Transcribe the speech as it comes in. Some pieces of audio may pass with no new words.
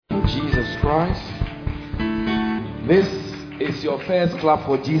Christ. This is your first clap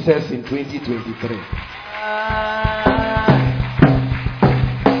for Jesus in 2023.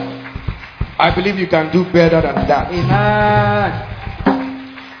 I believe you can do better than that. Amen.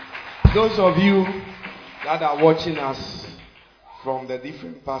 Those of you that are watching us from the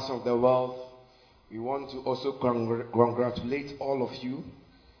different parts of the world, we want to also congratulate all of you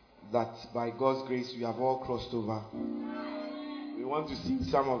that by God's grace we have all crossed over. We want to see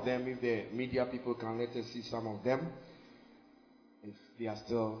some of them. If the media people can let us see some of them, if they are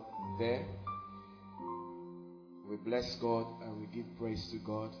still there. We bless God and we give praise to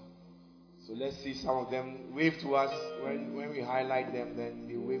God. So let's see some of them. Wave to us. When we highlight them, then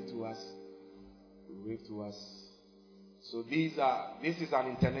they wave to us. They wave to us. So this is an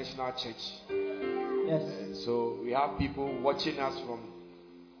international church. Yes. So we have people watching us from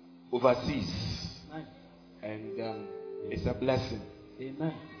overseas. Nice. And it's a blessing.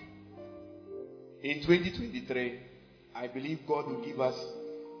 Amen. In 2023, I believe God will give us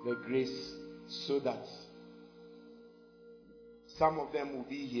the grace so that some of them will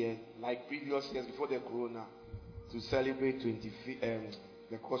be here, like previous years before the corona, to celebrate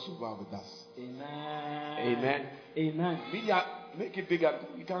the crossover with us. Amen. Amen. Amen. Media, make it bigger.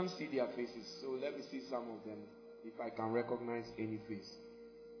 We can't see their faces, so let me see some of them, if I can recognize any face.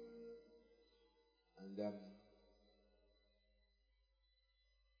 And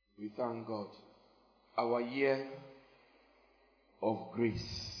we thank God. Our year of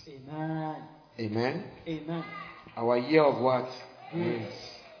grace. Amen. Amen. Amen. Our year of what?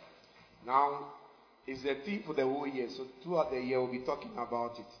 Grace. Now, it's the theme for the whole year. So throughout the year, we'll be talking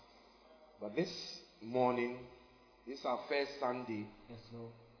about it. But this morning, this is our first Sunday. Yes,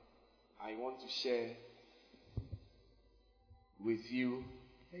 Lord. I want to share with you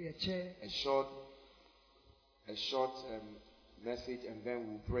a short message, and then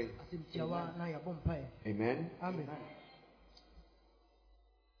we'll pray. Amen. Amen. Amen.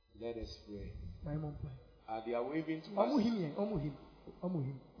 Let us pray. They are waving to us. Who is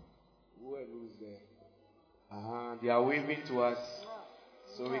there? They are waving to us,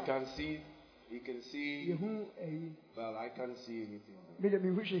 so we can see. We can see. Well, I can't see anything.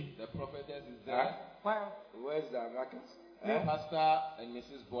 The prophetess is there. Where's the Americans? Pastor and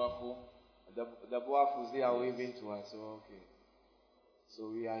Mrs. Boafu. The Boafus, they are waving to us. So okay. So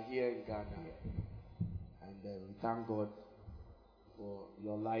we are here in Ghana, and we thank God for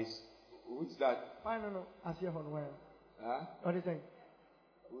your lives. Who's that? I don't know. I see on where. Huh? What do you think?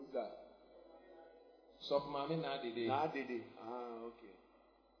 Who's that? Sopmami Nadidi. Nadidi. Okay.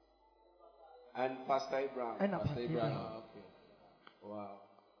 And Pastor Abraham. Pastor Abraham. Okay. Wow.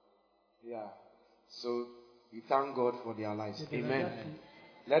 Yeah. So we thank God for their lives. Amen.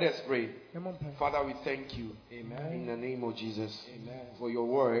 Let us pray. Father, we thank you. Amen. In the name of Jesus. Amen. For your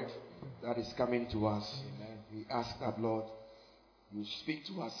word that is coming to us. Amen. We ask that, Lord, you speak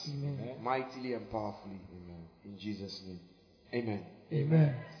to us. Amen. Mightily and powerfully. Amen. In Jesus' name. Amen.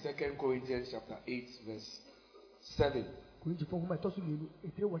 Amen. 2 Corinthians chapter 8 verse 7. 2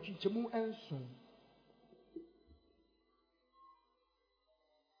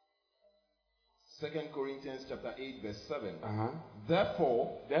 Corinthians chapter 8 verse 7.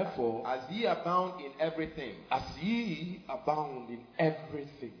 Therefore, as ye abound in everything,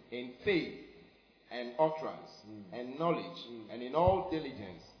 in faith and utterance and knowledge and in all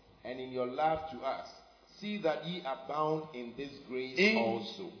diligence and in your love to us, see that ye abound in this grace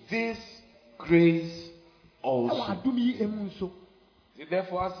also. This grace also.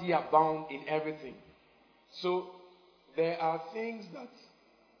 Therefore, as ye abound in everything. So there are things that,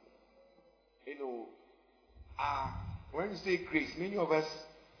 when you say grace, many of us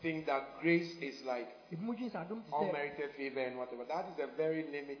think that grace is like unmerited favor and whatever. That is a very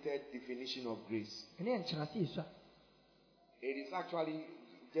limited definition of grace. It is actually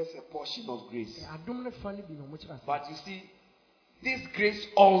just a portion of grace. But you see, this grace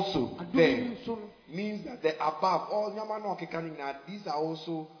also there means that the above, all these are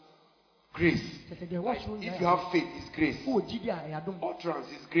also grace. Like if you have faith, it's grace. Utterance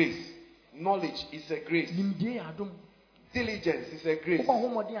is grace. Knowledge is a grace. Diligence is a grace.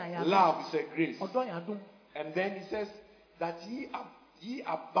 Love is a grace. And then he says that ye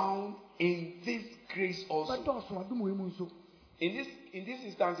abound in this grace also. In this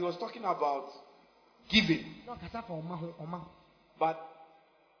instance, he was talking about giving. But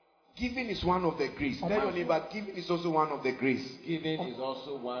giving is one of the grace. Tell your neighbor, giving is also one of the grace. Giving is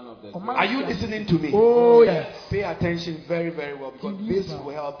also one of the grace. Are you listening to me? Oh yes. Pay attention very, very well, because this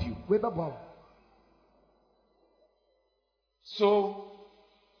will help you. So,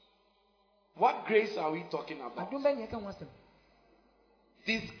 what grace are we talking about?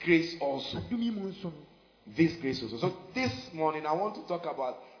 this grace also. This grace also. So this morning I want to talk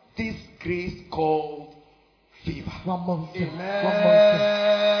about this grace called favor. Amen.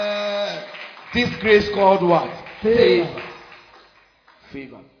 This grace called what? Favor.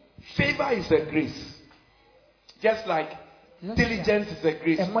 Favor. Favor is a grace. Just like diligence is a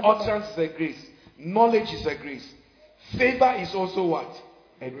grace, utterance is a grace, knowledge is a grace. Favor is also what?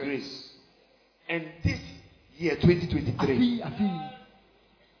 A grace. And this year 2023,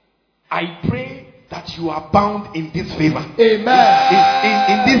 I pray that you are bound in this favor.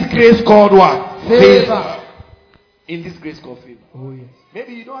 Amen. In this grace called what? Favor. In this grace called favor. Oh, yes.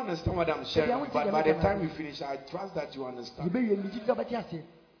 Maybe you don't understand what I'm sharing, but by the time we finish, I trust that you understand.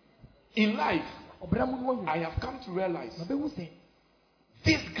 In life, I have come to realize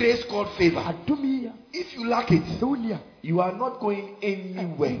this grace called favor, if you lack it, you are not going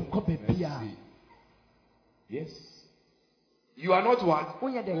anywhere. Yes. You are not what?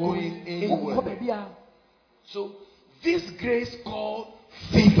 Going anywhere. So, this grace called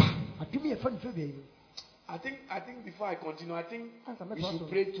favor. I think before I continue, I think we should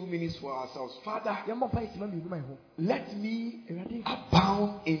pray 2 minutes for ourselves. Father, let me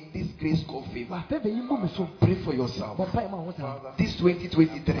abound in this grace called favor. Pray for yourself. This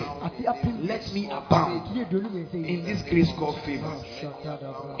 2023, let me abound in this grace called favor.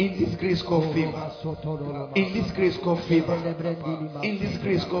 In this grace called favor. In this grace called favor. In this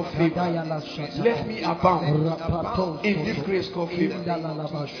grace called favor. Let me abound in this grace called favor.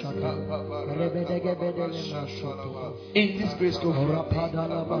 In this grace called favor.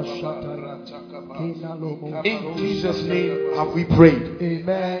 In Jesus' name have we prayed.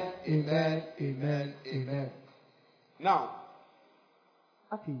 Amen. Amen. Amen. Amen. Now,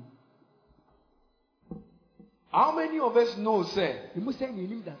 how many of us know, sir,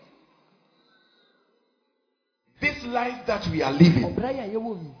 this life that we are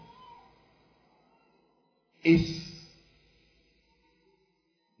living is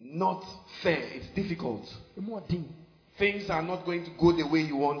not fair? It's difficult. Things are not going to go the way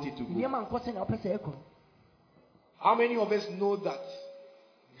you want it to go. How many of us know that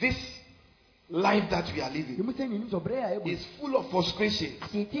this life that we are living is full of frustration?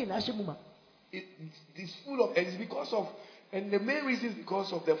 It's full of, and it's because of, and the main reason is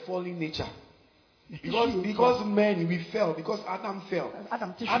because of the fallen nature. Because men, we fell, because Adam fell.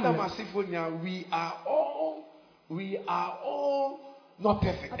 Adam and Siphonia, we are all not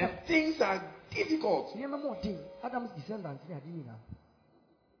perfect, and things are difficult.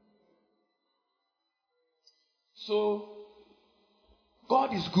 So,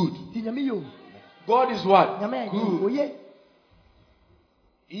 God is good. God is what? Good.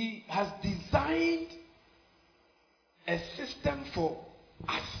 He has designed a system for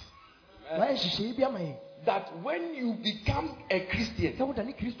us. That when you become a Christian,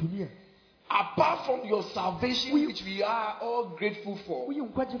 apart from your salvation, which we are all grateful for,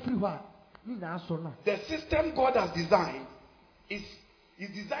 the system God has designed is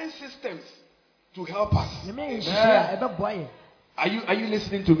designed systems to help us. Are you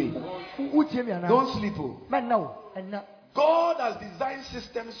listening to me? Don't sleep. God has designed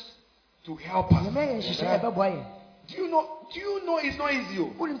systems to help us. Do you know it's not easy?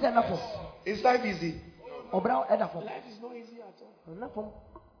 Is life easy? Life is not easy at all.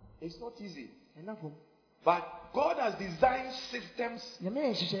 It's not easy. But God has designed systems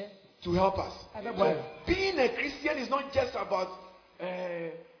to help us. Being a Christian is not just about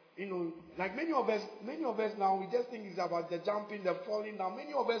like many of us now, we just think it's about the jumping, the falling down.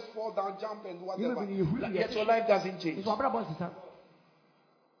 Many of us fall down, jump, and whatever. Yet your life doesn't change.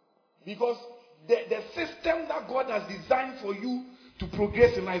 Because the system that God has designed for you to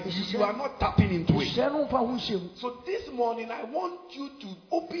progress in life, you are not tapping into it. So this morning, I want you to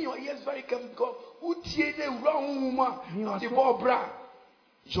open your ears very carefully, because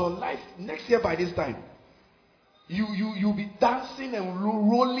your life next year by this time, you'll be dancing and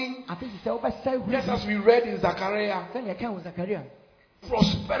rolling. Just as we read in Zechariah,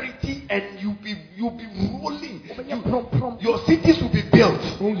 prosperity, and you'll be rolling. Your cities will be built.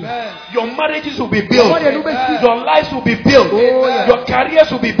 Your marriages will be built. Your lives will be built. Your careers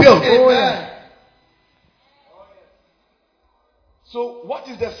will be built. So what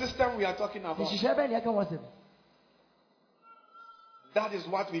is the system we are talking about? That is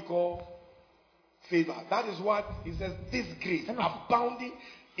what we call favor. That is what it says, this grace, abounding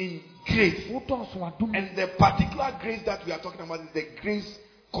in grace. And the particular grace that we are talking about is the grace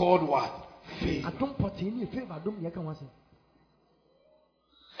called what? Favor.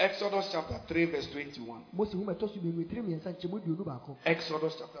 Exodus chapter 3 verse 21.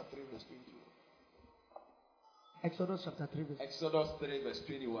 Exodus chapter 3 verse 21. Exodus chapter 3 verse. Exodus 3 verse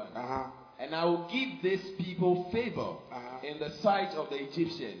 21. Uh-huh. And I will give this people favor in the sight of the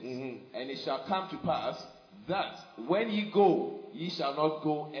Egyptians. Mm-hmm. And it shall come to pass that when ye go, ye shall not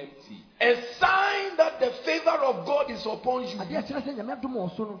go empty. A sign that the favor of God is upon you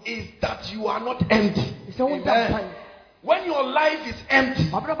is that you are not empty. Amen. When your life is empty,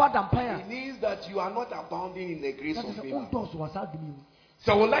 it means that you are not abounding in the grace of favor.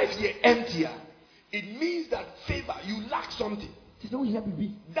 So your life is empty. It means that favor, you lack something.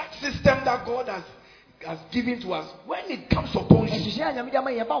 That system that God has given to us, when it comes upon you, your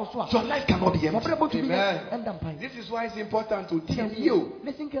life cannot be empty. Amen. This is why it's important to tell you.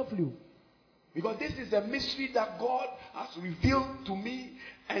 Listen carefully. Because this is a mystery that God has revealed to me,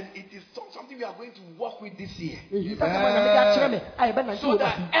 and it is something we are going to work with this year. So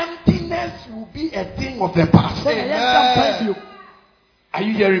that emptiness will be a thing of the past. Amen. Are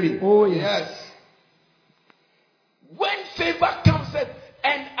you hearing me? Oh yes. When favor comes,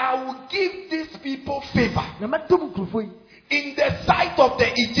 and I will give these people favor in the sight of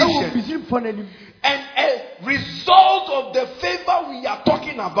the Egyptians, and a result of the favor we are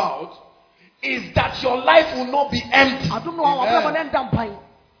talking about is that your life will not be empty. Amen.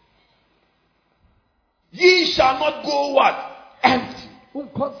 Ye shall not go what? Empty.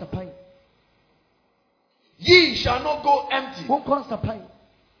 Ye shall not go empty.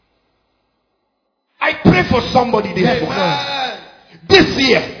 I pray for somebody this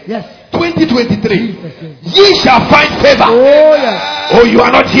year, yes, 2023. Ye shall find favor. Oh yes. Oh, you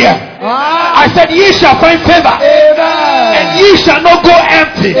are not here. I said ye shall find favor. Amen. And ye shall not go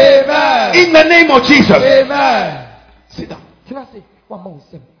empty. Amen. In the name of Jesus. Amen. Sit down. Can I say one more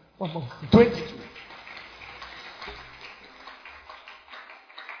step? 22.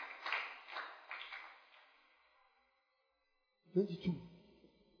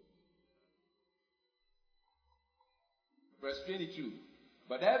 Verse 22.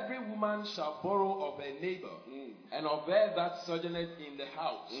 But every woman shall borrow of her neighbor, and of her that sojourneth in the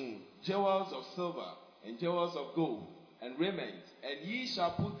house, jewels of silver, and jewels of gold, and raiment, and ye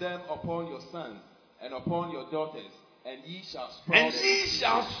shall put them upon your sons, and upon your daughters, and ye shall spoil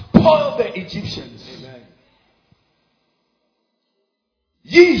the Egyptians. Amen.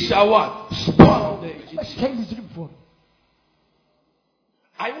 Ye shall what? Spoil the Egyptians.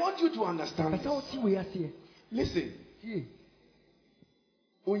 I want you to understand this. Listen.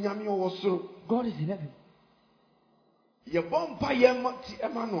 God is in heaven. We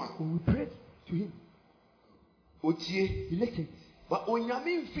pray to him. He listens. But he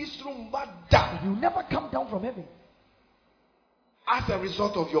will never come down from heaven as a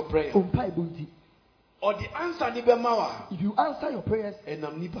result of your prayer. Or the answer, if you answer your prayers,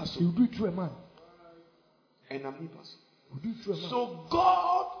 you do it through a man. So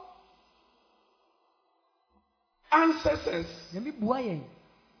God answers us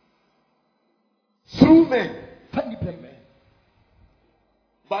through men.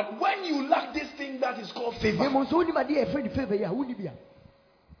 But when you lack this thing that is called favor,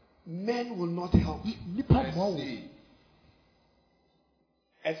 men will not help you.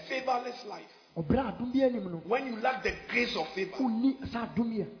 A favorless life. When you lack the grace of favor,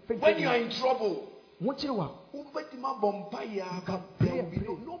 when you are in trouble,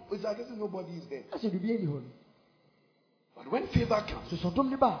 nobody is there. But when favor comes,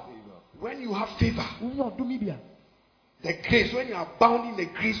 when you have favor, the grace, when you are bound in the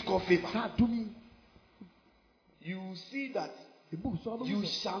grace called favor, you see that you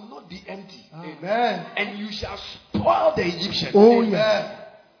shall not be empty. Amen. And you shall spoil the Egyptians. Oh yes.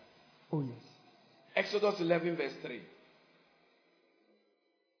 Oh yes. Exodus 11 verse 3.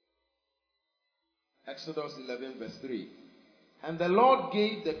 Exodus 11 verse 3. And the Lord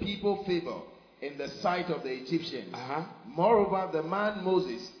gave the people favor in the sight of the Egyptians. Moreover, the man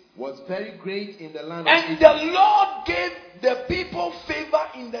Moses was very great in the land of Egypt. And the Lord gave the people favor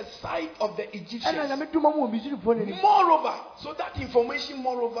in the sight of the Egyptians. Moreover, so that information,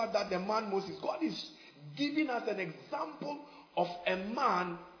 moreover, that the man Moses, God is giving us an example of a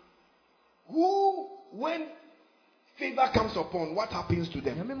man who, when favor comes upon, what happens to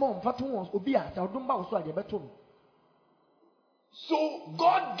them? So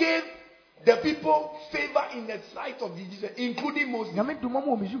God gave the people favor in the sight of the Egyptians, including Moses.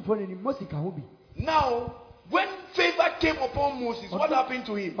 Now, when favor came upon Moses, what happened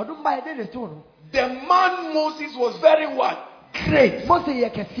to him? The man Moses was very what? Great. When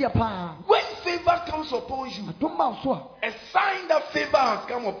favor comes upon you, a sign that favor has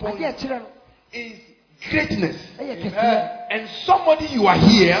come upon you is greatness. And somebody, you are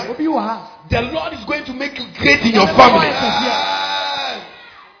here, the Lord is going to make you great in your family.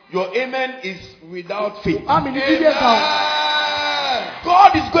 Your amen is without faith. Amen.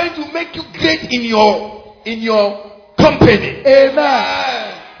 God is going to make you great in your company.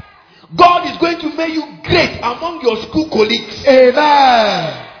 Amen. God is going to make you great among your school colleagues.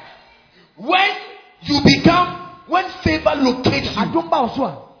 Amen. When favor locates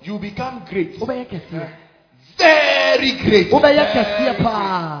you become great. Very great.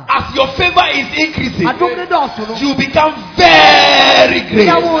 As your favor is increasing, you become very great.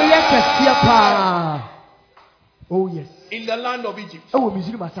 Oh yes. In the land of Egypt,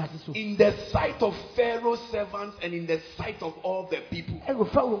 in the sight of Pharaoh's servants and in the sight of all the people,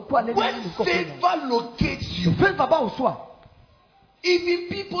 when favor locates you, even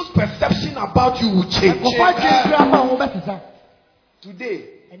people's perception about you will change. Today,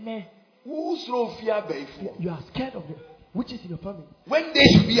 who's so fear before? You are scared of them, which is in your family. When they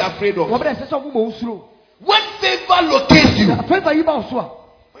should be afraid of you. When favor locates you,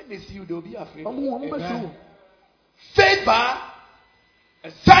 when they see you, they'll be afraid of you. Favor,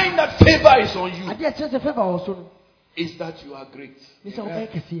 a sign that favor is on you, is that you are great.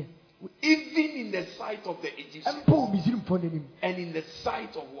 Even in the sight of the Egyptians and in the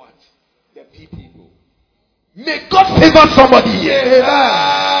sight of what? The people. May God favor somebody here.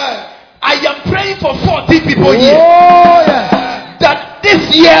 I am praying for 40 people here. That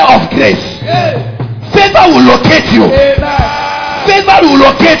this year of grace, favor will locate you. Favor will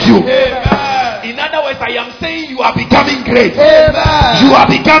locate you. In other words, I am saying you are becoming great. You are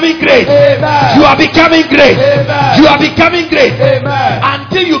becoming great. You are becoming great. You are becoming great.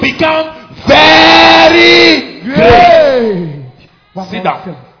 Until you become very great. Sit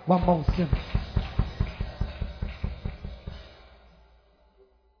down.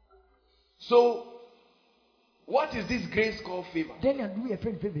 So, what is this grace called favor?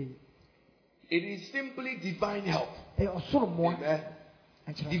 It is simply divine help. Amen.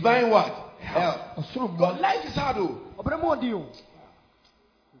 Divine what? Help. God, life is hard.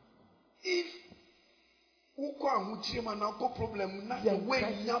 If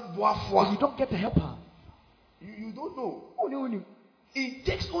you don't get the help, you don't know. It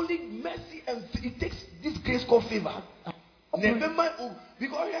takes only mercy and it takes this grace called favor.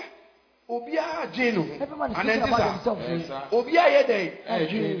 Because Obia Jeno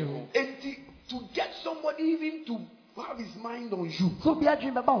and to get somebody even to have his mind on you,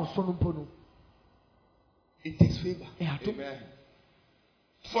 it takes favor. Amen.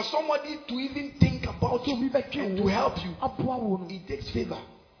 For somebody to even think about you and to help you, it takes favor.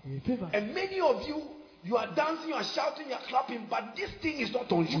 And many of you, you are dancing, you are shouting, you are clapping, but this thing is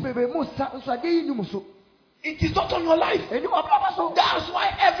not on you. It is not on your life. That's why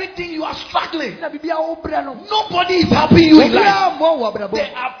everything you are struggling. Nobody is helping you in life.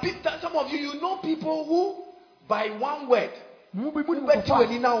 There are people, some of you know people who, by one word,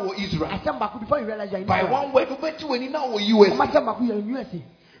 Israel. By one word, US.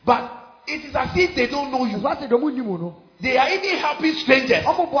 But it is as if they don't know you. They are even helping strangers.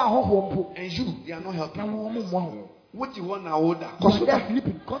 And you, they are not helping. What you want now?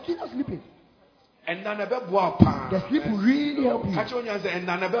 Continue sleeping. And the sleep will really help you.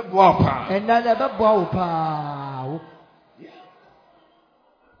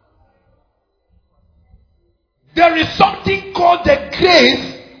 There is something called the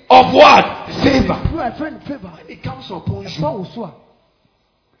grace of what? Favor. When it comes upon you,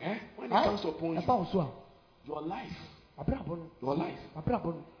 when it comes upon you, your life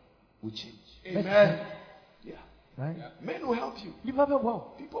will change. Amen. Yeah. Right? Yeah. Men will help you.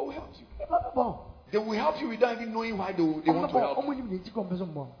 People will help you. They will help you without even knowing why they want to help you.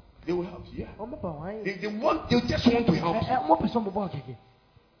 They will help you. Yeah. They just want to help you.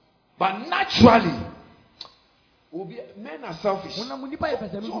 But naturally, men are selfish. So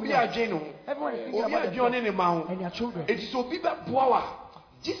we are genuine. We are joining them out. And their children. It is so people power.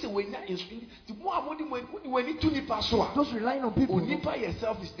 Just when the more when it to those relying on people.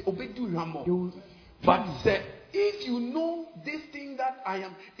 Yourself is obey you. But if you know this thing that I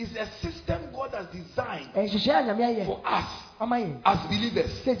am is a system God has designed for us as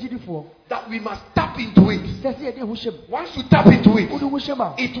believers, that we must tap into it. Once you tap into it,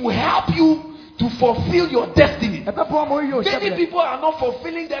 it will help you to fulfill your destiny. Many people are not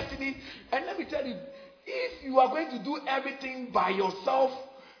fulfilling destiny, and let me tell you, if you are going to do everything by yourself,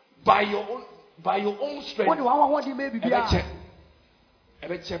 by your own strength,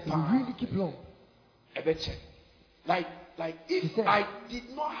 really keep long. Like if I did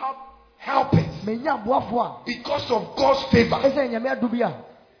not have helpers because of God's favor,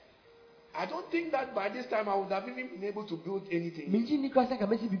 I don't think that by this time I would have even been able to build anything.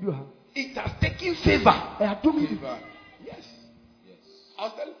 It has taken favor. Yes. I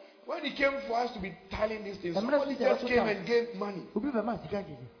was telling When he came for us to be telling these things, somebody just came and gave money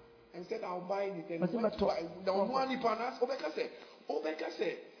and said, I'll buy it. And went to buy. Now, money panas. Obeka said,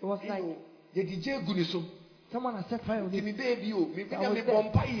 it was like, the DJ Guniso. Someone has set fire on me. Me baby, me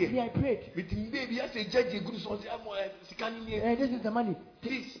baby, I prayed. With me baby, I said, Judge Guniso. This is the money.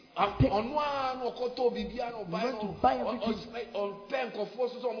 Please, on one or Koto Bibiano, buy everything. On pen of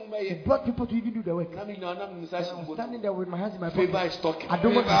forces on my head. Brought people to even do the work. I'm standing there with my hands in my pocket. Favor is talking. I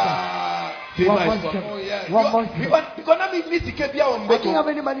don't want to say. Favor is talking. Oh, yeah. One month. Because I'm in this, I don't have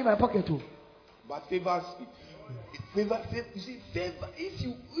any money in my pocket too. But favor speaks. Favor, you see, favor, if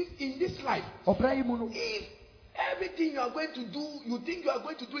in this life, if everything you are going to do, you think you are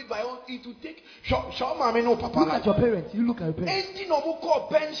going to do it by own, it will take. Look at your parents. You look at your parents.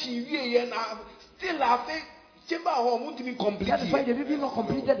 Still laughing. That is why they didn't not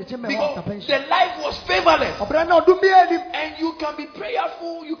completed the chamber after pension. The life was favorless. And you can be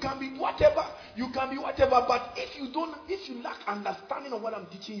prayerful, you can be whatever, but if you lack understanding of what I'm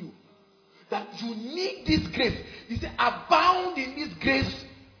teaching you, that you need this grace. He said, abound in this grace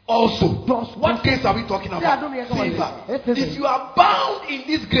also. What grace are we talking about? Favor. If you are bound in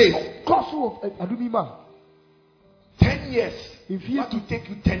this grace, 10 years. What will take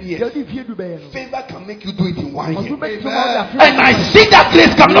you 10 years? Favor can make you do it in 1 year. And I see that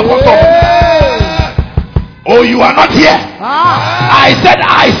grace coming upon somebody. Oh, you are not here. I said,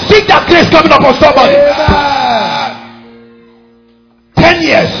 I see that grace coming upon somebody. 10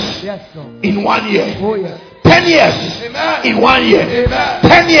 years. Yes, in 1 year. Oh, yes. 10 years. Amen. In 1 year. Amen.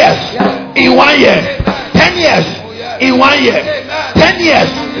 10 years. Yes. In 1 year. Amen. 10 years. Oh, yes. In 1 year. Amen. 10 years.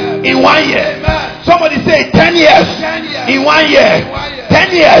 Yes. In 1 year. Amen. Somebody say 10 years. 10 years. In 1 year.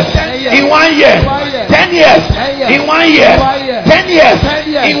 10 years. 10 years. In 1 year. 10 years. In 1 year. 10 years.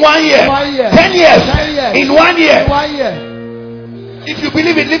 In 1 year. 10 years. In 1 year. If you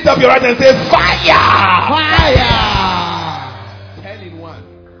believe it, lift up your right and say fire. Fire.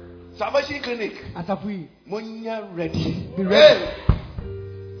 Salvation Clinic. Monya ready. Be ready.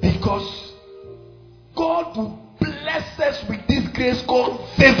 Because God will bless us with this grace called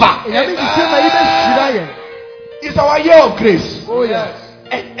favor. It's our year of grace. Oh yes.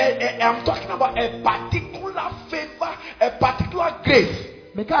 And I'm talking about a particular favor, a particular grace.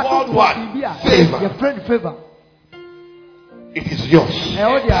 Called what? Favor. Your friend favor. It is yours.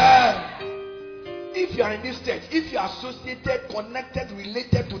 If you are in this church, if you are associated, connected,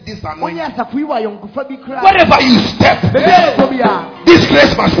 related to this anointing, wherever you step, this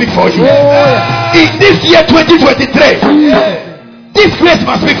grace must speak for you. In this year 2023, this grace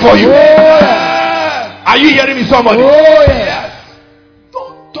must speak for you. Are you hearing me, somebody?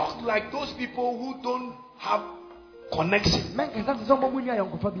 Don't talk like those people who don't have connection.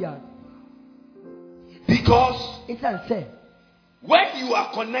 Because when you are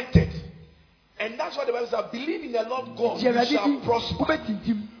connected, and that's what the Bible says, believe in the Lord God, you shall prosper.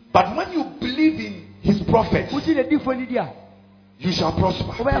 But when you believe in his prophets, you shall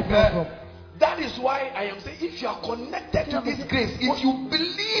prosper. That is why I am saying, if you are connected to this grace, if you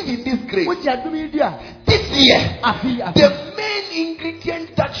believe in this grace, this year, the main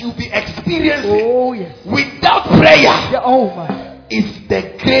ingredient that you'll be experiencing without prayer is the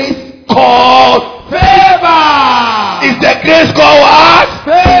grace called favor. Is the grace called what?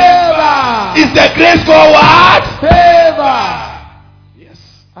 Favor. Is the grace called what? Favor. Yes.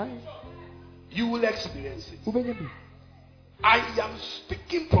 You will experience it. I am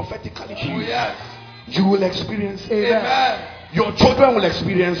speaking prophetically to you. Yes. You will experience it. Amen. Your children will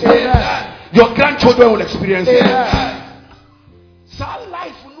experience it. Amen. Your grandchildren will experience it. Amen.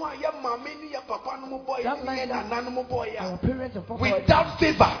 Without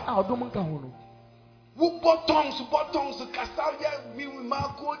favor,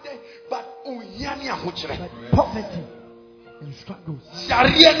 but poverty and struggles,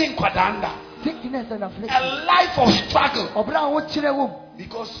 sickness and affliction, a life of struggle,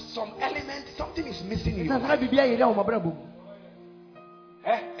 because something is missing in your life.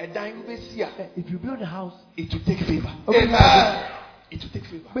 If you build a house, it will take favor. Amen. It will take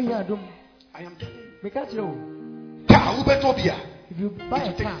favor. I am telling you. If you buy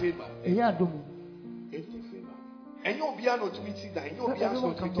a car, it will take favor. And you'll be able to see that. You'll be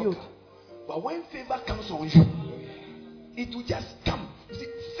able to build. But when favor comes on you, it will just come. You see,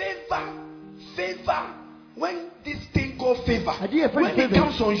 favor. When this thing called favor, when it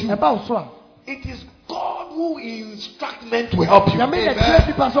comes on you, it is God who instructs men to help you. Amen.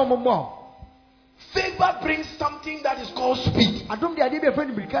 Favor brings something that is called speed.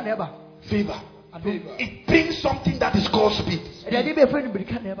 Favor. It brings something that is called speed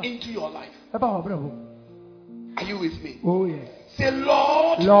into your life. Are you with me? Oh yes. Say,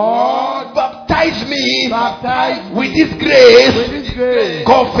 Lord, Lord, baptize me baptize with this grace, with this grace.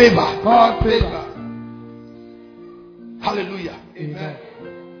 called favor. God favor. Hallelujah. Amen.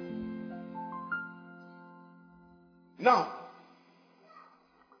 Now,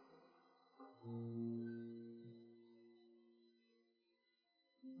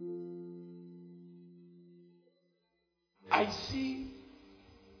 I see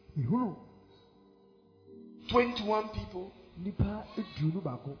 21 people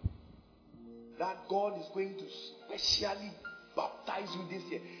that God is going to specially baptize you this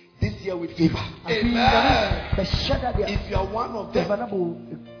year. This year with favor. Amen. If you are one of them,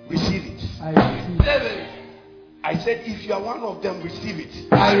 receive it. I receive it. I said, if you are one of them, receive it.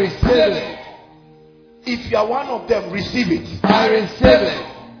 I receive it. If you are one of them, receive it. I receive it.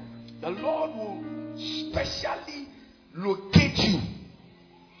 The Lord will specially locate you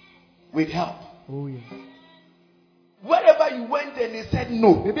with help. Oh, yeah. Wherever you went and they said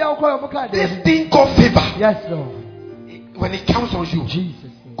no, Maybe I'll call you. this thing called favor, Yes, Lord. when it comes on you,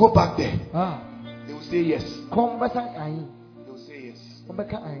 Jesus. go back there. Ah. They will say yes. Come back. They will say yes. Come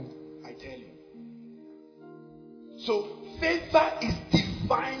back. I tell you. So favor is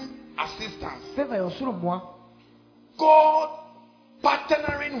divine assistance. Favor your sort of moi. God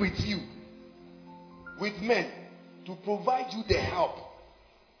partnering with you, with men, to provide you the help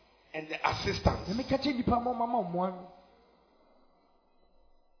and the assistance. Let me catch you. Mama.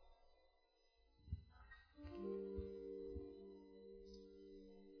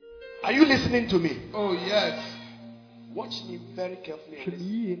 Are you listening to me? Oh, yes. Watch me very carefully. And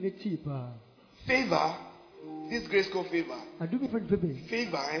listen. Favor. Favor, this grace called favor.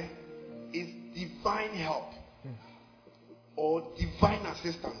 Favor is divine help or divine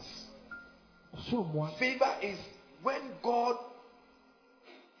assistance. Favor is when God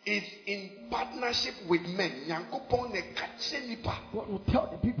is in partnership with men. God will tell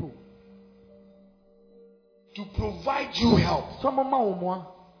the people to provide you help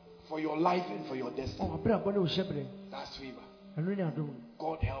for your life and for your destiny. That's favor.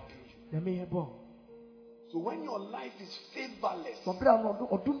 God helping you. So when your life is favorless,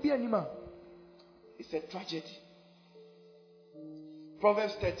 it's a tragedy.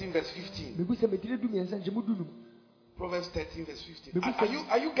 Proverbs 13 verse 15. Proverbs 13 verse 15.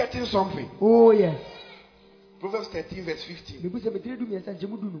 Are you getting something? Oh, yes. Proverbs 13 verse 15.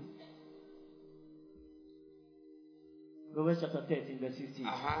 Proverbs chapter 13 verse 15.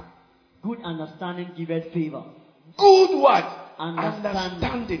 Good understanding giveth favor. Good what?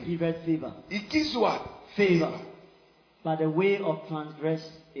 Understanding giveth favor. It gives what? Favor. But the way of transgress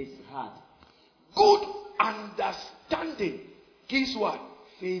is hard. Good understanding gives what?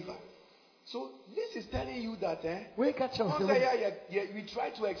 Favor. So this is telling you that we try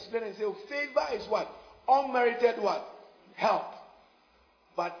to explain and say, oh, favor is what? Unmerited what? Help.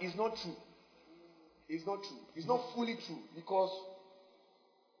 But it's not true. It's not true. It's not fully true, because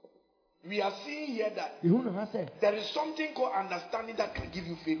we are seeing here that there is something called understanding that can give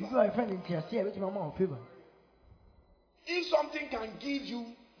you favor. If something can give you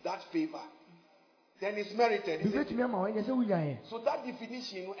that favor, then it's merited. Isn't it? So that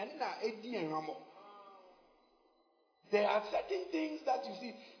definition, there are certain things that you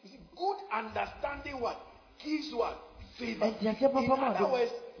see good understanding what? Gives what? Favor. In other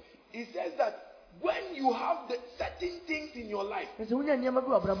words, it says that when you have the certain things in your life, favor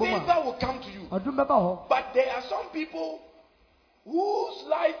will come to you. But there are some people whose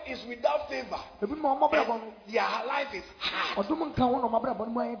life is without favor, and their life is hard.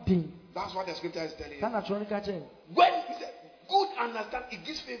 That's what the scripture is telling you. When it says good understand, it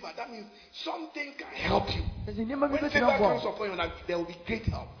gives favor. That means something can help you. When favor comes upon your life, there will be great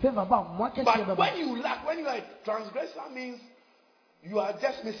help. But when you lack, when you are a transgressor, means you are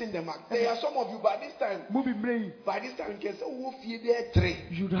just missing the mark. There are some of you by this time you can say, oh, you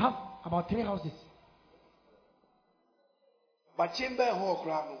should have about 3 houses. But chamber and hall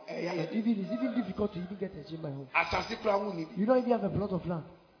crown, it's even difficult to even get a chamber home. You don't even have a plot of land.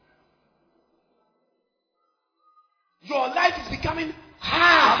 Your life is becoming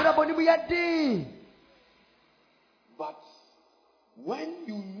hard. But when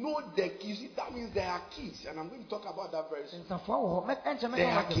you know the keys, that means there are keys, and I'm going to talk about that very soon.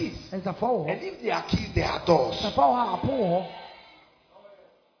 There are keys, and if there are keys, there are doors.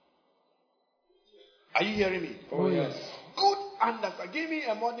 Are you hearing me? Oh, yes. Good understand. Give me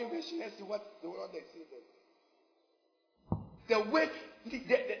a modern version. Let's see what the word they say there. The way,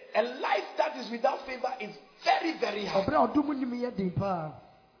 a life that is without favor is very, very hard.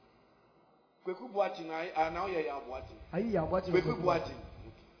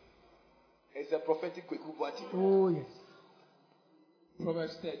 It's a prophetic Kweku Boating. Oh, yes.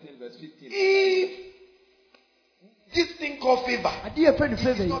 Proverbs 13 verse 15. If this thing called favor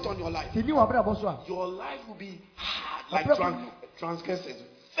is not on your life, your life will be hard, like transgressors,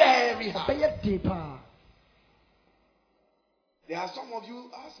 very hard. There are some of you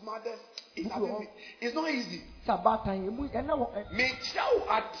as mothers, it's not easy.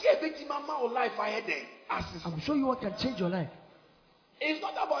 I'm sure you can change your life. It's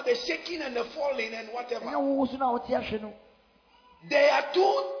not about the shaking and the falling and whatever. There are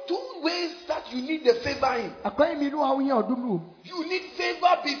two ways that you need the favor in. You need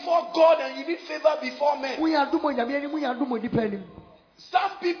favor before God and you need favor before men.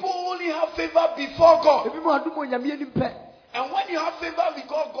 Some people only have favor before God. And when you have favor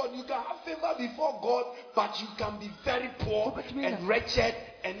before God, you can have favor before God, but you can be very poor and wretched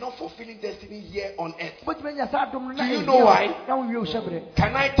and not fulfilling destiny here on earth. Do you know why?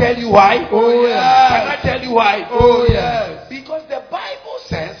 Can I tell you why? Oh yes. Can I tell you why? Oh yes. Because the Bible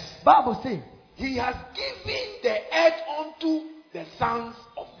says He has given the earth unto the sons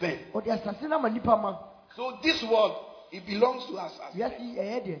of men. So this world, it belongs to us as men.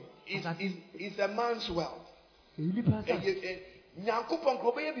 It's a man's wealth. God will,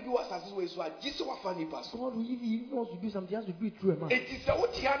 if he wants to do something, he has to do it through a man. It is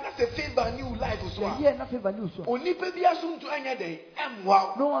a favor new life.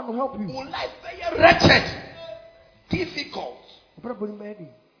 No one will help you. Life wretched, difficult. When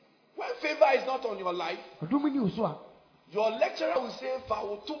favor is not on your life, your lecturer will say,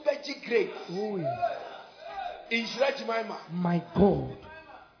 great. Oh, yeah. My God.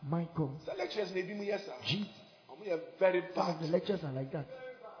 My God. The lecturers may be yes, sir. Jesus. We are very bad. The lectures are like that.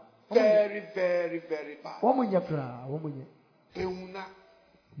 Very, very, very bad. You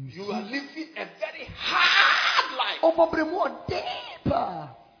are living a very hard life.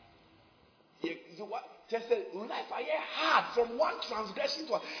 Just a life I hard from one transgression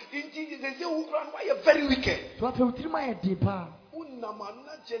to another. They say, why are very wicked?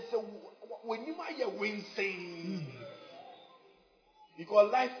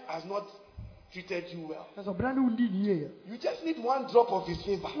 Because life has not treated you well. You just need one drop of His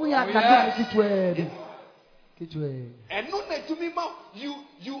favor. Oh, yeah. And you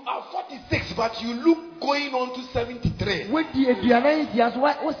are 46, but you look going on to 73.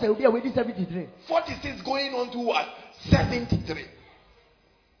 46 going on to what? 73.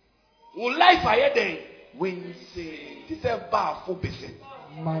 Well, life I had a when say this is a bar for business.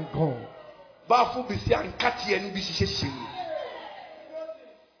 My God. Bar for business and Katia and Bishi.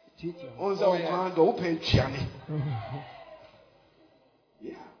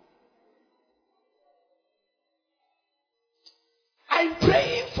 Yeah. I'm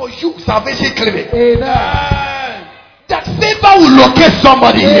praying for you, Salvation Clinic. Amen. That favor will locate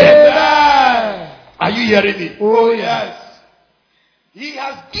somebody here. Are you hearing me? Oh yes. He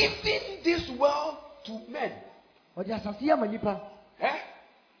has given this world to men.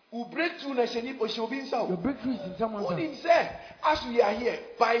 Who break through your breakthrough is in someone's life. As we are here,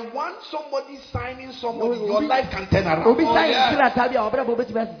 by one somebody signing somebody, your life can turn around. Oh, yeah.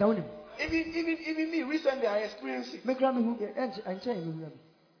 Even me, recently I experienced it.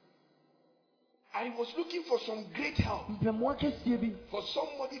 I was looking for some great help. For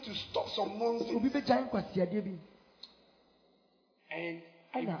somebody to stop some nonsense. And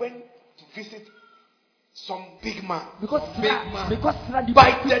I went to visit some big man. Because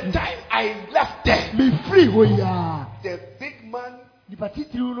by the time I left there, the big man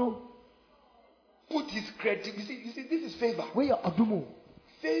put his credit. You see, this is favor.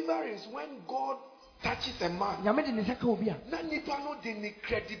 Favor is when God touches a man. Now nipa no the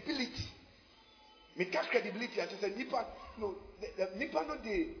credibility. Make credibility. I just said nipa no. The nipa no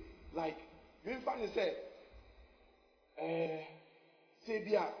the like. Nipa say,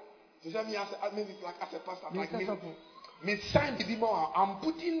 Sabia. Maybe like as a pastor, like me sign the more. I'm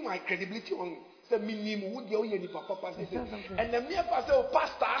putting my credibility on. Say minimum would you any papa. And the mere pastor,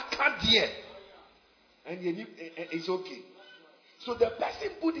 pastor, I can't hear. And it's okay. So the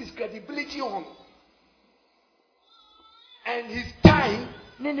person put his credibility on, and his time,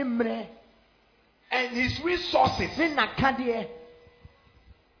 and his resources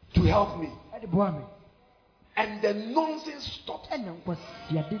to help me. And the nonsense stopped.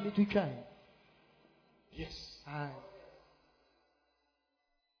 Yes.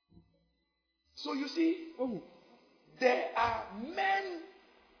 So you see, there are men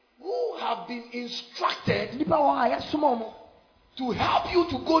who have been instructed to help you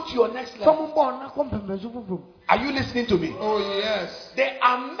to go to your next level. Are you listening to me? Oh yes. There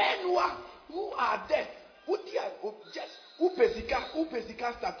are men who are there. Who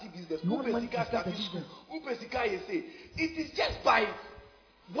pesika start business? Who pesika start school? Who pesika say? It is just by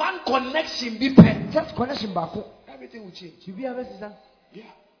One connection be just connection back. Everything will change. Yeah.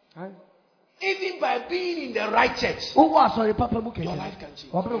 Even by being in the right church, your life can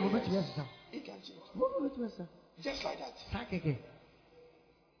change. It can change. Just like that.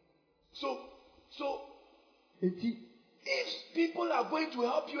 So if people are going to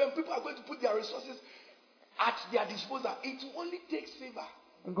help you and people are going to put their resources at their disposal, it only takes favor.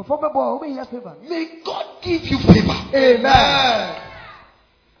 May God give you favor. Amen.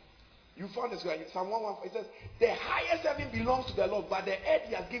 You found this right. Psalm 114. It says, the highest heaven belongs to the Lord, but the earth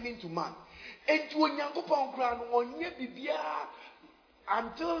he has given to man. Until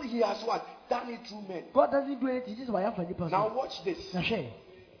he has what? Done it through men. God doesn't do anything. This is why I find it. Now watch this.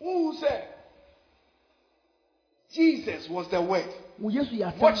 Who said Jesus was the word?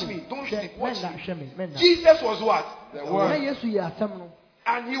 Watch me. Don't sleep. Watch me. Jesus was what? The word.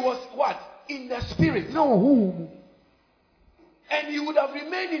 And he was what? In the spirit. No. And he would have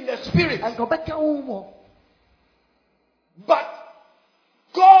remained in the spirit. But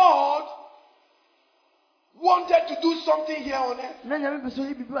God wanted to do something here on earth.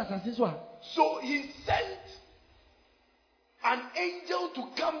 So he sent an angel to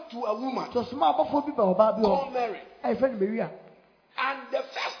come to a woman called Mary. And the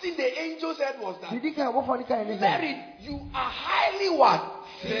first thing the angel said was that, Mary, you are highly what?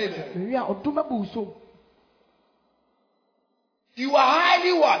 Favored. You are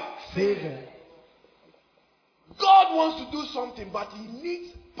highly what? Favored. God wants to do something, but he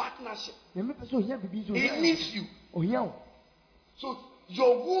needs partnership. He needs you. So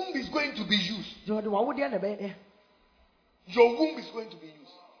your womb is going to be used. Your womb is going to be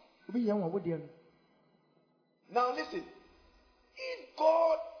used. Now listen. If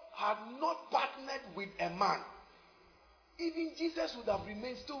God had not partnered with a man, even Jesus would have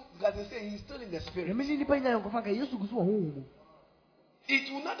remained still, as they say, he's still in the spirit.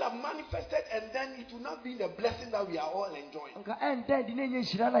 It will not have manifested, and then it will not be the blessing that we are all enjoying.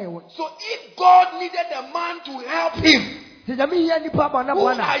 So if God needed a man to help him, who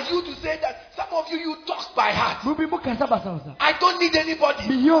are you to say that? Some of you talk by heart. I don't need anybody.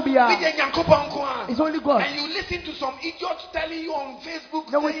 It's only God. And you listen to some idiots telling you on Facebook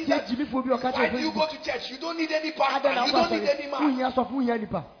saying that, why do you go to church? You don't need any pastor. You don't need any man.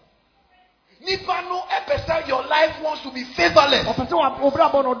 Your life wants to be favorless.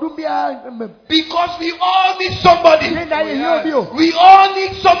 Because we all need somebody. We all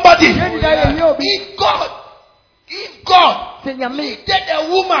need somebody. If God needed a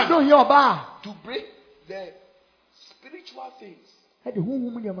woman to break the spiritual things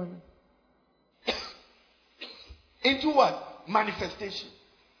into what? Manifestation.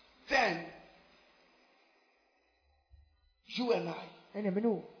 Then you and I,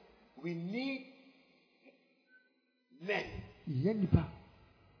 we need men.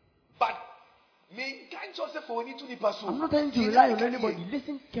 But me can't just say for we need to be person. I'm not telling you to rely on anybody.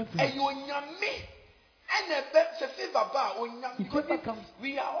 Listen carefully.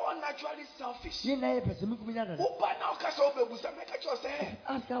 We are all naturally selfish.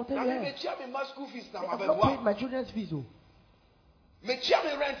 Ask, I'll tell you. I've not paid my children's fees.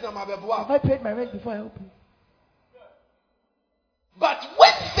 Have I paid my rent before I help you? But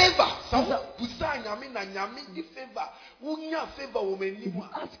when favor, if you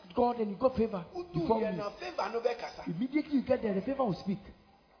ask God and you got favor before me, immediately you get there, the favor will speak.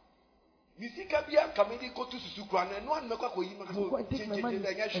 Go and take my money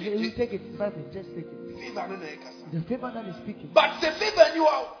and you take it. Nothing, just take it. The favor that is speaking. But the favor you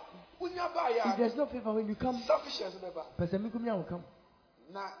are. If there's no favor when you come, selfishness will come.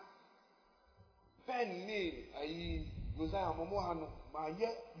 Now, pen me, I was I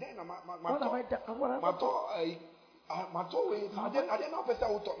then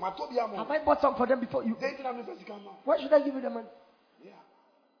have I bought some for them before you? Why should I give you the money? Yeah.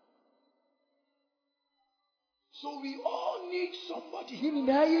 So we all need somebody.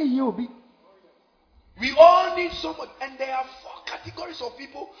 We all need somebody. And there are 4 categories of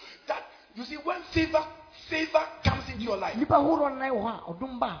people that, you see, when favor comes into your life, you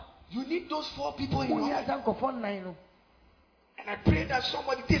need those 4 people in your life. And I pray that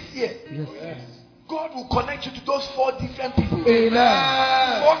somebody this year, God will connect you to those 4 different people.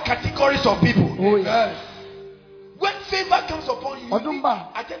 Amen. 4 categories of people. Oh, yes. When favor comes upon you,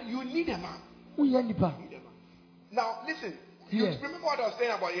 I tell you, you need a man. Now, listen. You remember what I was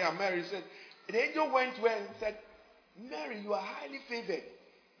saying about Mary said, the angel went to her and said, Mary, you are highly favored.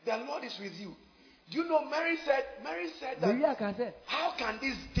 The Lord is with you. Do you know Mary said that, how can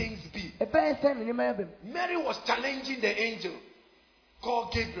these things be? Mary was challenging the angel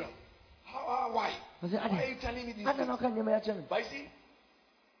called Gabriel. Why? Why are you telling me this? But you see,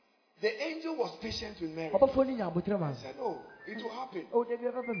 The angel was patient with Mary. He said, oh, it will happen.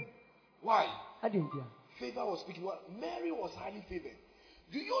 Why? Favor was speaking. Well, Mary was highly favored.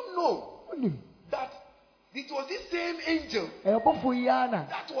 Do you know that it was this same angel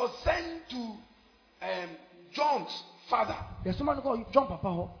that was sent to John's father? There's someone called John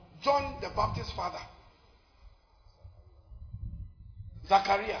Papa. John the Baptist's father.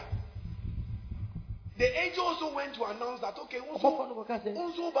 Zachariah. The angel also went to announce that, okay,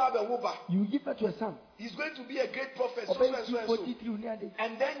 you give birth to a son. He's going to be a great prophet. So.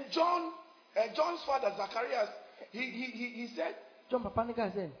 And then John's father, Zacharias, he said,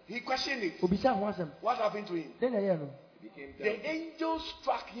 he questioned it. What happened to him? The angel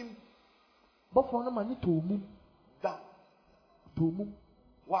struck him down.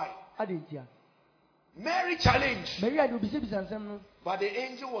 Why? Mary challenged. But the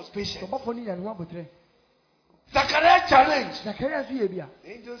angel was patient. Zachariah challenged. The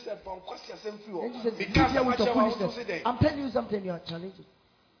angel said, I'm telling you something, you are challenging.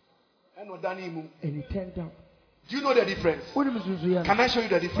 And he turned down. Do you know the difference? Can I show you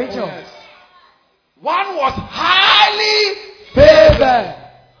the difference? Yes. One was highly favored,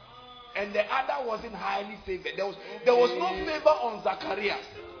 and the other wasn't highly favored. There was no favor on Zacharias.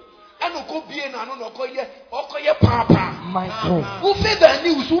 And Michael. Who favor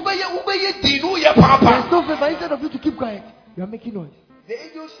news? Who there's no favor. Instead of you to keep quiet, you are making noise. The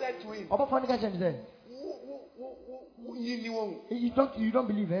angel said to him, you don't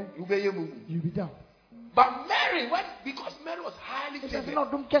believe, eh? You'll be down. But Mary, because Mary was highly favored, Mary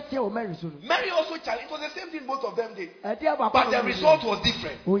also challenged. It was the same thing both of them did. But the result was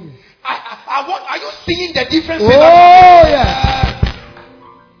different. Oh, yes. Are you seeing the difference? Oh, yes.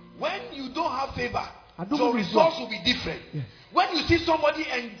 When you don't have favor, your results will be different. Yes. When you see somebody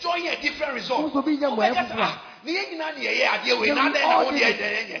enjoying a different result, sorry,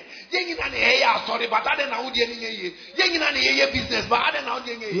 but I business, but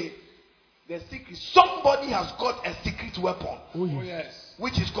the secret. Somebody has got a secret weapon,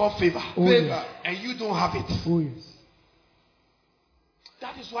 which is called favor. Favor. And you don't have it. Oh, yes.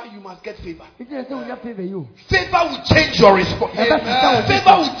 That is why you must get favor. Favor will change your response.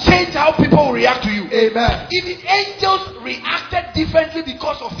 Favor will change how people react to you. Amen. Even angels reacted differently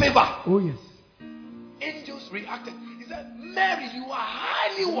because of favor. Oh, yes. Angels reacted. He said, Mary, you are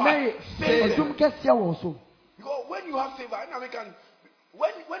highly favored. Because when you have favor,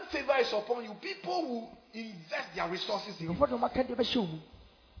 when favor is upon you, people will invest their resources in you. And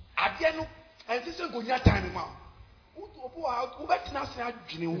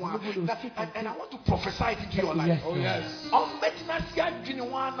I want to prophesy it into your life. Yes. Oh, yes.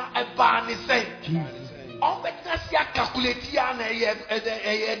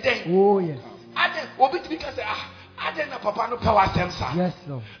 Oh, yes. Yes,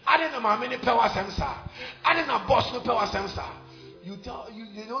 Lord. You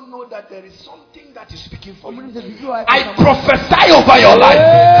don't know that there is something that is speaking for you. I prophesy over your life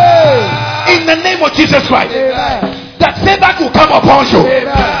in the name of Jesus Christ. That favor will come upon you.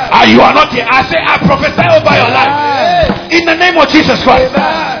 You are not here. I say I prophesy over your life in the name of Jesus Christ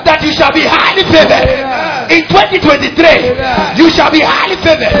that you shall be highly favored. In 2023, you shall be highly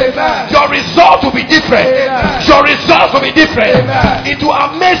favored. Your result will be different. Your results will be different. It will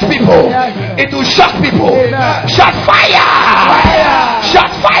amaze people. It will shock people. Shut fire! Shut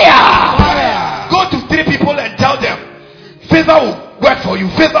fire! Go to 3 people and tell them, favor will work for you.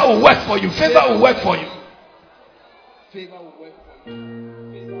 Favor will work for you. Favor will work for you. Favor will work for you.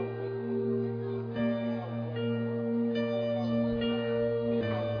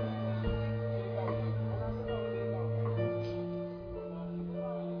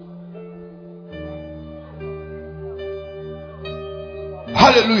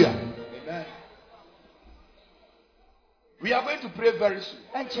 Hallelujah. Amen. We are going to pray very soon.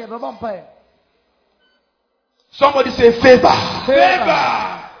 Somebody say favor.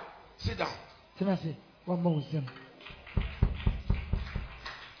 Favor. Sit down. One more wisdom.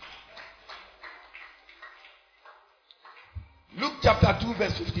 Luke chapter 2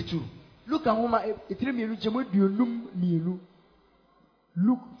 verse 52. Luke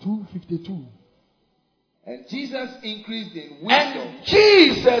 2:52. And Jesus increased in wisdom. And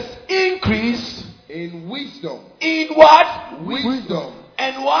Jesus increased in wisdom. In what? Wisdom.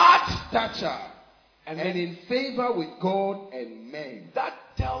 And what? Stature. And in favor with God and men.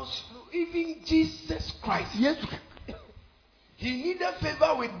 That tells you even Jesus Christ. Yes. He needed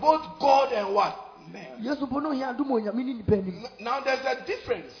favor with both God and what? Men. Yes. Now there's a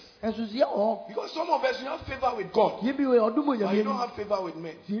difference. Because some of us, you have favor with God, but you don't have favor with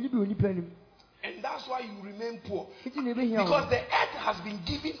men. And that's why you remain poor. Because the earth has been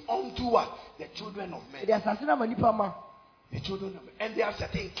given unto what? The children of men. The children of men. And there are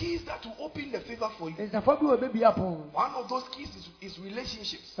certain keys that will open the favor for you. One of those keys is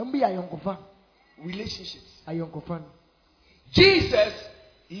relationships. Relationships. Jesus,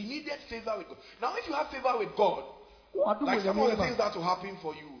 he needed favor with God. Now, if you have favor with God, like some of the things that will happen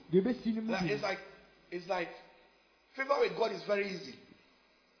for you, it's like favor with God is very easy.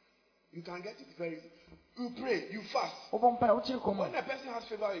 You can get it very easy. You pray, you fast. When a person has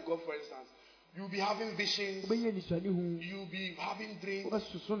favor with God, for instance, you'll be having visions, you'll be having dreams,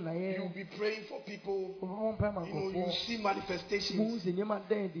 you'll be praying for people, you see manifestations,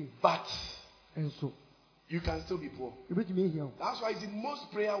 but you can still be poor. That's why the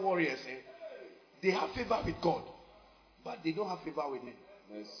most prayer warriors, they have favor with God, but they don't have favor with men.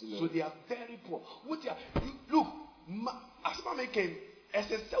 So they are very poor. Look, as I make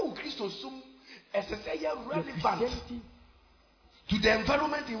relevant to the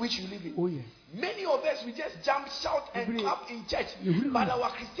environment in which you live in. Many of us, we just jump, shout, and clap in church. But our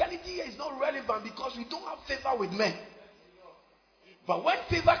Christianity is not relevant because we don't have favor with men. But when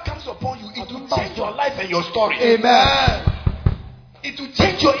favor comes upon you, it will change your life and your story. Amen. It will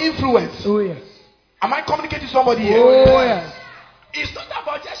change your influence. Am I communicating to somebody here? Yes. It's not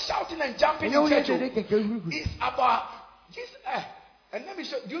about just shouting and jumping in church. It's about Jesus. And let me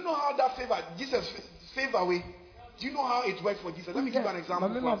show. Do you know how that favor, Jesus favor way? Do you know how it worked for Jesus? Let me give you an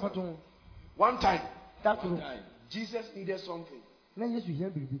example. One time, Jesus needed something.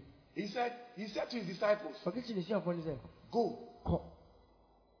 He said to his disciples, go.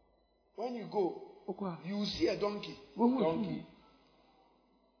 When you go, you will see a donkey.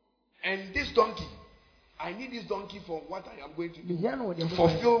 And this donkey, I need this donkey for what I am going to do. To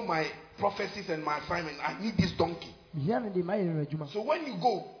fulfill my prophecies and my assignment, I need this donkey. So when you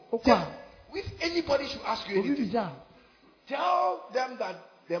go, if anybody should ask you anything, tell them that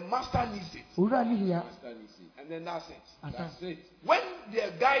the master needs it. And then that's it. When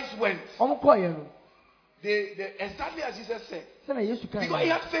the guys went, they exactly as Jesus said, because he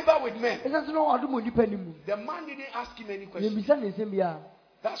had favor with men. The man didn't ask him any questions.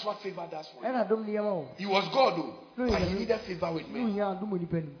 That's what favor does for him. He was God though, but he needed favor with men.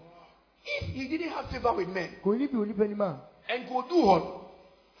 If he didn't have favor with men, and go do what?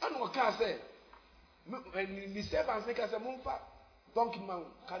 And what can I say? And the servants make us a mumfa donkey man.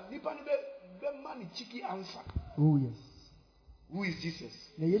 Can nipa ni be man cheeky answer? Oh yes. Who is Jesus?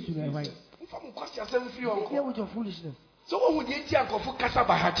 Yes, you are right. Hear with your foolishness. So what would you tell Kofu Kasa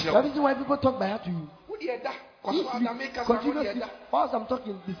by heart? That is why people talk by heart to you. Whilst I'm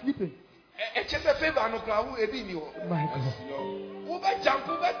talking, be sleeping. My God.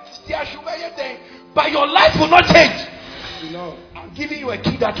 But your life will not change. I'm giving you a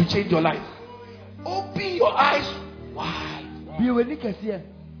key that will change your life. Open your eyes wide.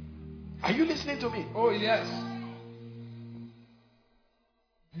 Are you listening to me? Oh yes.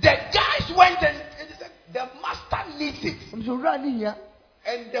 The guys went and said, the master needs it.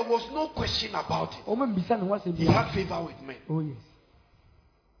 And there was no question about it. He had favor with men. Oh yes.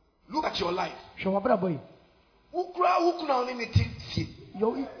 Look at your life. Your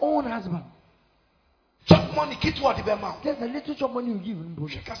own husband. Chop money, get what the amount. There's a little chop money you give him.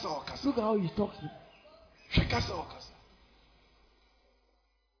 Look at how he talks.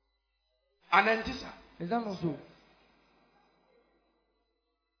 And then this. Is that not so?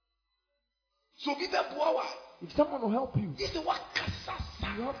 So give them power. If someone will help you, this is what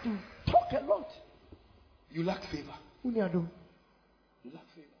you have to talk a lot. You lack favor. You lack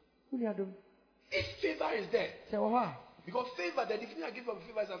favor. If favor is there, because favor, the definition I give of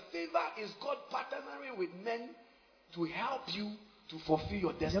favor is that favor is God partnering with men to help you to fulfill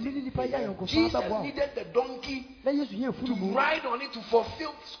your destiny. Jesus needed the donkey to ride on it to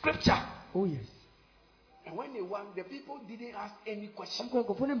fulfill scripture. Oh yes. And when they won, the people didn't ask any question.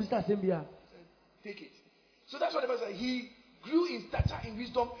 Take it. So that's what the Bible says. He grew in stature, in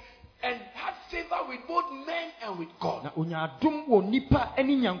wisdom, and had favor with both men and with God. Many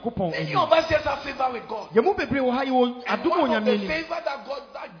of us just have favor with God. And one of the favor that God,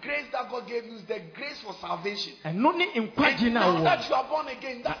 that grace that God gave you is the grace for salvation. And now that you are born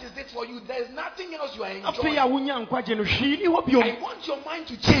again, that is it for you. There is nothing else you are enjoying. I want your mind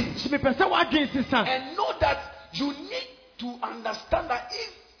to change. And know that you need to understand that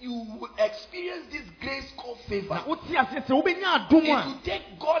if you will experience this grace called favor, it will take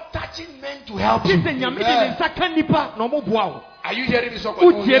God touching men to help you. Are you hearing this?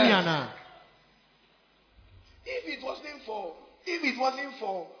 If it wasn't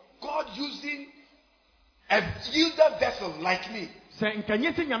for God using a user vessel like me,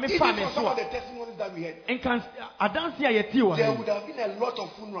 If for some of the testimonies that we had, there would have been a lot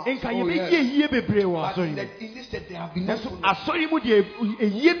of funerals. But in this state, there have been no funerals.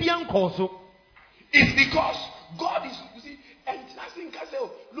 It's because God is, you see, and nothing can say,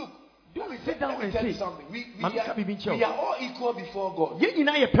 oh, look, let me tell you something. We are all equal before God. We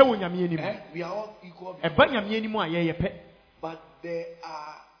are all equal before God. But there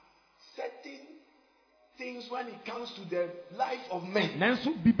are certain things when it comes to the life of men. There is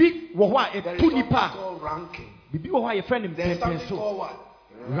something called ranking. There is something called what?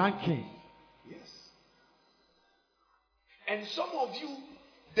 Ranking. Yes. And some of you,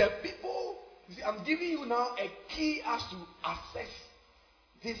 the people, see, I'm giving you now a key as to access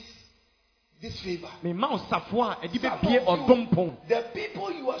this favor. The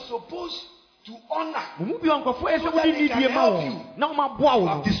people you are supposed to honor, so that they can help you,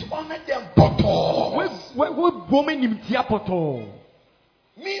 have dishonored them.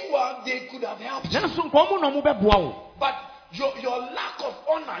 Meanwhile, they could have helped you. But your lack of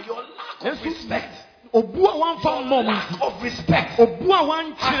honor, your lack of respect,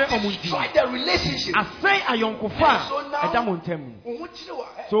 has destroyed the relationship.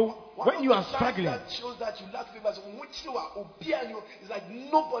 So when you are struggling, that shows that you lack favor. It's like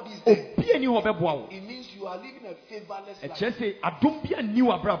nobody is there. It means you are living a favorless life.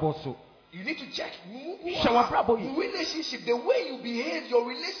 You need to check relationship, the way you behave, your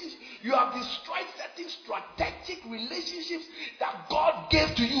relationship. You have destroyed certain strategic relationships that God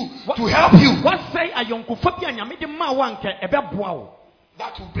gave to you to help you.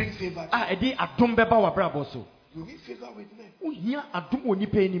 That will bring favor. You need favor with men. You need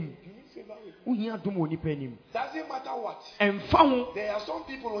favor with men. Doesn't matter what. There are some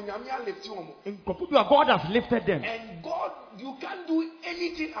people on Yamia lifting. God has lifted them. And God, you can't do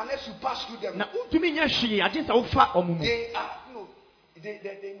anything unless you pass through them.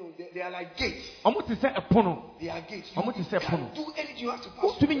 They are like gates. They are gates. You can't do anything, you have to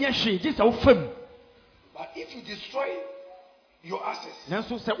pass through them. But if you destroy your assets, destroy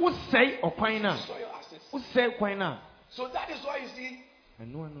your assets. So that is why you see,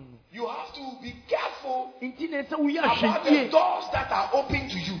 you have to be careful about the doors that are open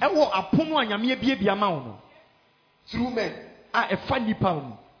to you through men.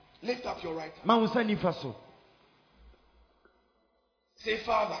 Lift up your right hand. Say,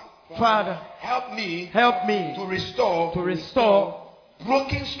 Father, help me to restore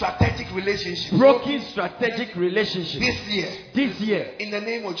broken strategic relationships. This year. In the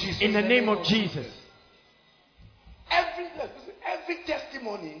name of Jesus. Every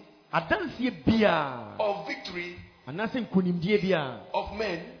testimony of victory of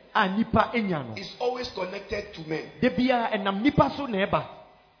men is always connected to men.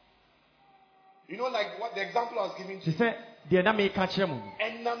 You know, like what the example I was giving to you. It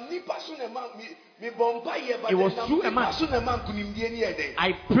was through a man.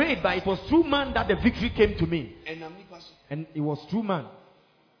 I prayed, but it was through man that the victory came to me. And it was through man.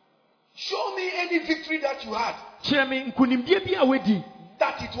 Show me any victory that you had.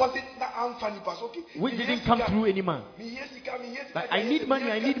 That it wasn't that unfunny pass. Okay. Which didn't come through any man. Like, I need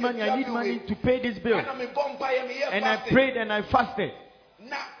money to pay this bill. And I prayed and I fasted.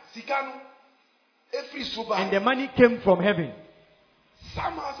 And the money came from heaven.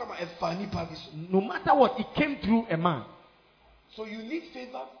 No matter what, it came through a man. So you need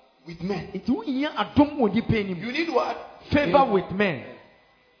favor with men. You need what? Favor with men.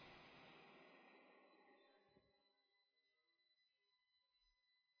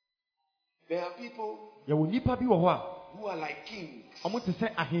 There are people who are like kings. And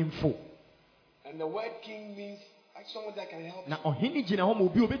the word king means like someone that can help you.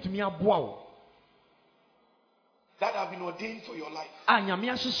 That have been ordained for your life. And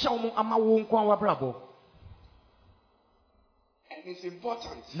it's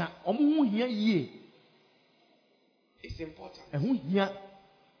important. It's important.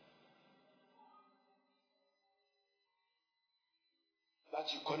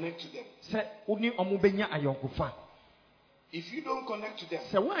 That you connect to them. If you don't connect to them,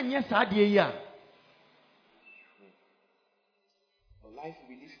 your life will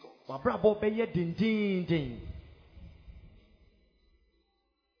be difficult.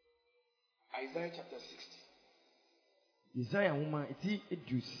 Isaiah chapter 60.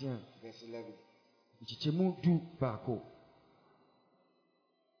 Verse 11.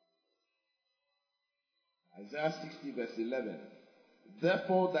 Isaiah 60 verse 11.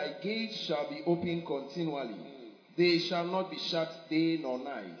 Therefore thy gates shall be open continually. They shall not be shut day nor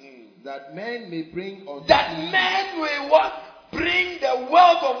night. That men may bring unto men will what? Bring the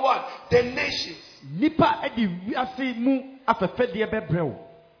wealth of what? The nations.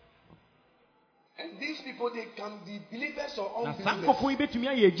 And these people, they can be believers or unbelievers.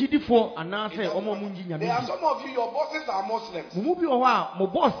 There are some of you, your bosses are Muslims.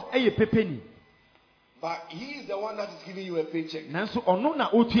 But he is the one that is giving you a paycheck.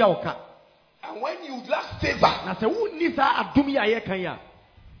 And when you lack favor,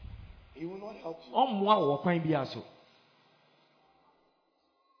 he will not help you.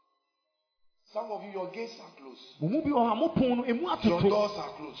 Some of you, your gates are closed. Your doors are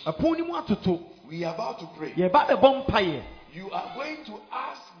closed. We are about to pray. You are going to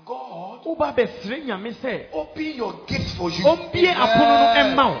ask God, open your gates for you.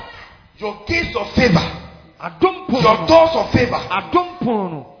 Your gates of favor. Your doors of favor.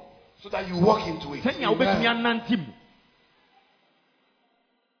 So that you walk into it. Amen.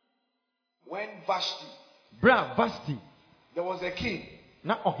 When Vashti, there was a king.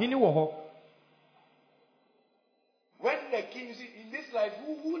 When the king, you see, in this life,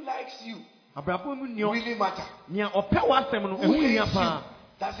 who likes you really matter. Who hates you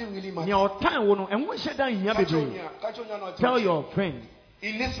doesn't really matter. Tell your friend.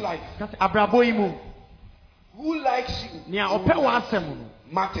 In this life, who likes you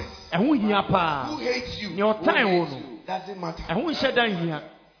matters. Who hates you doesn't matter.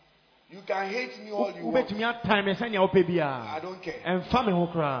 You can hate me all you want. I don't care.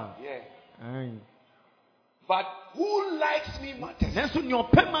 Yeah. But who likes me matters. Because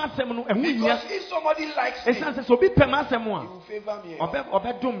if somebody likes me, he will favor me.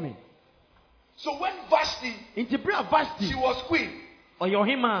 So when Vashti, she was queen.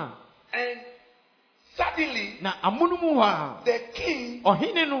 And suddenly, the king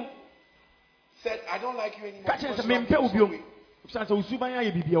said, I don't like you anymore.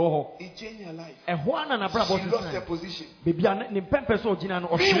 He changed her life. She lost her position.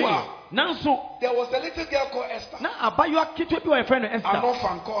 Meanwhile, there was a little girl called Esther. An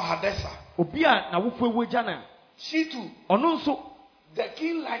orphan called Hadassah. She too. The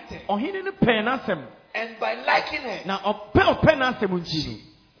king liked her. And by liking her, she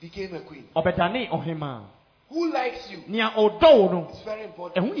became a queen. Who likes you? It's very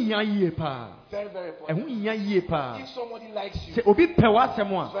important. Very, very important. If somebody likes you, it's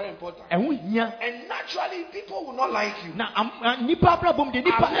very important. And naturally, people will not like you.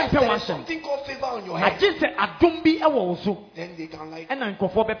 Unless there is something called favor on your head, then they can like you.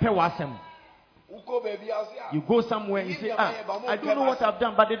 You go somewhere and you say, I don't know what I've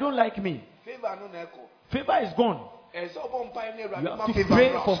done, but they don't like me. Favor is gone. You have to pray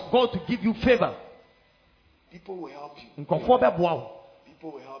for God to give you favor. People will help you.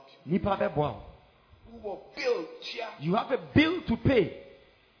 People will help you. Who will build? You have a bill to pay.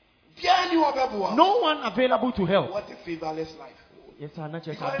 No one available to help. What a favorless life. Yes, sir.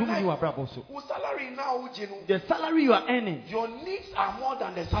 The salary you are earning. Your needs are more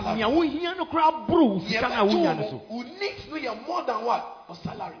than the salary. Who needs you more than what? A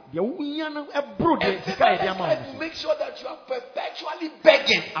salary. And make sure that you are perpetually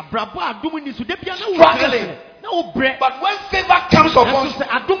begging, struggling. But when favor comes upon you,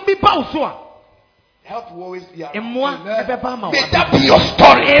 help will always be around. May that be your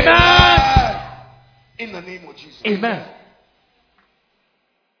story. Amen. In the name of Jesus. Amen.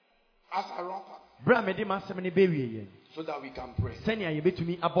 As I wrap up, so that we can pray.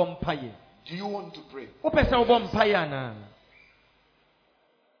 Do you want to pray?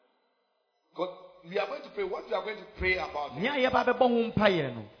 God, we are going to pray. What we are going to pray about? We are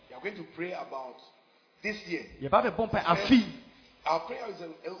going to pray about this year. Our prayer is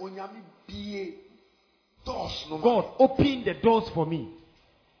doors. God, open the doors for me.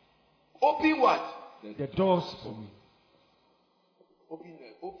 Open what? The doors for me.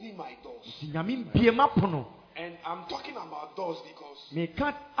 Open my doors. And I'm talking about doors because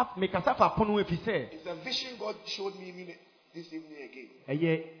it's a vision God showed me this evening again.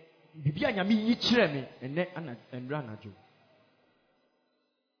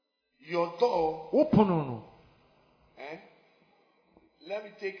 Your door. Let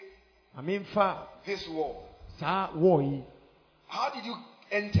me take this wall. How did you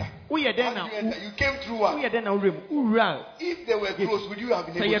enter? You came through what? If they were closed, would you have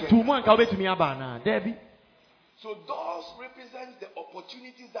been able to enter? So doors represent the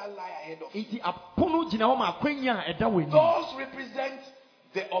opportunities that lie ahead of you. Doors represent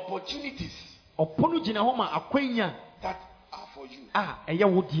the opportunities that are for you.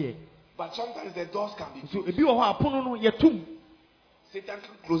 But sometimes the doors can be closed. Satan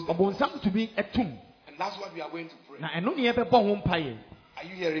can close the doors. And that's what we are going to pray. Are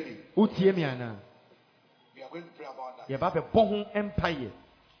you hearing me? We are going to pray about that.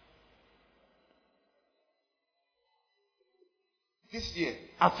 This year,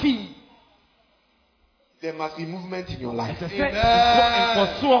 Afi. There must be movement in your life.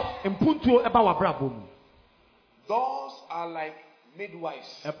 Doors are like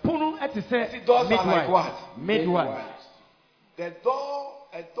midwives. Doors are like what? Midwives. A door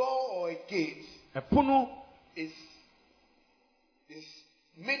or a gate is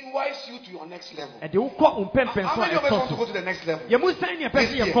midwives you to your next level. How many of us want to go to the next level? You want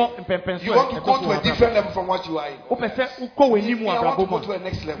to go to a different level from what you are in. I want to go to a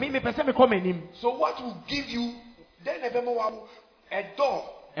next level. So what will give you a door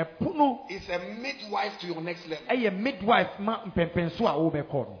is a midwife to your next level. A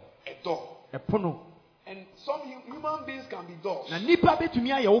door. And some human beings can be doors.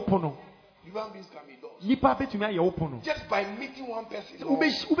 Human beings can be doors. Just by meeting one person, that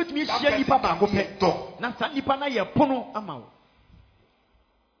person can be a door.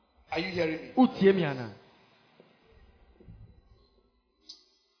 Are you hearing me?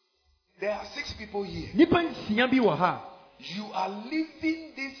 There are 6 people here. You are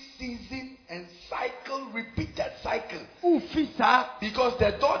living this season and repeated cycle. Because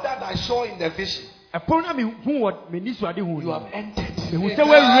the door that I saw in the vision, you have entered.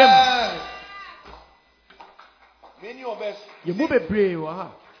 Many of us, the reason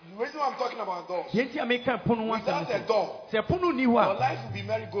why I'm talking about doors, without a door, your life will be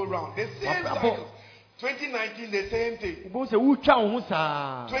merry-go-round. The same cycle. 2019, the same thing.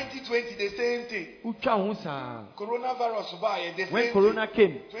 2020, the same thing. Coronavirus, the same when Corona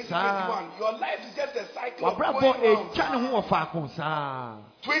came, 2021, your life is just a cycle of going round.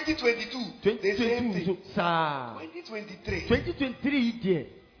 2022, the same thing. 2023,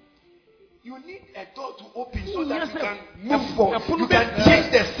 you need a door to open so that you can move forward. You can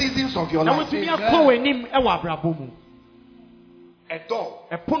change the seasons of your life. A door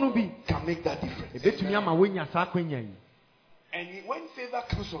can make that difference. And when favor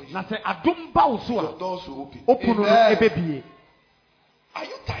comes on you, your doors will open. Are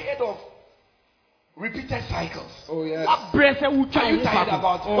you tired of repeated cycles? Oh yes. Are you tired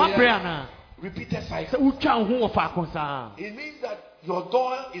about repeated cycles? It means that your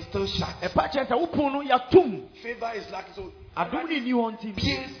door is still shut. Favor is lacking. So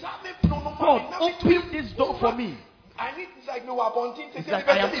God, open this door for me. I need it's like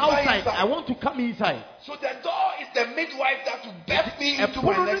I am outside. I want to come inside. So the door is the midwife that will birth me into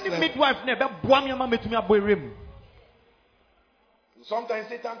my next level. Sometimes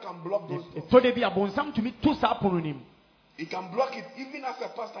Satan can block those doors. He can block it. Even as a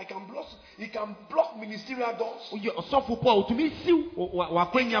pastor, he can block ministerial doors. He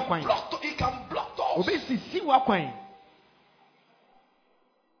can block doors.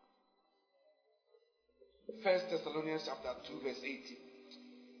 1 Thessalonians chapter 2 verse 18.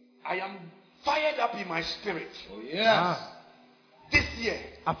 I am fired up in my spirit. Oh yes. This year,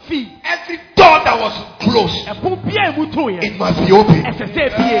 every door that was closed, it must be open.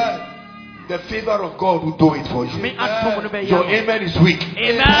 The favor of God will do it for you. Your amen is weak.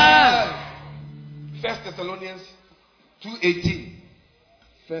 Amen. 1 Thessalonians 2:18.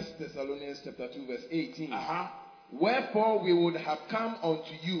 1 Thessalonians chapter 2 verse 18. Wherefore we would have come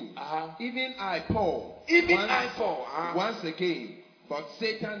unto you, even I Paul, once again, but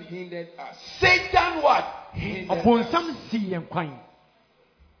Satan hindered us. Satan what? Hindered us.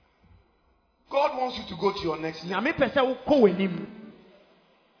 God wants you to go to your next level.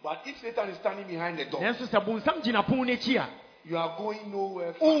 But if Satan is standing behind the door, you are going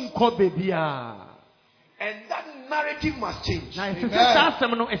nowhere fast. And that narrative must change.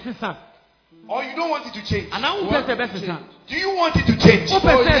 Or you don't want it to change. Do you want it to change? So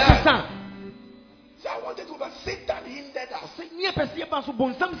I wanted to, but Satan hindered us. Satan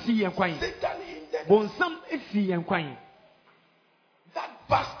hindered. That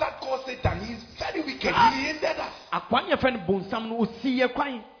bastard called Satan, he is very wicked. He hindered us.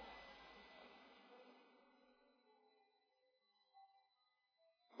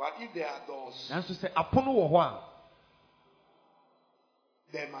 But if there are doors,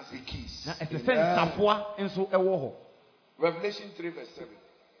 there must be keys. Revelation 3 verse 7.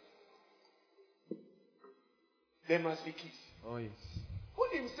 There must be keys. Oh yes. When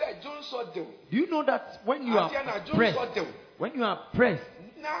he said John saw them. Do you know that when you are pressed,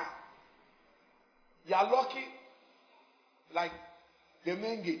 nah, you are lucky like the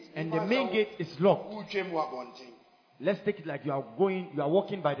main gate. And the main gate is locked. Let's take it like you are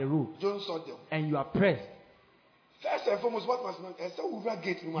walking by the road. John saw them. And you are pressed. First and foremost, what must not you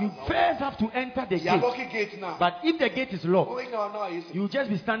first have to enter the gate. Now. But if the gate is locked, you just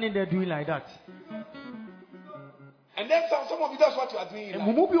be standing there doing like that. And then some of you, that's what you are doing. You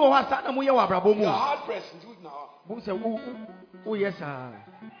are hard pressed. Do it now. Oh yes, sir.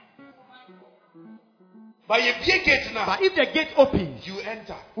 But if the gate opens, you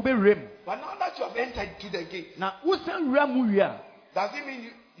enter. But now that you have entered to the gate, does it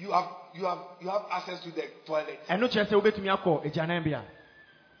mean you have access to the toilet?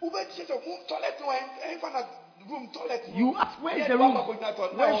 You ask, where is the room?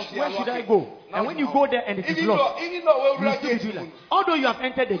 Where should I go? And when you go there and it is locked, you still be doing that. Although you have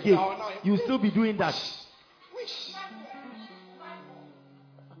entered the gate, you still be doing that.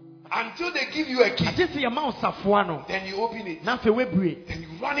 Until they give you a key, then you open it. Then you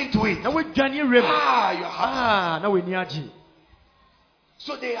run into it.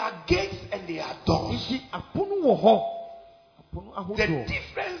 So there are gates and there are doors. The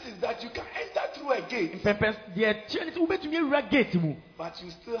difference is that you can enter through a gate, but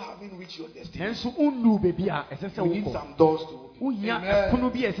you still haven't reached your destination. You need some doors to open.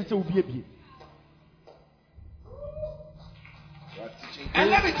 And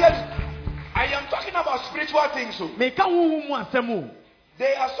let me tell you, I am talking about spiritual things. So there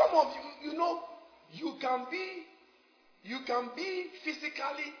are some of you, you can be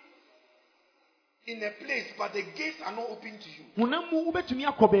physically in a place, but the gates are not open to you.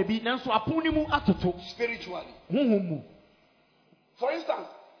 Spiritually. For instance,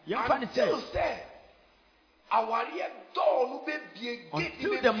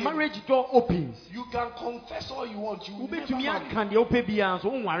 until the marriage door opens, you can confess all you want. You never marry.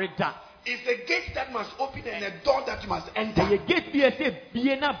 It's a gate that must open and a door that you must enter. So you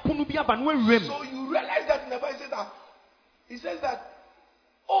realize that in the Bible it says that,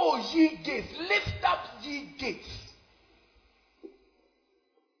 "Oh ye gates, lift up ye gates.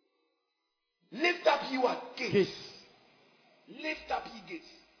 Lift up ye what? Gates. Lift up ye gates.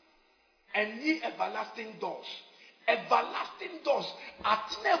 And ye everlasting doors." Everlasting doors. It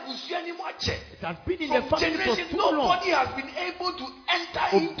has been in the family for too long. Nobody has been able to enter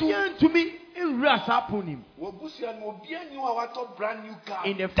into.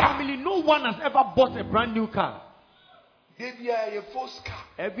 In the family, no one has ever bought a brand new car.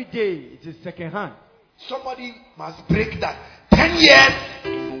 Every day it is second hand. Somebody must break that. 10 years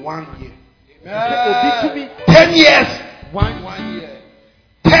in 1 year. 10 years. 1 year.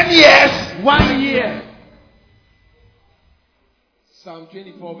 10 years. 1 year. Psalm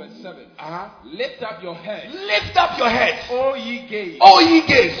 24 verse 7. Lift up your head. Lift up your head. O ye gates. O ye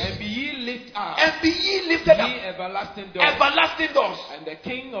gates. And be ye lifted up. And be ye lifted up. Ye everlasting doors. Everlasting doors. And the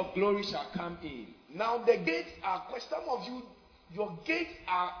King of glory shall come in. Now the gates are, some of you, your gates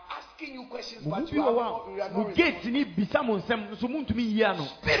are asking you questions, but you are not responding.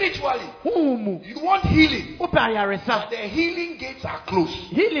 Spiritually, you want healing, but the healing gates are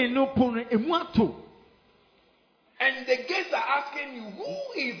closed. And the gates are asking you,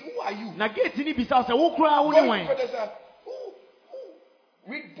 who are you?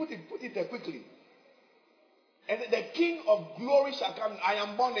 Put it there quickly. And the King of glory shall come. I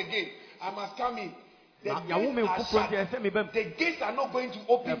am born again. I must come in. The gates are not going to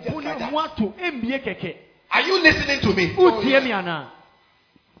open just like that. Are you listening to me?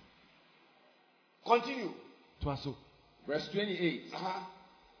 Continue. Verse 28.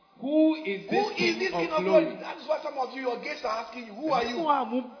 Who is this King of glory? That's what some of you, your gates are asking you. Who are you?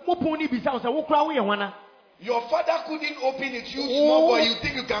 Your father couldn't open it. You small boy, you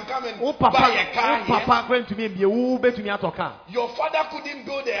think you can come and buy a car here? Your father couldn't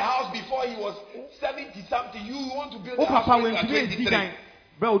build a house before he was 70 something. You want to build a house when you are 23.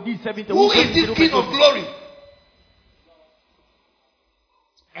 Who is this King of glory?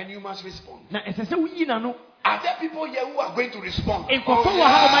 And you must respond. Are there people here who are going to respond? Because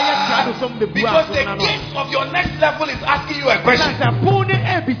the gates of your next level is asking you a question. The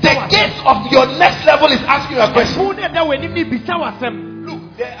gates of your next level is asking you a question.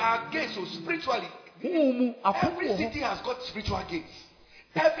 Look, there are gates, so spiritually, every city has got spiritual gates.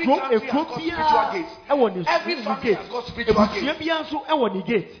 Every country has got spiritual gates. Every family has got spiritual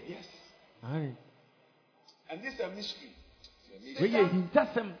gates. Yes. And this is a mystery.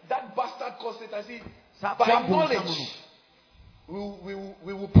 That bastard called Satan, see, by knowledge, we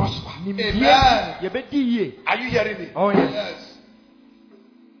will prosper. Amen. Are you hearing me? Oh yes.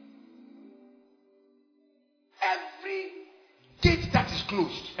 Every gate that is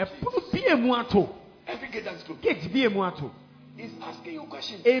closed. Every gate that is closed. Is asking you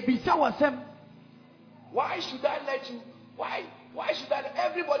questions. Why should I let you? Why should I let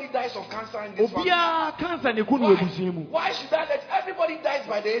everybody dies of cancer in this family? Why should I let everybody dies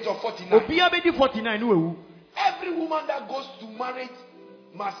by the age of 49? Every woman that goes to marriage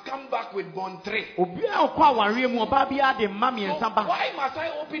must come back with born 3. So why must I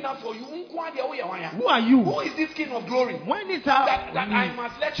open up for you? Who are you? Who is this King of Glory? When is that I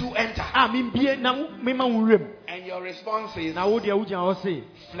must let you enter? And your response is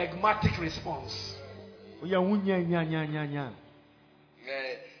phlegmatic response.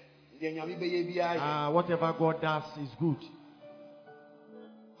 Whatever God does is good.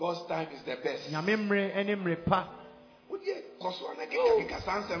 God's time is the best.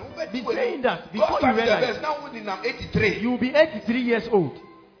 Be saying that before you realize. Now I'm 83. You will be 83 years old.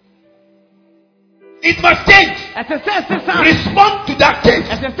 It must change. Respond to that change.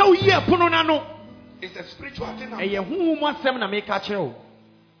 It's a spiritual thing.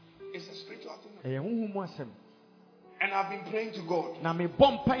 It's a spiritual thing. And I've been praying to God. Let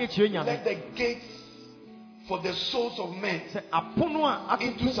the gates for the souls of men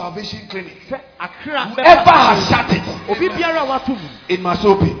into salvation clinic, whoever has shut it, it must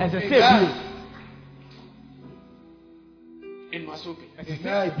open. It must open.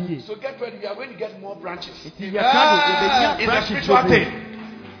 So get ready. We are going to get more branches. It's a spiritual thing.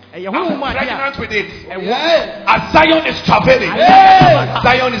 I'm pregnant with it. As Zion is traveling,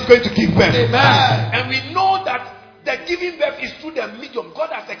 Zion is going to give birth. And we know that the giving birth is through the medium.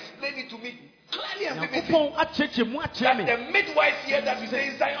 God has explained it to me clearly and vividly. That the midwife here that we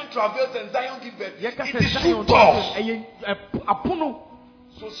say Zion travels and Zion gives birth, it is through doors.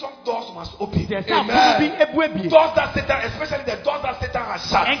 So some doors must open. Doors that Satan, especially the doors that Satan has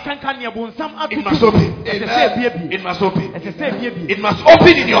shut, it must open. It must open. It must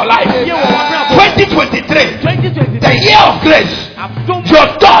open in your life. 2023, the year of grace, your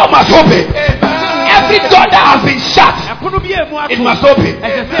door must open. Every door that has been shut, it must open.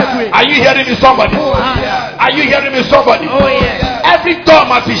 Are you hearing me, somebody? Are you hearing me, somebody? Every door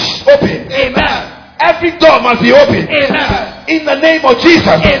must be open. Every door must be open. In the name of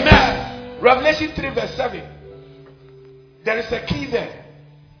Jesus. Revelation 3 verse 7. There is a key there.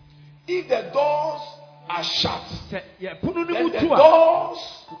 If the doors are shut, then the doors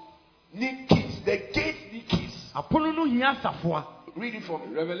need keys. The gates need keys. Read it for me.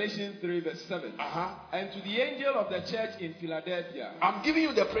 Revelation 3 verse 7. And to the angel of the church in Philadelphia, I'm giving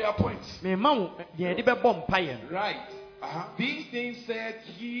you the prayer points. Right. These things said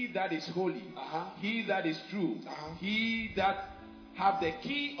he that is holy, he that is true, he that have the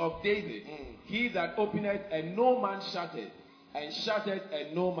key of David, he that openeth and no man shutteth, and shutteth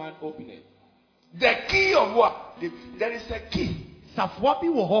and no man openeth. The key of what? There is a key. To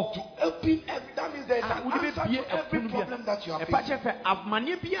open every, that means there is an answer to every problem that you are facing.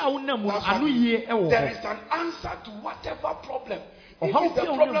 There is an answer to whatever problem. If it's the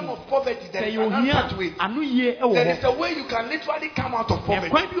problem of poverty, there is an answer to it. There is a way you can literally come out of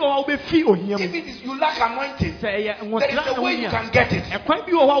poverty. If it is you lack anointing, there is a way you can get it.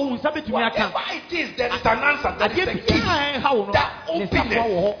 Whatever it is, there is an answer. There is a key that opens it,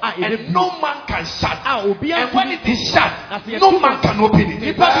 and no man can shut. And when it is shut, no man can open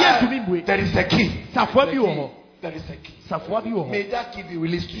it. There is a key. There is a key. May that key be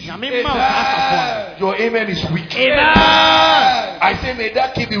released to you. Amen. Your amen is weak. Amen. I say, may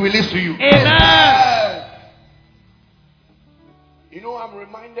that key be released to you. Amen. You know, I'm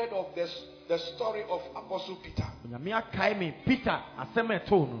reminded of the story of Apostle Peter.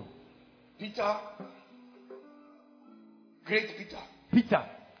 Great Peter.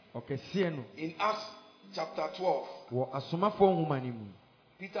 In Acts chapter 12,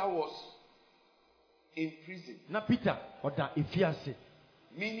 Peter was in prison.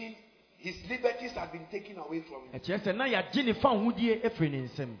 Meaning his liberties had been taken away from him.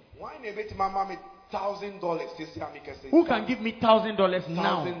 Who can give me $1,000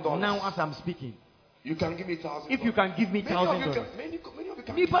 now as I'm speaking? You can give me $1,000. If you can give me $1,000.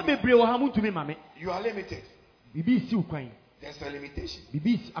 You are limited. There's a limitation. There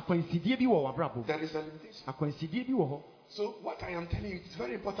is a limitation. So what I am telling you, it's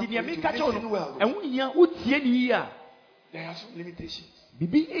very important for you to listen well. There are some limitations.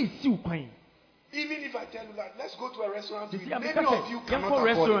 Even if I tell you that, let's go to a restaurant, many of you cannot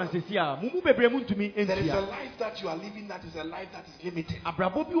afford it. There is a life that you are living that is a life that is limited. It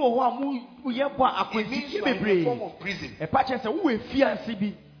means you are in a form of prison.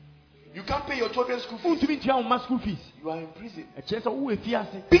 You can't pay your children's school fees. You are in prison.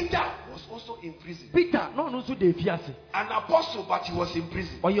 Peter was also in prison. An apostle, but he was in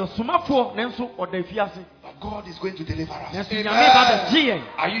prison. But God is going to deliver us. Amen.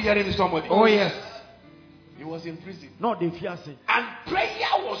 Are you hearing me, somebody? Oh yes. He was in prison. No, they fear say. And prayer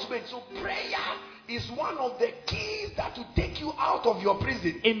was made. So prayer is one of the keys that will take you out of your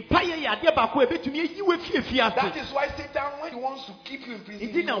prison. That is why Satan, when he wants to keep you in prison,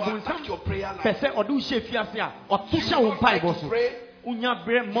 he will attack your prayer life. You don't like to pray. You don't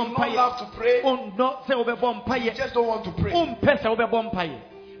love to pray. You just don't want to pray. Now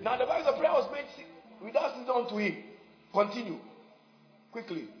the Bible says prayer was made without sitting unto him. Continue.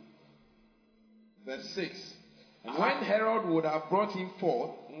 Quickly. Verse 6. And when Herod would have brought him forth,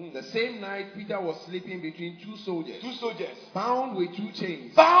 the same night Peter was sleeping between two soldiers. Two soldiers. Bound with two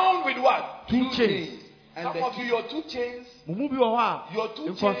chains. Bound with what? Two chains. And some of you, your two chains. Your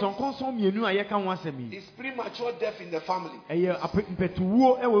two chains is premature death in the family.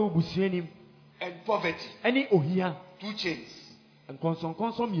 And poverty. Two chains. I'm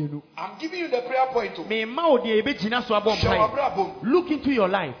giving you the prayer point. Look into your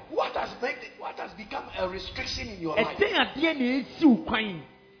life. What has become a restriction in your life?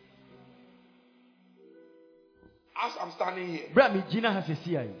 As I'm standing here,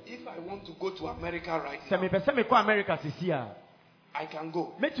 if I want to go to America right now, I can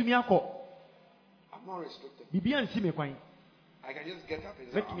go. I'm not restricted. I can just get up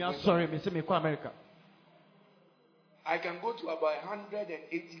and say, I can go to about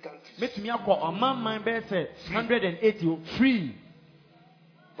 180 countries. 180 free.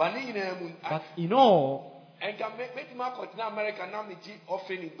 But in all, I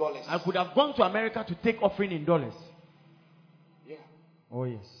could have gone to America to take offering in dollars. Yeah. Oh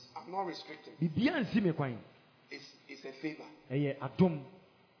yes. I'm not restricted. It's a favor.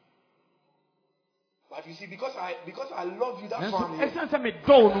 But you see, because I love you, that's why I'm here.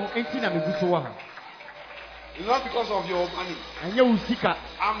 It's not because of your money.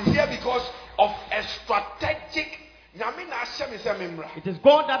 I'm here because of a strategic. It is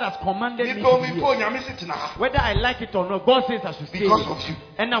God that has commanded me to be here. Whether I like it or not, God says I should stay because here. Of you.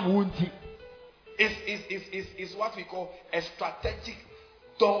 And I'm wanting. It's what we call a strategic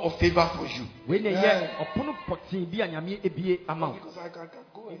door of favor for you. Because I can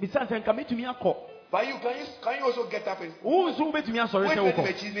go. But can you also get up and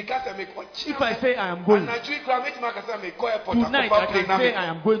if I say I am going tonight, I can say I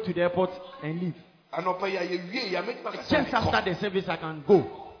am going to the airport and leave. Just after the service I can go.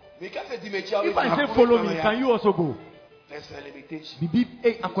 If I say follow me, can you also go? There's a limitation.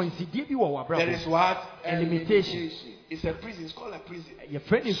 There is what? A limitation. It's a prison. It's called a prison. Your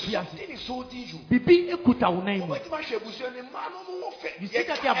friend is something is holding you. You see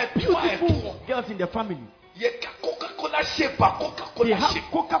that there are beautiful girls in the family. They have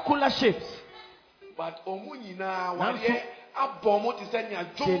Coca-Cola shapes. But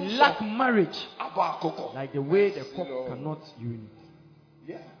they lack marriage. Like the way the cock cannot urinate.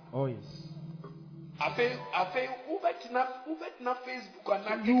 Yeah. Oh yes.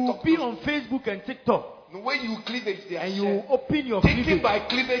 You will be on Facebook and TikTok. When you cleavage there, and you open your thinking by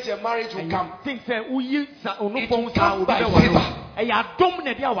cleavage a marriage will come. It will come by favor.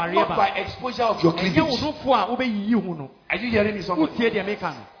 Not by exposure of your cleavage. Are you hearing me, somebody?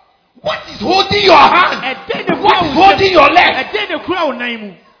 What is holding your hand? What is holding your leg?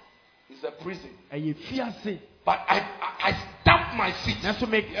 It's a prison. But I stamp my feet. Let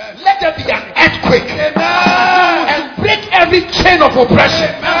there be an earthquake. And break every chain of oppression.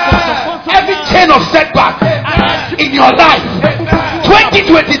 Every chain of setback in your life.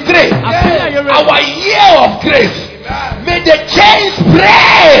 2023, our year of grace. May the chains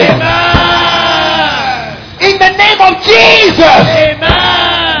break. In the name of Jesus.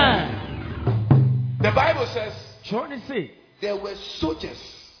 The Bible says there were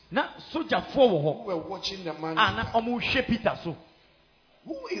soldiers who were watching the man.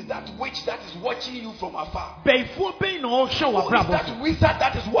 Who is that witch that is watching you from afar? Who is that wizard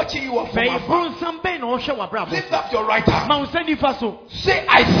that is watching you from afar? Lift up your right hand. Say,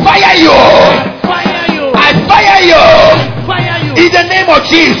 I fire you. I fire you. In the name of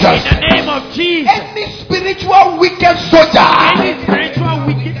Jesus. Any spiritual wicked soldier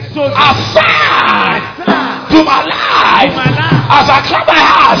assigned to my life, as I clap my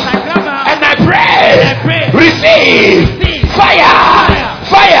hands and I pray, receive fire.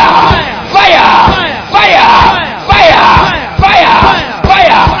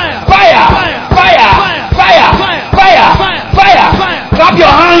 Clap your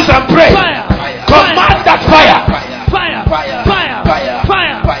hands and pray. Command that fire.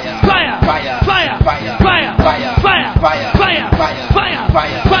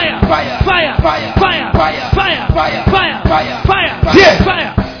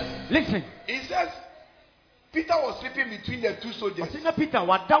 Listen. He says Peter was sleeping between the two soldiers.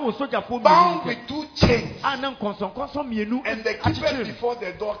 Bound Bound with two chains. And the keepers before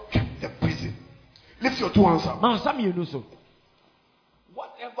the door kept the prison. Lift your two hands up.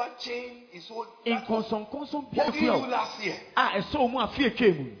 Whatever chain is holding you last year.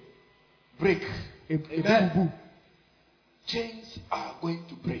 Break. Amen. Chains are going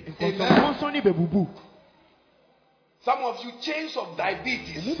to break. Amen. Some of you, chains of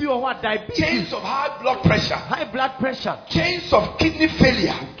diabetes, chains of high blood pressure, chains of kidney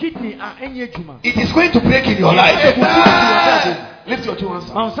failure. It is going to break in your life. Amen. Lift your two hands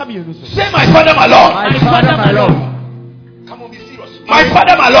up. Say, my Father, my Lord. My Father, my Lord. Come on, be serious. My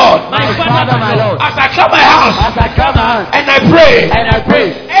Father, my Lord. My Father, my Lord. As I clap my hands, and I pray,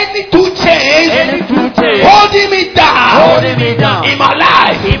 any two chains holding me down in my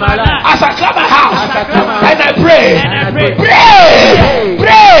life, as I clap my hands, and I pray,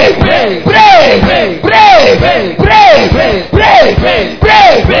 pray.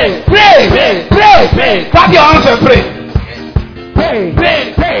 Clap your hands and pray.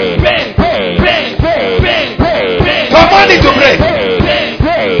 Command it to break.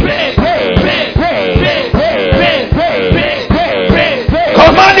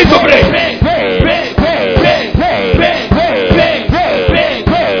 Command it to break.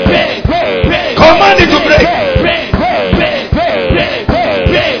 Command it to break.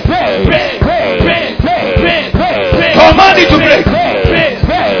 Command it to break.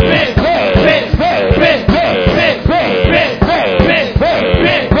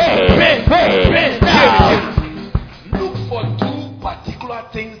 Look for two particular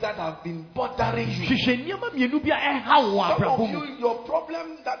things that have been bothering you. Some of you, your problem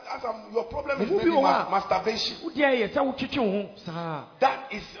is maybe masturbation. That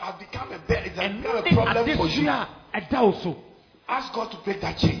has become a problem for you. Ask God to break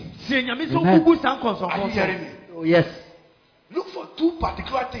that chain. Amen. Are you hearing me? Oh, yes. Look for two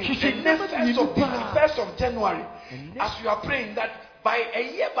particular things. The 1st of January, as you are praying that by a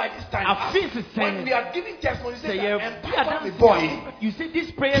year by this time, when we are giving testimonies, you see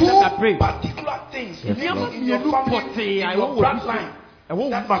this prayer two that I pray. particular things in your family, in your bloodline,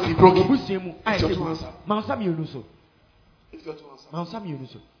 that must be broken. It's your two answer. It's your two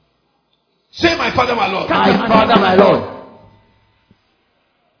answer. Say, my Father, my Lord. My Father, my Lord.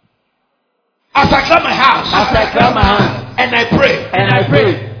 As I clap my hands, and I pray,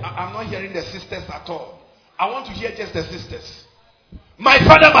 I'm not hearing the sisters at all. I want to hear just the sisters. My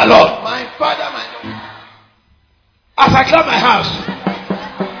Father, my Lord. My Father, my Lord. As I clap my hands,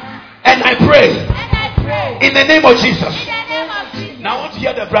 and I pray, in the name of Jesus. Now I want to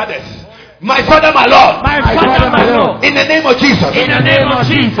hear the brothers. My Father, my Lord. My Father, my Lord. In the name of Jesus. In the name of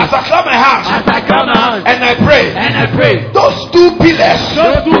Jesus. As I clap my hands. And I pray. Those two pillars.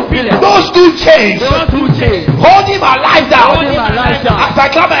 Those two chains. Holding my life down. As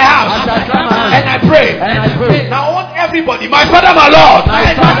I clap my hands. And I pray. Now I want everybody. My Father, my Lord.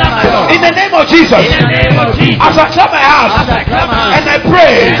 In the name of Jesus. As I clap my hands. And I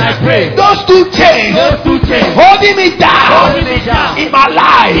pray. Those two chains. Holding me down. In my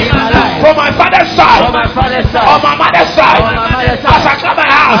life. From my father's side, on my mother's side, as I clap my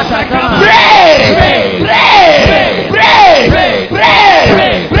hands, pray.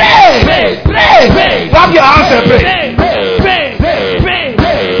 Clap your hands and pray.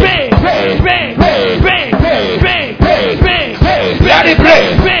 Let it pray.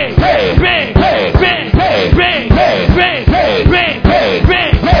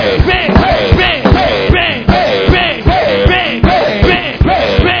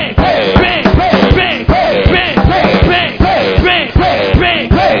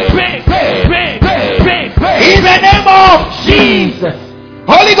 Jesus.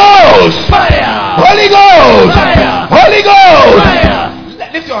 Holy Ghost. Fire. Holy Ghost. Fire. Holy Ghost.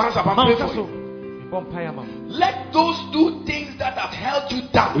 Fire. Lift your hands up and pray for you. Let those two things that have held you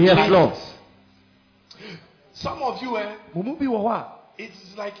down. Yes, Lord. Some of you,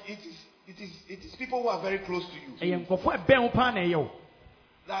 it's like it is people who are very close to you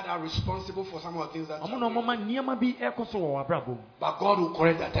that are responsible for some of the things that but God will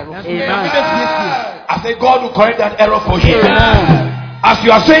correct that error for you. I say God will correct that error for you. As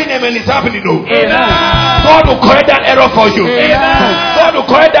you are saying amen, it's happening though. God will correct that error for you. God will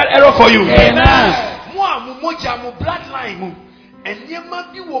correct that error for you. Bloodline and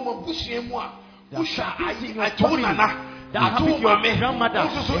that happened to your grandmother.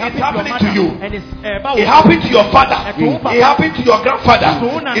 It happening to you. It happened to your father. It happened to your grandfather.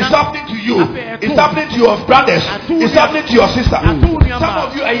 It's happening to you. It's happening to your brothers. It's happening to your sister. Some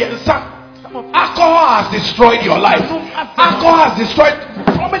of you are alcohol has destroyed your life. Alcohol has destroyed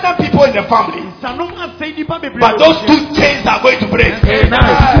prominent people in the family. But those 2 chains are going to break.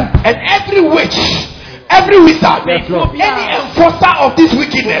 And every witch, every wizard, any enforcer of this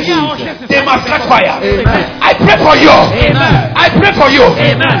wickedness, they must catch fire. I pray for you. I pray for you.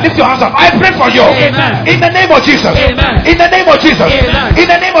 Lift your hands up. I pray for you. In the name of Jesus. In the name of Jesus. In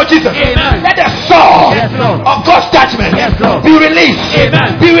the name of Jesus. Let the sword of God's judgment be released.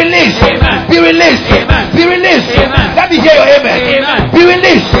 Be released. Be released. Be released. Let me hear your amen. Be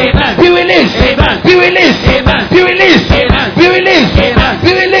released. Be released. Be released. Be released. Be released. Be released.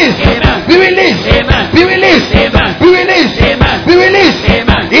 Be released. Be released. Be released. Be released.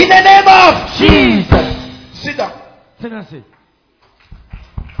 In the name of Jesus. Sit down. Sit down. Sit.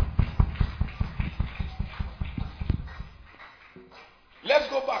 Let's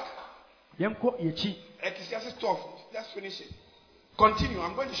go back. Ecclesiastes 12. Let's finish it. Continue.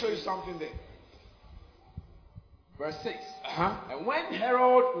 I'm going to show you something there. Verse 6. And when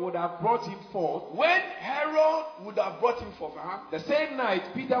Herod would have brought him forth, the same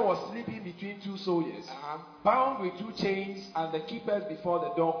night Peter was sleeping between 2 soldiers, bound with 2 chains, and the keepers before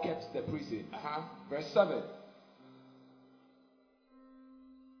the door kept the prison. Verse 7.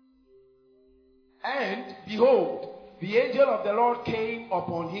 And behold, the angel of the Lord came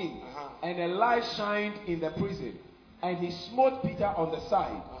upon him, and a light shined in the prison. And he smote Peter on the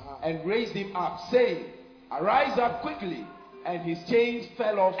side, and raised him up, saying, Arise up quickly. And his chains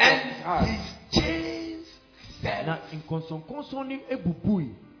fell off from his hands. His chains fell off.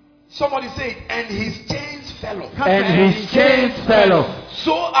 Somebody say it. And his chains fell off. And his chains fell off.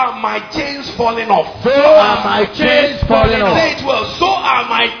 So are my chains falling off. So are my chains falling off. Say it well. So are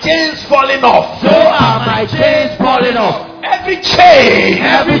my chains falling off. So are my chains falling off. Every chain.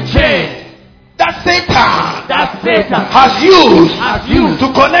 Every chain. That Satan has used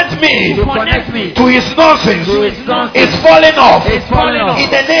to connect me to his nonsense is falling off. In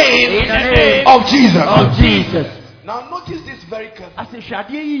the name of Jesus. Now notice this very carefully.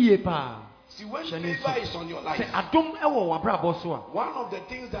 See, when favor is on your life, one of the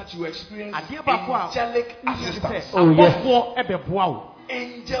things that you experience is angelic assistance.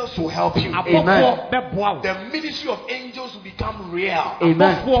 Angels will help you. Amen. The ministry of angels will become real.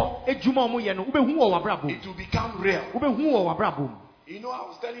 Amen. It will become real. You know, I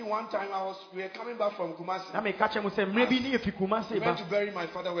was telling you one time, we were coming back from Kumasi. We went to bury my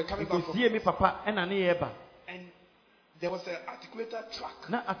father. We were coming back from and there was an articulator truck.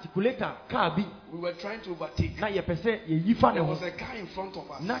 We were trying to overtake. There was a car in front of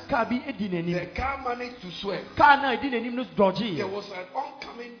us. The car managed to swerve. There was an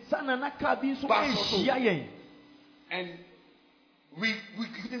oncoming bus also. And we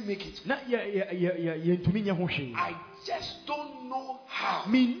couldn't make it. I just don't know how.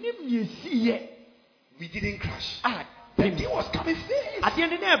 We didn't crash. The thing was coming fast. When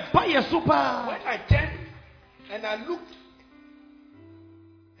I turned and I looked,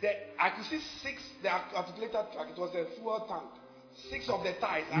 I could see 6, the articulator truck, it was a fuel tank, 6 of the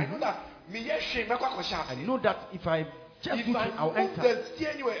tires. I know that if I just put it, I'll enter. The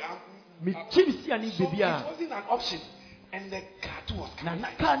steering wheel, so it wasn't an option. And the car too was coming.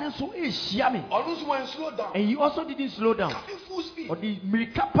 Almost went slow down. And he also didn't slow down. Coming full speed. So the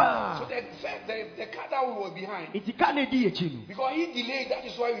car that we were behind, because he delayed, that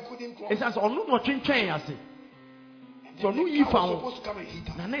is why we couldn't cross. So no, you found supposed to come and hit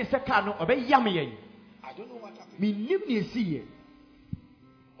us. I don't know what happened.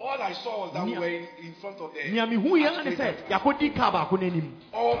 All I saw was that we were in front of the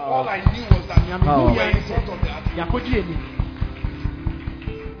all I knew was that we were in front of the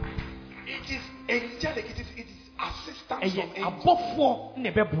It is angelic. It is assistance from angels.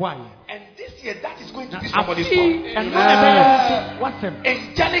 And this year that is going to be somebody's fault.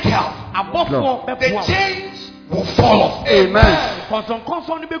 Angelic help. The chains will fall off. Amen.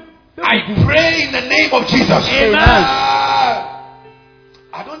 I pray in the name of Jesus. Amen.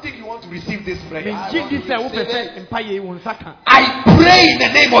 I don't think you want to receive this prayer. I pray in the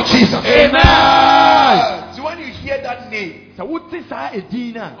name of Jesus. Amen. So when you hear that name,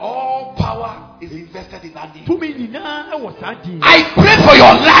 all power is invested in that name. I pray for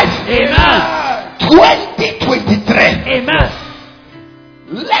your life. Amen. 2023. Amen.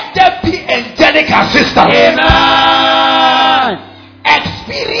 Let there be angelic assistance. Amen.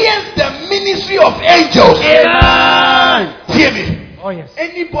 Experience the ministry of angels. Amen. Hear me. Oh yes.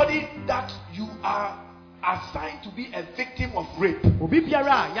 Anybody that you are assigned to be a victim of rape, when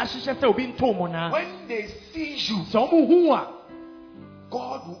they see you,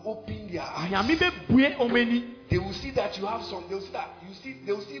 God will open their eyes they will see that you have some. They will see that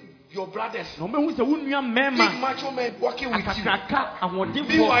they will see your brothers. Big macho men working with you.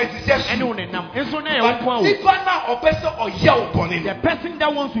 Meanwhile, it's just you. The person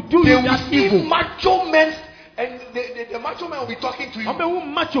that wants to do they you that evil. Macho men, and the macho man will be talking to you. And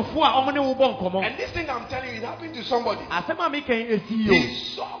this thing I'm telling you, it happened to somebody. He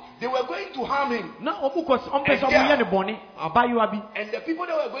saw they were going to harm him. And the people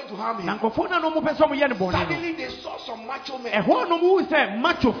that were going to harm him, suddenly they saw some macho men.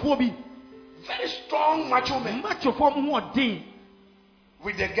 Very strong macho men.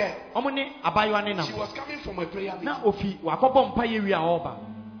 With the girl. She was coming from a prayer meeting.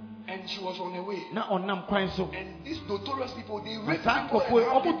 And she was on her way. And these notorious people, they raped people.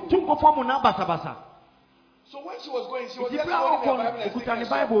 So when she was going, she was just holding the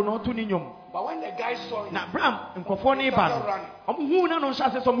Bible and singing. But when the guy saw it, he started running.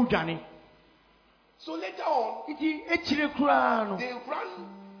 So later on,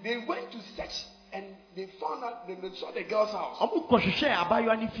 they went to search and they found out, they saw the girl's house. One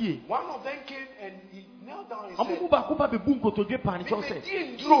of them came and he knelt down and said,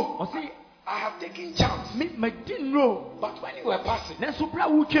 I have taken chance. But when you were passing,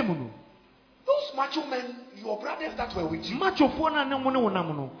 those macho men, your brothers that were with you, I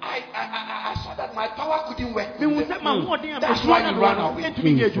saw that my power couldn't work with them. That's why you ran away.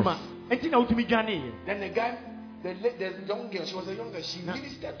 Then the guy, the young girl, she was a young girl, she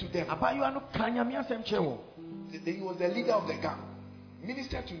ministered to them. He was the leader of the gang.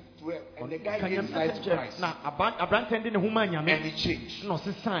 Ministered to her, and the guy gave his life to Christ. And he changed.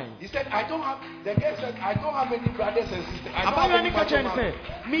 He said, the girl said, I don't have any brothers and sisters. I don't have any macho man.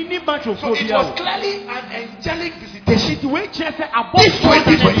 So it was clearly an angelic visitation. This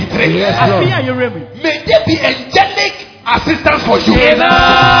 2023. Yes, may there be angelic assistance for you.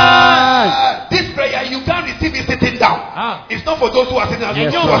 This prayer, you can't receive it sitting down. It's not for those who are sitting down.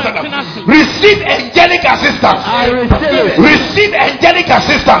 Receive angelic assistance. Receive angelic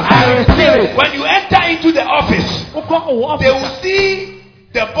assistance. When you enter into the office, they will see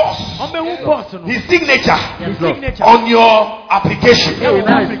the boss, his signature on your application.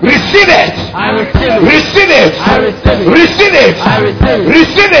 Receive it. Receive it. Receive it.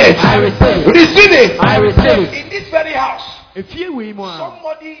 Receive it. Receive it. In this very house,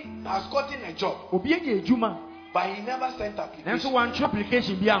 somebody has gotten a job, but he never sent application.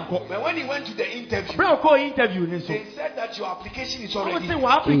 But when he went to the interview, they said that your application is already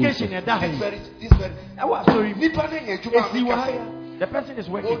the person is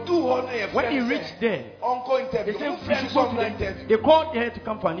working. When he reached there, they called her to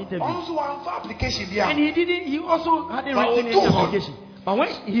come for an interview. And he also hadn't written any application. But when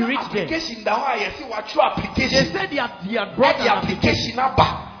he reached there, they said he had brought the application.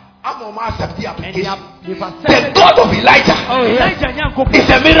 The God of Elijah is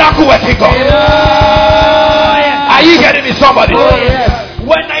a miracle working God. Are you hearing me, somebody?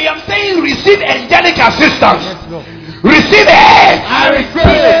 When I am saying receive angelic assistance, receive it. I receive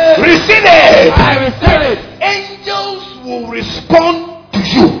it. Receive it. I receive it. Angels will respond to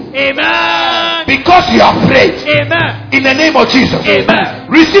you. Amen. Because you are prayed. Amen. In the name of Jesus. Amen.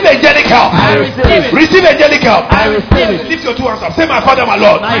 Receive angelic help. I receive it. Receive angelic help. I receive it. Lift your two hands up. Say, my Father, my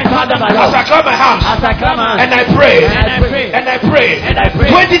Lord. My Father, my Lord. As I clap my hands. As I clap my hands. And I pray. And I pray. And I pray. And I pray.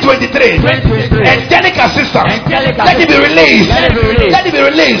 2023. Angelic assistance. Let it be released. Let it be released. Let it be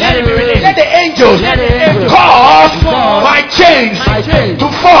released. Let it be released. Let the angels cause my chains to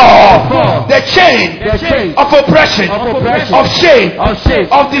fall. The chain of oppression. Of shame.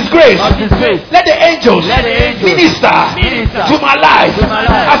 Of disgrace. Let the angels minister to my life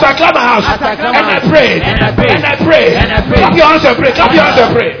as I clap my hands and I pray and I pray. Clap your hands and pray. Clap your hands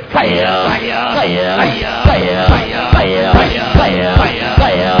and pray.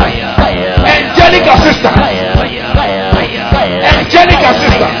 Angelic assistance. Angelic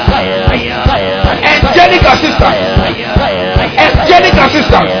assistance. Angelic assistance. Angelic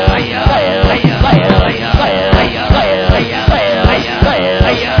assistance.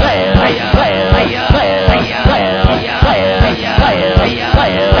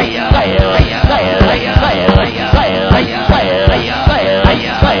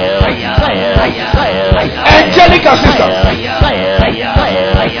 Angelic assistance.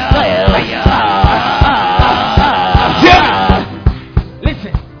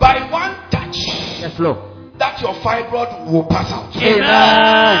 Listen. By one touch, yes, Lord, that your fibroid will pass out.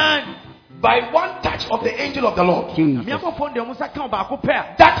 Amen. By one touch of the angel of the Lord, Jesus, that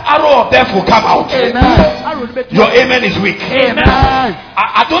arrow of death will come out. Amen. Your amen is weak. Amen.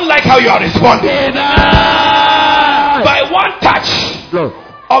 I don't like how you are responding. Amen. By one touch Lord,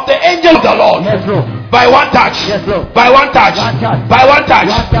 of the angel of the Lord, yes, Lord, By one touch. Yes, Lord. By one touch. By one touch.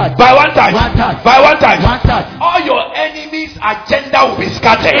 By one touch. By one touch. All your enemies' agenda will be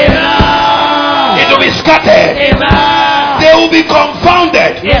scattered. It will be scattered. They will be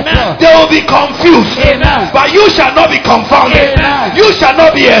confounded. They will be confused. But you shall not be confounded. You shall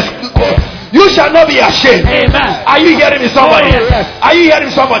not be You shall not be ashamed. Amen. Are you hearing me, somebody? Oh, yes. Are you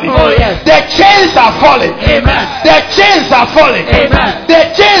hearing somebody? Oh, yes. The chains are falling. Amen. The chains are falling. Amen.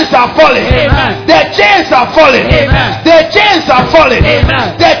 The chains are falling. Amen. The chains are falling. Amen. The chains are falling.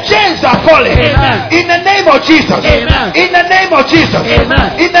 Amen. The chains are falling. Amen. In the name of Jesus. Amen. In the name of Jesus.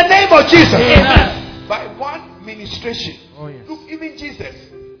 Amen. In the name of Jesus. Amen. By one ministration. Oh, yes. Look, even Jesus.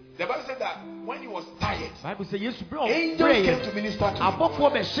 The Bible said that when he was tired, Bible says, yes, bro. angels came to minister to him.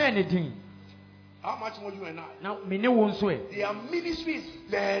 How much more you and I? Now, their ministry is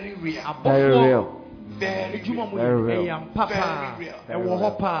very real. Very real. Very real. Very real. Very real.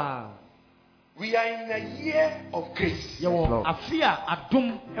 We are in a year of grace.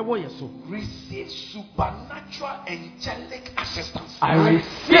 Receive supernatural angelic assistance. I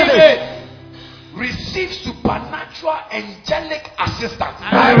receive it. Receive supernatural angelic assistance.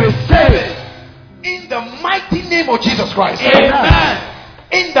 I receive it. In the mighty name of Jesus Christ. Amen.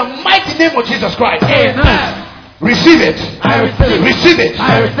 In the mighty name of Jesus Christ. Amen. Receive it. I receive it. Receive it.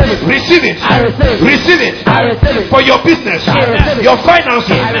 I receive it. Receive it. I receive it. Receive it. I receive it. For your business. I receive it. Your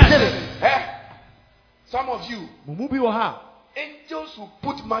finances. I receive it. Some of you, angels will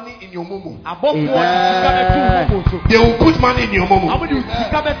put money in your momo. They will put money in your momo.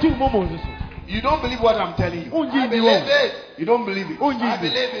 You don't believe what I'm telling you. I believe it. You don't believe it. I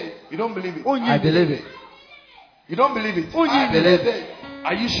believe it. You don't believe it. I believe it. You don't believe it. I believe it.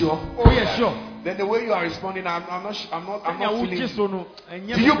 Are you sure? Oh yes, sure. Then the way you are responding, I'm not feeling it.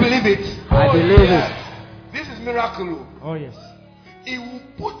 Do you believe it? I believe it. This is miracle. Oh yes. It will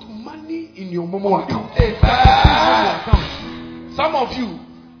put money in your momo account. Some of you,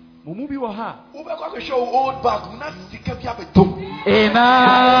 show old bag. Amen.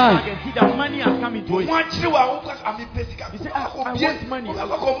 I can see that money has come into it. You say, I want money. You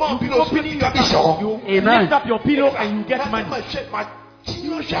lift up your pillow and you get money.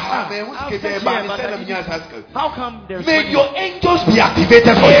 How come there's May money? your angels be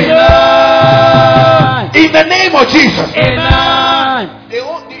activated for you. Amen. In the name of Jesus. Amen.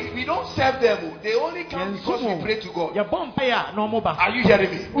 We don't serve them. They only come because we pray to God. Are you hearing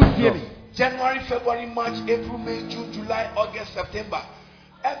me? No. January, February, March, April, May, June, July, August, September.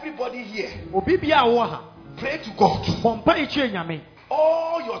 Everybody here, pray to God.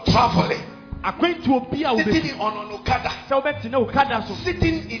 All your traveling, sitting on an Okada,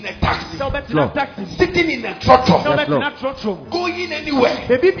 sitting in a taxi, sitting in a trotro, going anywhere,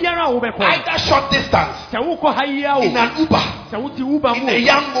 either short distance, in an Uber, in a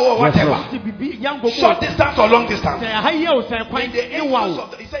Yango or whatever, short distance or long distance. The angels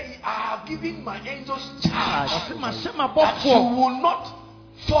of he said, I have given my angels charge that you will not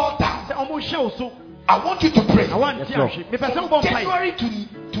fall down. I want you to pray. From January to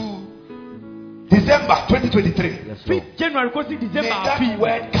December 2023. January, may that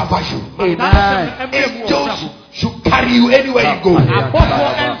word cover you. Amen. Angels should carry you anywhere you go, so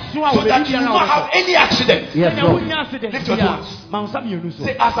that you will not have any accident. Yes, Lord. Lift your hands.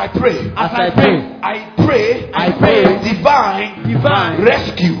 Say, as I pray, I pray, divine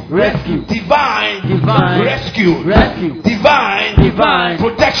rescue, divine rescue, divine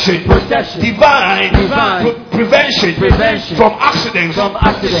protection, divine prevention from accidents,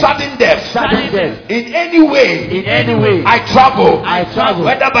 sudden death. In any way, I travel,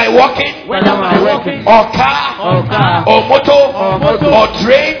 whether by walking, or car, or motor, or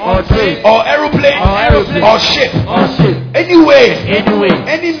train, or aeroplane, or ship. Anyway,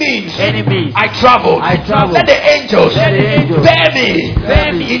 any means, I travel. Let the angels bear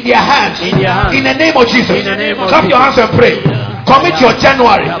me in their hands. In the name of Jesus. Clap your hands and pray. Commit your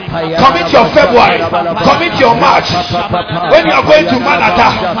January, commit your February, commit your March. When you are going to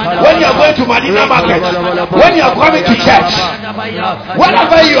Manata, when you are going to Madina Market, when you are coming to church,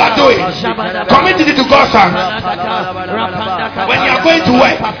 whatever you are doing, commit it to God's hand. When you are going to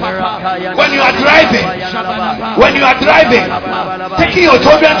work, when you are driving, taking your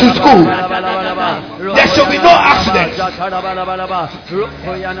children to school, there should be no accident.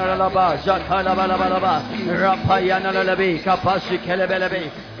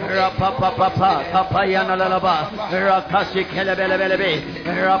 Rapapapa, Kapayana Lalaba, Rakashi Kelebelebelebe,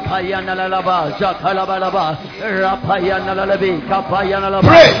 Rapayana Lalaba, Jakalabalaba, Rapayana Lalabi, Kapayana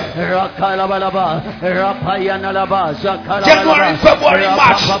Laba, Rakalabalaba, Rapayana Laba, Jakalabalaba, January, February,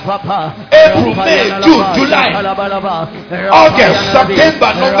 March, April, May, June, July, August,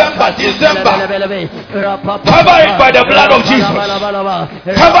 September, November, December. Cover it by the blood of Jesus.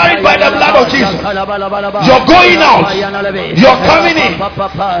 Cover it by the blood of Jesus. You're going out. You're coming in.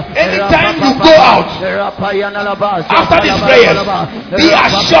 Anytime you go out after this prayer, be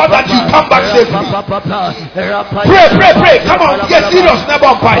assured that you come back safely. Pray. Come on, get serious.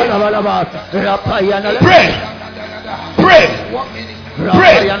 Never fight. Pray.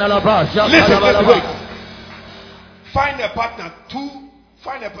 Listen. Find a partner. Two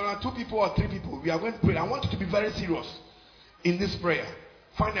people or three people. We are going to pray. I want you to be very serious in this prayer.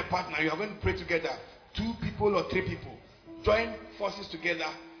 Find a partner. You are going to pray together. 2 people or 3 people. Join forces together.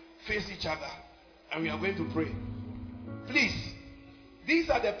 Face each other. And we are going to pray. Please. These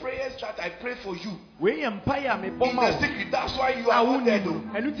are the prayers that I pray for you. In the secret. That's why you are not there though.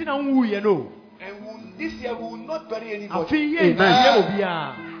 And this year we will not bury anybody. Amen.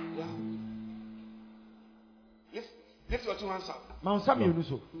 Lift your 2 hands up. Now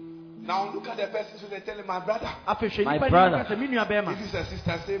look at the person who they tell him, my brother. My brother. If it's a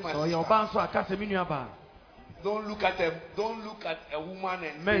sister, say my sister. Don't look at a woman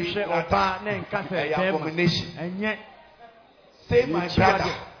and say that abomination. Say my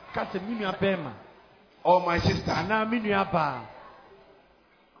brother or my sister.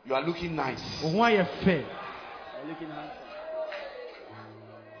 You are looking nice.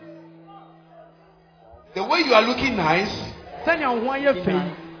 The way you are looking nice,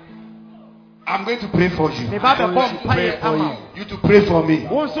 I'm going to pray for you. You to pray for me.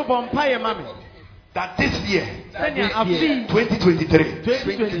 That this year,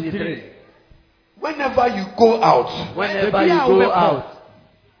 2023, whenever you go out,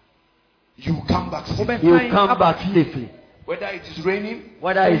 you come back safely. Whether it is raining,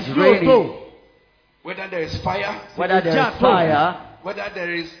 whether there is fire, whether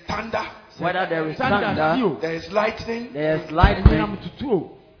there is thunder, there is lightning,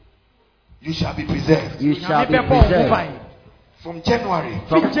 you shall be preserved. From January,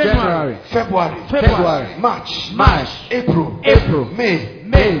 February, March, April,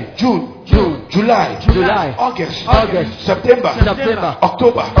 May, June, July, August, September,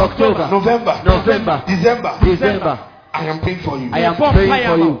 October, November, December. I am praying for you.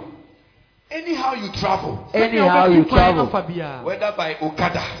 Anyhow you travel, whether by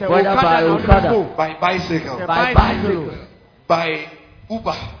Okada, by bicycle, by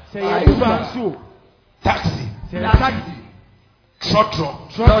Uber, taxi,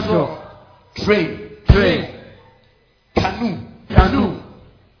 trotro, train, canoe,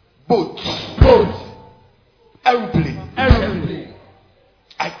 boat, aeroplane.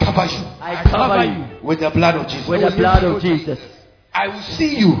 I cover you with the blood of Jesus. I will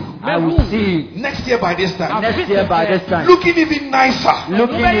see you next year by this time. Looking even nicer.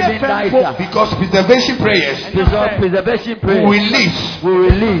 Because preservation prayers will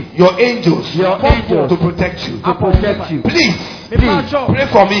release your angels to protect you. Please pray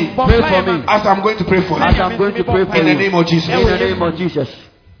for me as I'm going to pray for you. In the name of Jesus.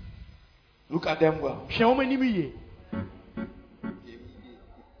 Look at them well.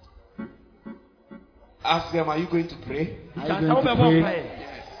 Ask them, are you going to pray?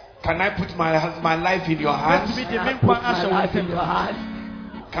 Can I put my life in your hands?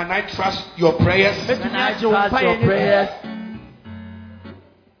 Can I trust your prayers?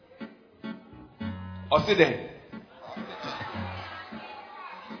 Or say then.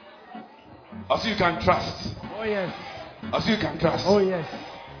 Or so you can trust. Oh yes. Or so you can trust. Oh yes.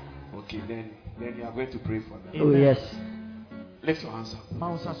 Okay, then you are going to pray for them. Oh yes. Lift your hands up.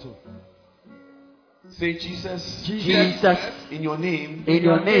 Say Jesus. In your name.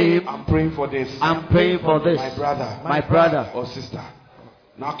 I'm praying for this. My brother or sister.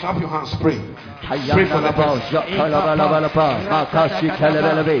 Now clap your hands, pray. Pray for the person. Pray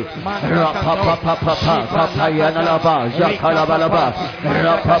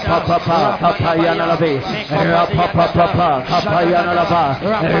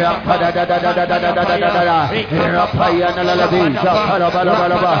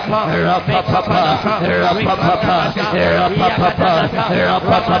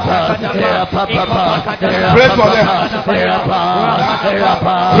for them.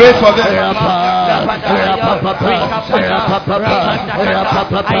 Pray for them.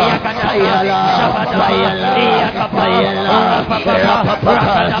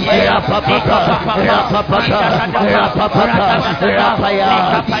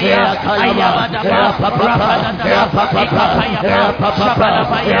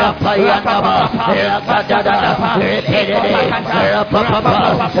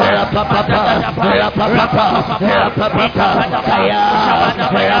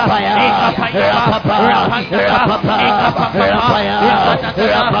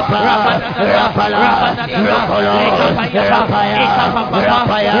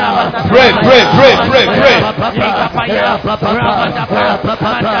 Pray.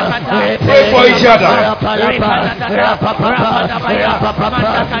 Pray for each other.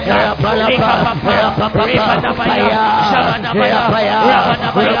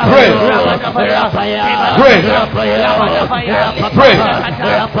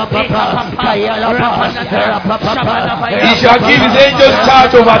 He shall give his angels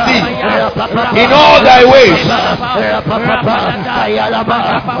charge over thee in all thy ways.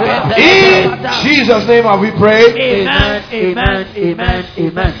 In Jesus' name have we prayed.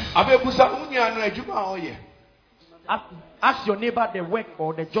 Amen. Ask your neighbor the work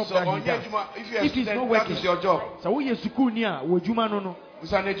or the job that he does. If he's not working, that is your job. So we ask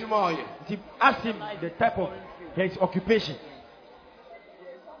him the type of his occupation.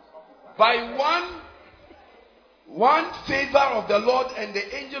 By one favor of the Lord and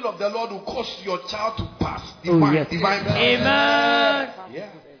the angel of the Lord will cause your child to pass. Divine. Amen. Yeah.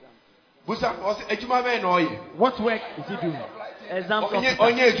 What work is he doing? Exams officer.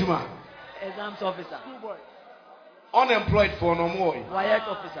 Exams officer. Unemployed for no more. Wired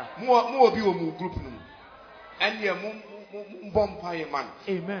officer. More be a group. And yeah, man.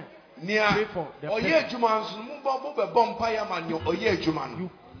 Amen. Pray for the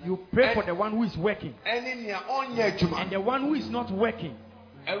you pray for the one who is working. And the one who is not working.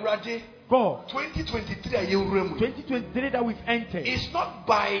 God, 2023 that we've entered. It's not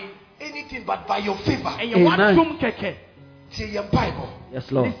by anything but by your favor. Amen.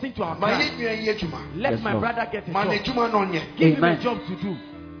 Yes, Lord. Listen to our prayer. Let my brother get a job. Give him a job to do.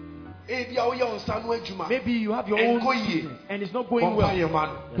 Maybe you have your own business and it's not going well.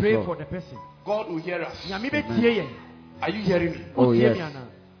 Pray for the person. God will hear us. Amen. Are you hearing me? Oh, yes.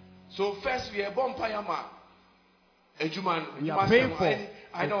 So first we are bonfire man. We are praying for.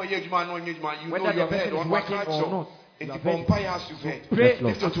 I know you know whether the person is working or not. It's the bonfires you've heard. Pray.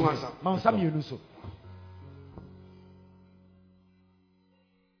 Lift your two hands up.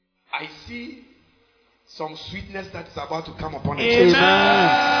 I see some sweetness that is about to come upon it.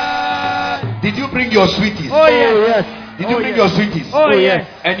 Amen. Did you bring your sweeties? Oh yes. Did you bring your sweeties? Oh yes.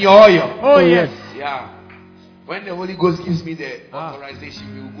 And your oil? Oh yes. Yeah. When the Holy Ghost gives me the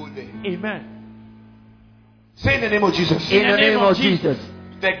authorization, we will go there. Amen. Say in the name of Jesus. In the name of Jesus.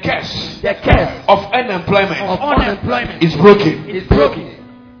 The curse of unemployment is broken.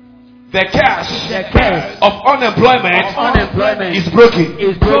 The curse of unemployment is broken.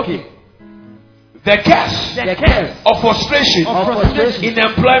 The curse of frustration in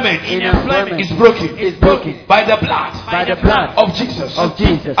employment is broken by the blood of Jesus.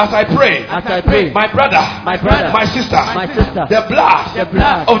 As I pray, my brother, my sister, the blood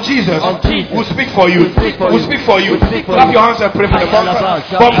of Jesus will speak for you. Will speak for you. Clap your hands and pray for the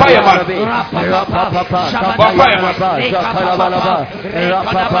bonfire man.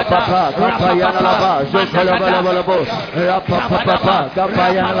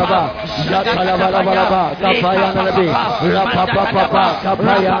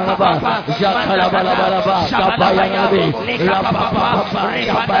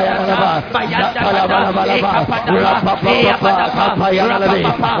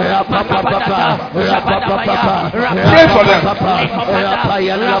 for them.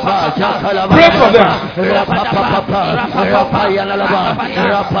 Pray for them.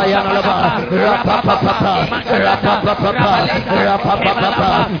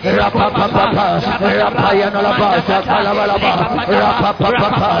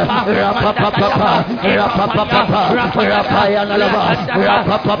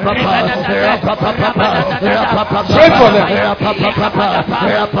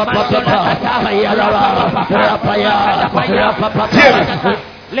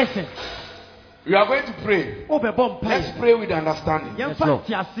 Listen. We are going to pray. Let's pray with understanding. Yes,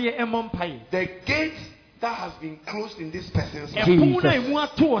 the gate that has been closed in this person's life, we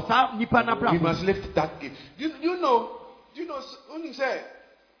must lift that gate. You know, when you say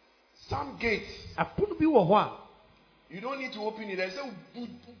some gates, you don't need to open it. I say,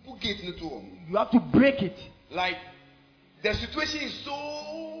 gate. You have to break it. Like the situation is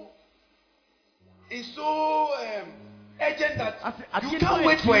so urgent that you can't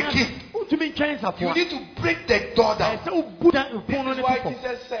wait for a gift. You need to break the door down. This is why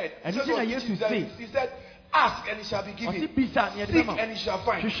Jesus said, he said, ask and it shall be given. Seek and it shall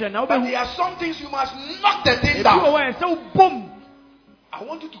find. But there are some things you must knock the thing down. I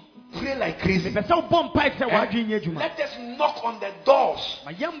want you to pray like crazy. Let us knock on the doors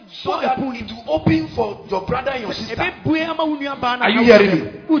so that it will open for your brother and your sister. Are you hearing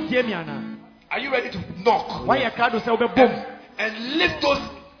me? Are you ready to knock? And lift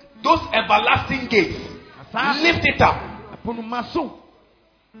those everlasting gates. Lift it up.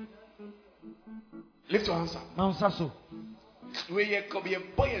 Lift your hands up. We are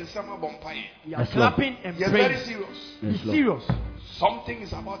clapping and praying. Very serious. Be serious. Something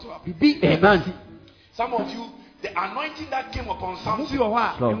is about to happen. Amen. Some of you, the anointing that came upon Samson.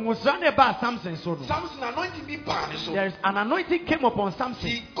 Samson anointing me. There is an anointing came upon Samson.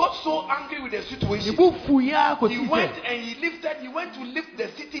 He got so angry with the situation. He went to lift the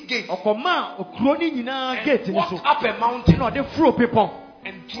city gate. And walk up a mountain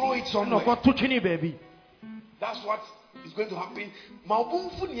and throw it somewhere. That's what is going to happen.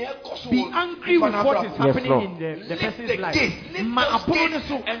 Be angry with what is happening in the person's life.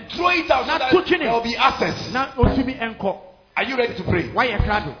 Lift and throw it out so that there will be access. Are you ready to pray?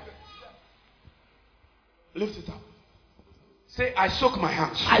 Lift it up. Say, I soak my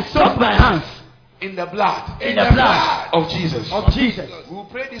hands. I soak my hands in the blood. In the blood of Jesus. We will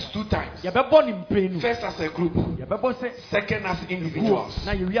pray this 2 times. First as a group. Second as individuals.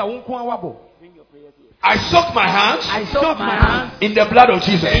 I soak my hands. I soak my hands in the blood of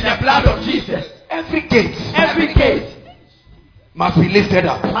Jesus. In the blood of Jesus. Every gate must be lifted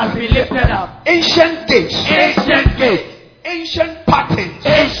up. Must be lifted up. Ancient gates. Ancient gates. Ancient patterns.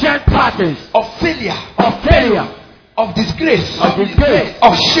 Ancient patterns of failure. Of failure. Of disgrace. Of disgrace.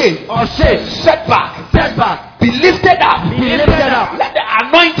 Of shame. Of shame. Setback. Setback. Be lifted up. Be lifted up. Let the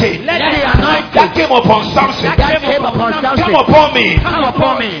anointing. Let the anointing that came upon Samson. That came upon Samson. Come upon me. Come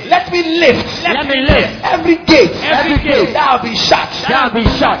upon me. Let me lift. Let me lift. Every gate. Every gate. That will be shut. That will be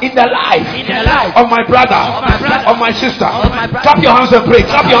shut. In the life. In the life. Of my brother. Of my brother. Of my sister. Of my brother. Clap your hands and pray.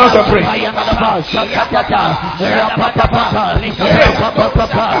 Clap your hands and pray.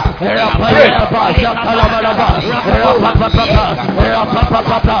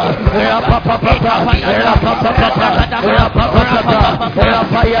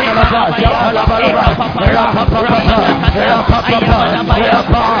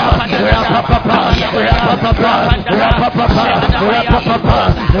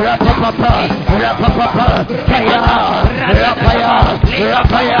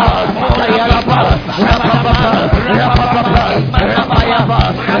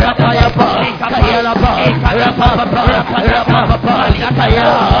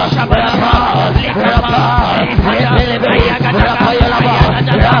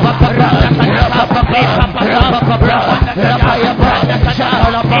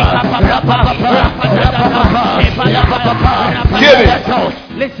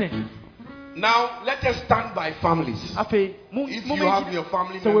 Listen. Now let us stand by families. If you have your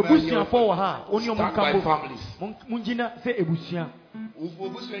family members, stand by families.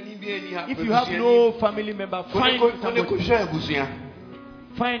 If you have no family member,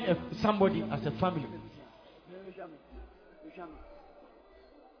 find somebody as a family.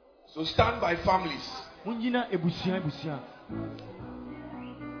 So stand by families.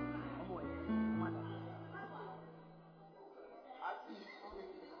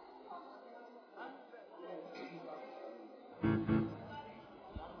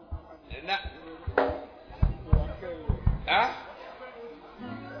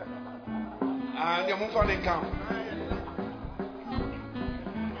 And your move on and count.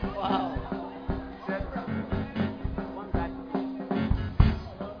 Wow.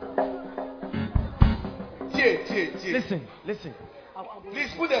 Listen.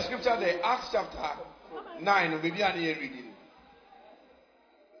 Please put the scripture there. Acts chapter 9. Maybe I need reading.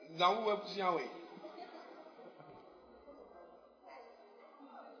 Now we will push away.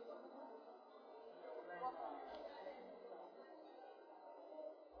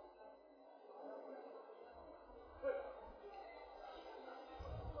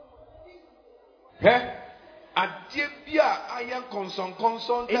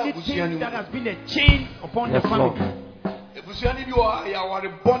 Anything that has been a chain upon the family.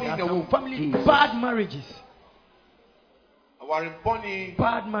 Family bad marriages.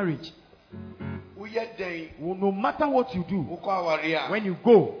 Bad marriage. No matter what you do, when you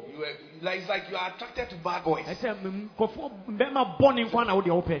go, it's like you are attracted to bad boys. I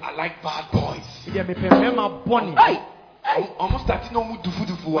like bad boys.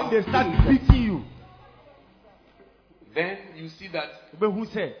 When they start beating you, then you see that who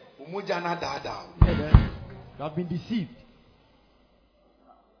said you have been deceived.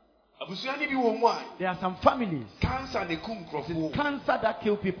 There are some families. Cancer that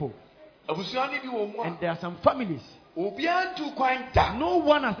kill people. And there are some families. No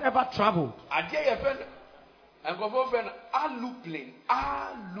one has ever traveled.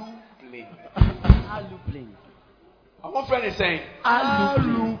 Aluplane. Our friend is saying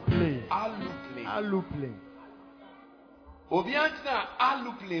Aluplane.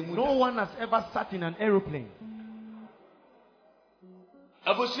 No one has ever sat in an aeroplane.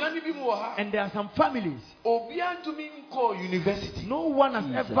 And there are some families. No one has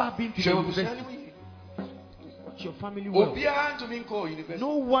ever been to the university. Your family well.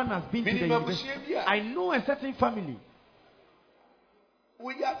 No one has been to the university. I know a certain family.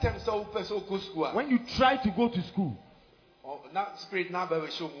 When you try to go to school, and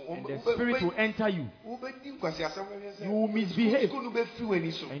the spirit will enter you, you will misbehave,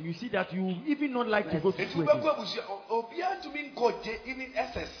 and you see that you will even not like to go to school again.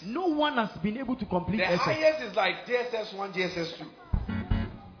 No one has been able to complete the SS. highest is like JSS 1, JSS 2.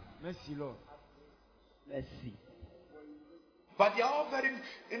 Mercy, Lord. Mercy. But they are all very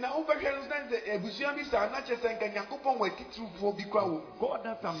in our God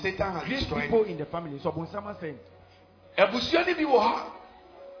has some Satan has great people in the family. So Bonsama said,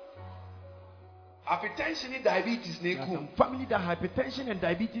 hypertension and diabetes. There are some family that hypertension and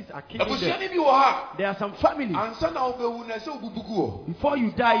diabetes are killing them. There are some families. Before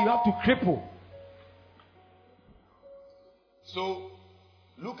you die, you have to cripple. So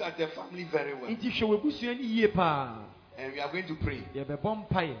look at the family very well. And we are going to pray.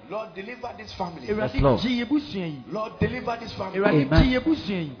 Lord, deliver this family. Yes, Lord, deliver this family. Amen.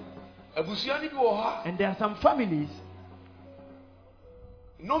 And there are some families.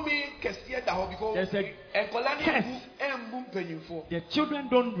 There's a curse. The children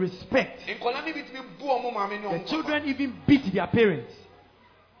don't respect. The children even beat their parents.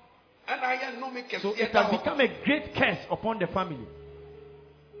 So it has become a great curse upon the family.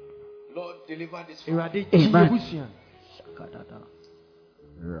 Lord, deliver this family. Amen.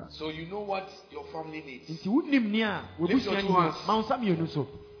 So you know what your family needs. Lift your 2 hands.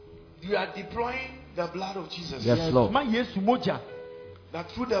 You are deploying the blood of Jesus. Yes, Lord. That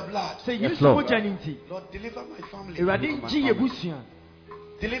through the blood, yes, Lord. Lord, deliver my family.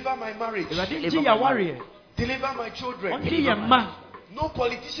 Deliver my marriage. Deliver my children. No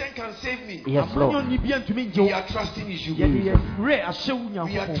politician can save me. Yes, Lord. We are trusting in you. We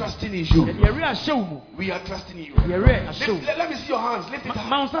are trusting in you. We are trusting in you. Let me see your hands. Lift it up.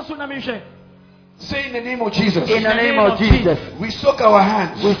 Say in the name of Jesus. In the name of Jesus. We soak our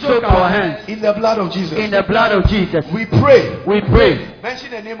hands. We soak our hands in the blood of Jesus. In the blood of Jesus. We pray. We pray.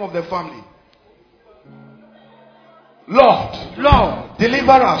 Mention the name of the family. Lord,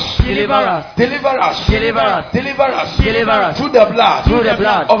 deliver us, deliver us, deliver us, deliver us, deliver us, deliver us through the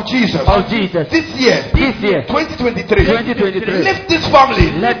blood, of Jesus, This year, 2023, lift this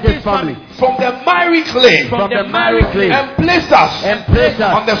family, from the miry clay, and place us, on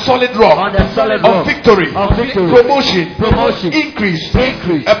the solid rock, of victory, promotion, increase,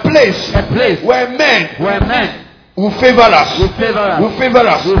 a place where men will favor us.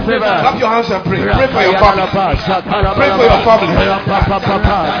 Clap your hands and pray. Pray for your family. Pray for your family.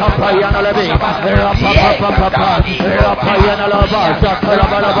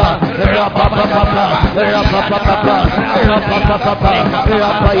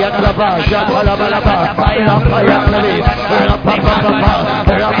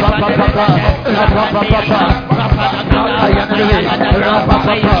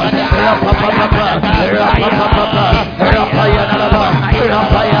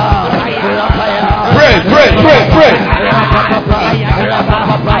 Pray.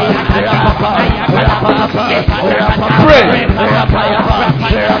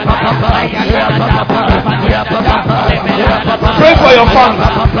 Pray for your family.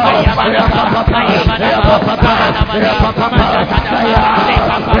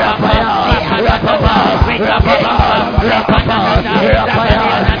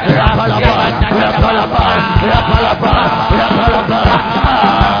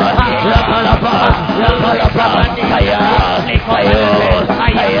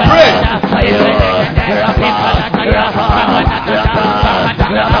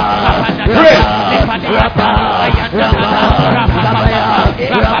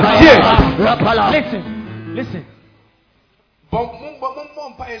 Listen.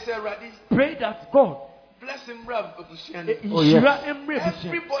 Pray that God bless him. Oh, yes.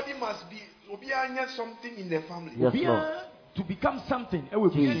 Everybody must be something in the family. Yes, Lord. To become something.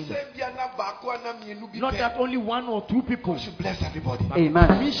 Not that only one or two people. God should bless everybody.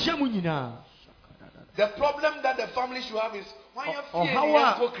 Amen. The problem that the family should have is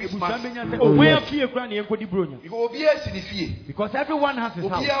because everyone has his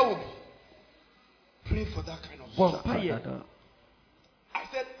house. Pray for that kind of stuff. I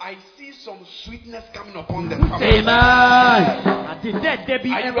said, I see some sweetness coming upon the family. Amen. Are you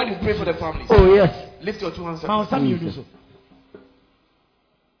ready to pray for the family? Oh, yes. Lift your two hands.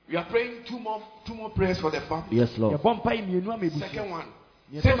 We are praying two more prayers for the family. Yes, Lord. Second one.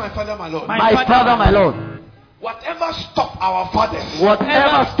 Say, my Father, my Lord. My Father, my Lord. Whatever stopped our fathers.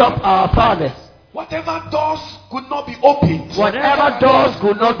 Whatever stopped our fathers. Whatever doors could not be opened. Whatever doors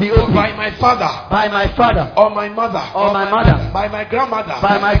could not be opened. By my father. By my father. Or my mother. Or my mother. By my grandmother.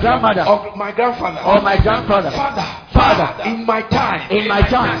 By my grandmother. Or my grandfather. Or my grandfather. Father. In my time. In my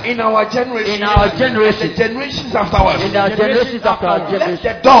time. In our generation. In our generation. The generations after us. In our generations after our generation.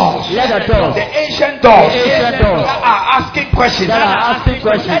 Let the doors. Let the doors. The ancient doors. The ancient doors. That are asking questions. That are asking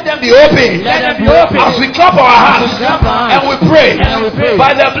questions. Let them be open. Let them be open. As we clap our hands. And we pray. And we pray.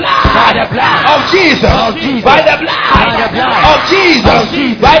 By the blood. Of Jesus. By the blood of Jesus.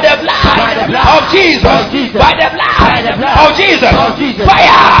 By the blood of Jesus. By the blood of Jesus.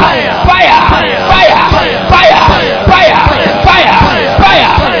 Fire! Fire! Fire! Fire! Fire! Fire! Fire! Fire! Fire!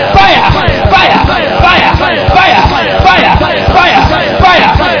 Fire! Fire! Fire! Fire! Fire! Fire! Fire! Fire!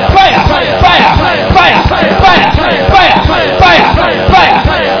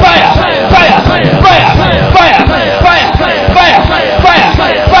 Fire!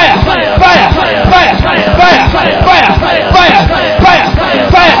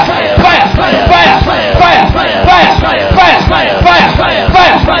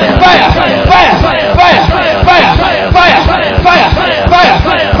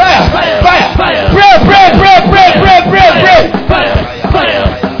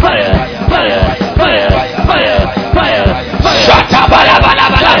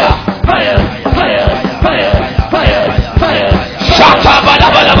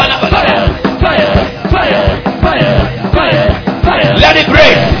 Let it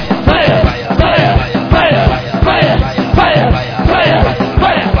break.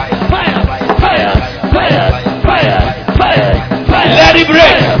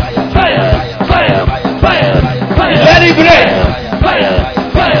 Let it break.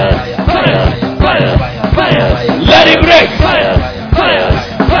 Let it break. Let it break.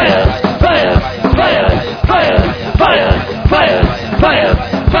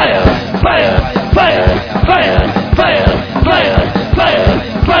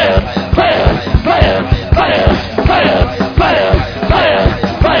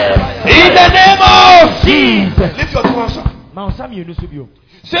 In the name of Jesus. Lift your two hands up.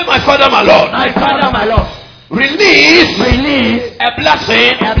 Say, my Father, my Lord. My Father, my Lord. Release a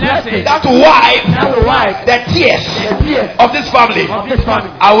blessing that will wipe the tears of this family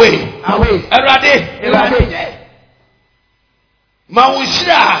away. Erade.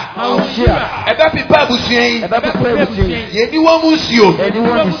 Mawushira. Ebe pipa abusuyen. Yedi wa musio.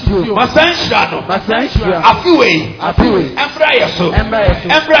 Masanshira no. Afiwe. Embra yeso.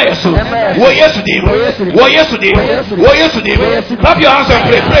 Wo Yesu dim. Clap your hands and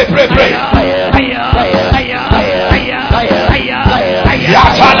pray. Ya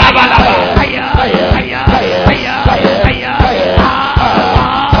chalaba.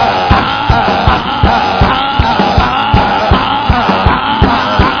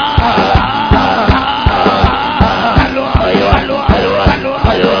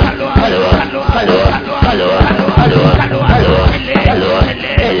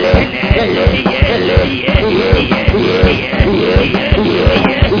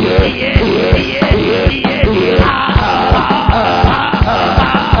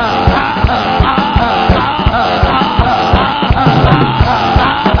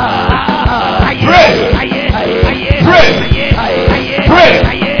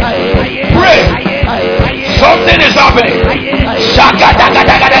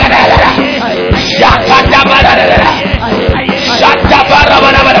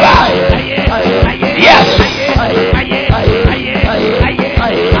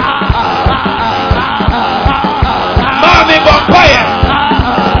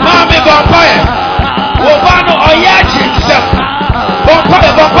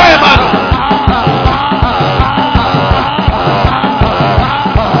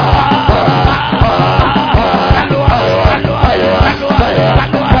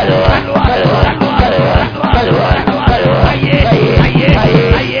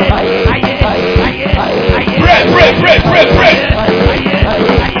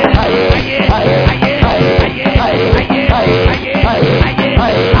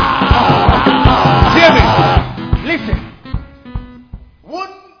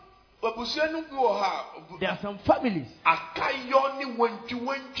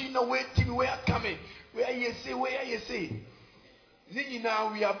 waiting, where coming, where you say.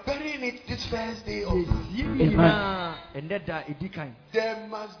 Now we are burying it this first day of Amen. There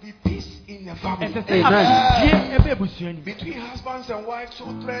must be peace in the family. Amen. Between husbands and wives,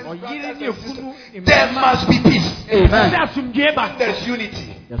 children, brothers and sisters. There must be peace. Amen. When there is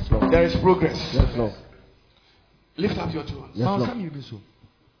unity, Yes, Lord. there is progress. Yes, Lord. Lift up your two hands. Yes, Lord.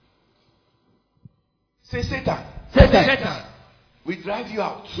 Say, Satan, Satan, we drive you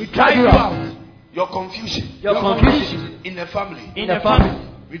out. we drive you out. Your confusion. Your confusion In the family. in the family.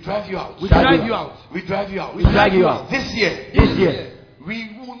 We drive you out. We drive you out. We drive you out. We drag you out. This year, This year,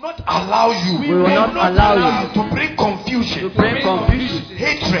 we will not allow you. we will not allow you to bring confusion, to bring confusion,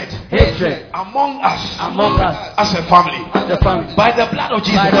 hatred among us us as a family. as a family. By the blood of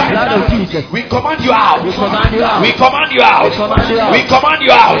Jesus. By the blood of Jesus, We command you out. we command you out. We command you out. We command you out. We command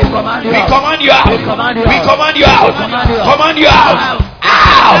you out. We command you We out. command you out. We command you We out. command you out. We command you out. Command you out.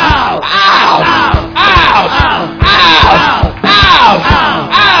 Out. Out. Out. Out. Out. Out.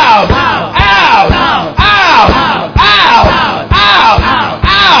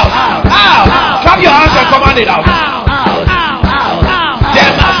 Clap your hands and command it out.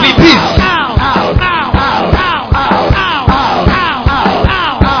 There must be peace.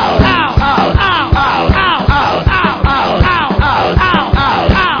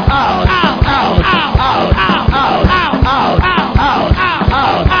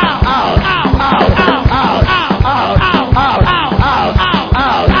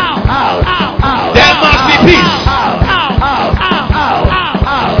 There must be peace.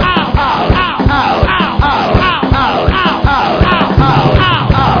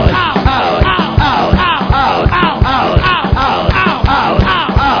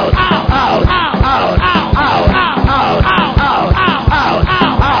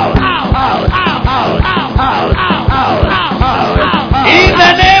 In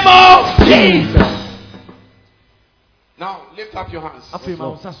the name of Jesus. Now lift up your hands.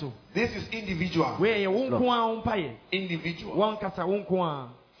 This is individual. Individual.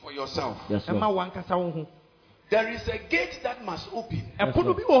 For yourself. Yes, Lord. There is a gate that must open Yes,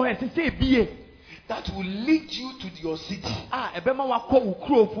 Lord. that will lead you to your city.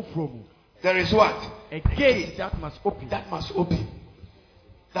 There is what? A gate that must open. That must open.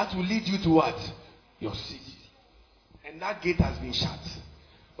 That will lead you to what? Your city. And that gate has been shut.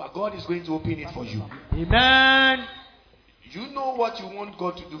 But God is going to open it for you. Amen. You know what you want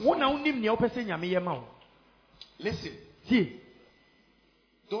God to do for you. Listen.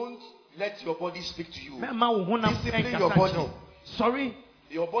 Don't let your body speak to you. Discipline your body. Sorry.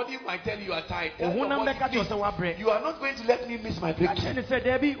 Your body might tell you are tired. Tell your body, "Please, you are not going to let me miss my breakthrough."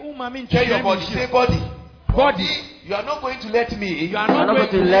 Tell your body, say body, you are not going to let me. You are not going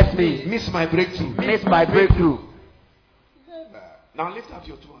to let me miss my breakthrough. miss my breakthrough. Now lift up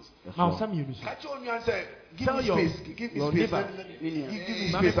your two hands. Yes, Lord. Catch on you and say, "Give Tell me your- space. Give me your space. neighbor. Give me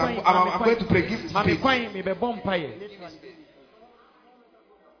space. I'm going to pray. Give me space.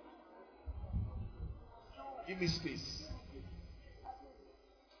 Give me space."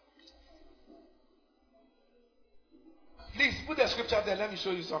 Please put the scripture there. Let me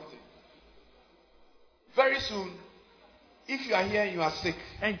show you something. Very soon, if you are here and you are sick,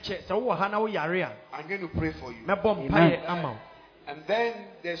 I'm going to pray for you. Amen. And then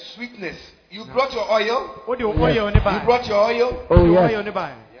the sweetness. You brought your oil. Yes. You brought your oil. Oh, yes.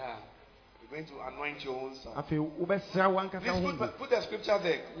 Yeah. You're going to anoint your own self. Please put the scripture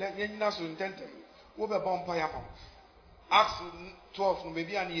there. Acts 12.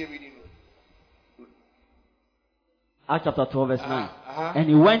 Maybe I need reading. Acts chapter 12, verse 9. And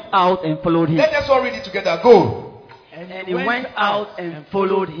he went out and followed him. Let us all read it together. Go. And he went out and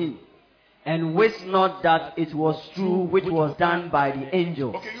followed him, and wist not that it was true which was done by the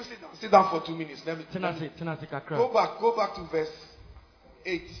angel. Okay, you sit down. Sit down for 2 minutes. Let me go back to verse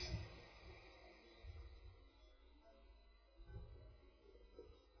 8.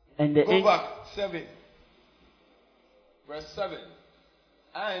 And the Go back 7. Verse 7.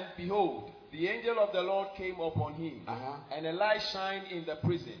 And behold, the angel of the Lord came upon him, and a light shined in the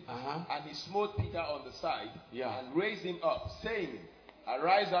prison. And he smote Peter on the side, and raised him up, saying,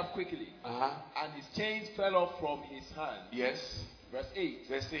 Arise up quickly. And his chains fell off from his hand. Yes. Verse 8.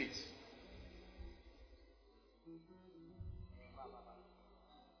 Verse 8.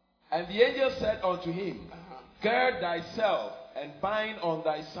 And the angel said unto him, Gird thyself, and bind on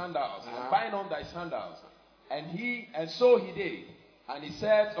thy sandals, and bind on thy sandals. And so he did. And he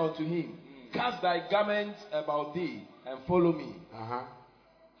said unto him, Cast thy garments about thee, and follow me.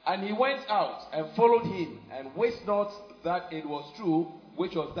 And he went out and followed him, and wist not that it was true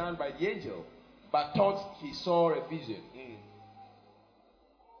which was done by the angel, but thought he saw a vision.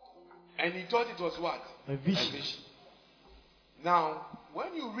 And he thought it was what? A vision. Now,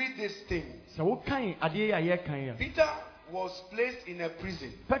 when you read this thing, Peter was placed in a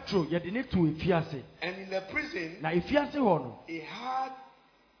prison. And in the prison, he had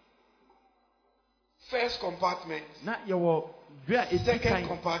first compartment, second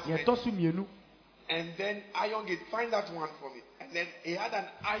compartment, and then iron gate. Find that one for me. And then he had an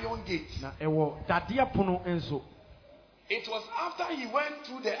iron gate. It was after he went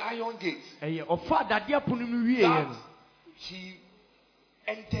through the iron gate that he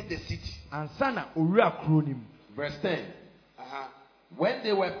entered the city. Verse 10. When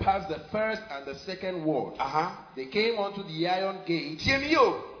they were past the first and the second ward, they came unto the iron gate.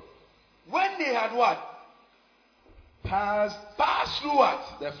 When they had what? Passed through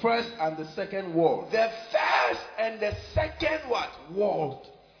what? The first and the second ward. The first and the second what? Ward.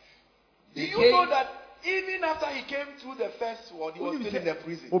 Do you know that even after he came through the first ward, he was still in the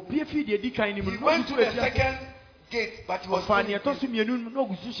prison? He went to the second gate, but he was still in the prison.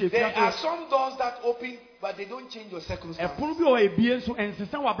 There are some doors that open, but they don't change your circumstances.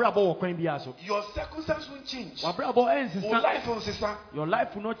 Your circumstances won't change. Your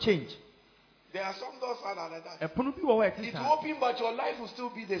life will not change. There are some doors that are like that. It will open, but your life will still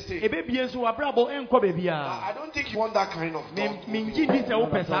be the same. I don't think you want that kind of door. You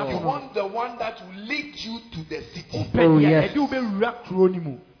want the one that will lead you to the city. Oh, yes.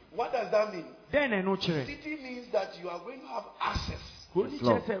 What does that mean? City means that you are going to have access.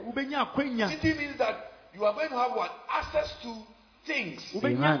 City means that you are going to have what? Access to things.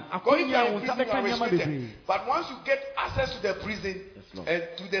 Going to a prison, you are restricted. But once you get access to the prison and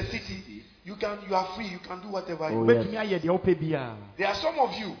to the city, you are free. You can do whatever you want. Yes. There are some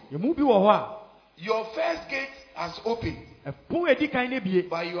of you. Your first gate has opened, but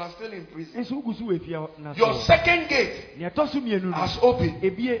you are still in prison. Your second gate has opened,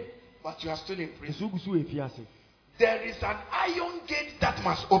 but you are still in prison. There is an iron gate that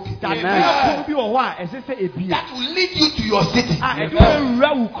must open. That will lead you to your city.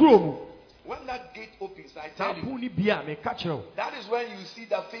 When that gate opens, I tell you, that is when you see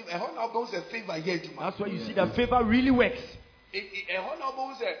the favor. That's when you see the favor really works.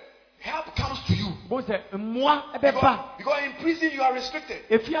 Help comes to you. Because in prison you are restricted.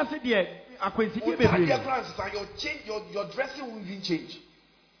 Your dressing won't even change.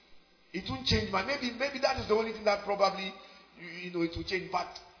 It won't change, but maybe that is the only thing that probably it will change.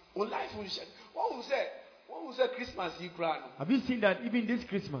 But life will change. What will say? What was Christmas? Have you seen that even this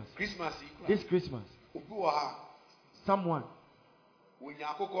Christmas? This Christmas. Someone. You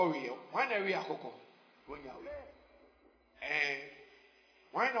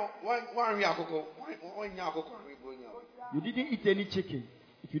didn't eat any chicken.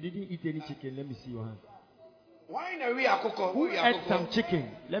 If you didn't eat any chicken, let me see your hand. Who ate some chicken?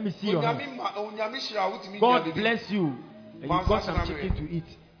 Let me see your hand. God bless you. And you got some chicken to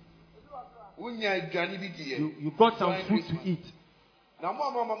eat. You got some food to eat.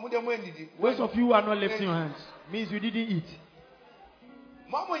 Most of you are not lifting your hands. Means you didn't eat.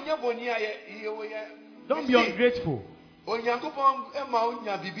 Don't be ungrateful.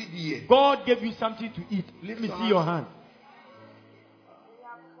 God gave you something to eat. Let me see your hand.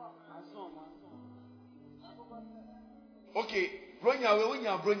 Okay.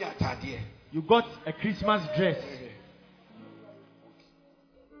 You got a Christmas dress.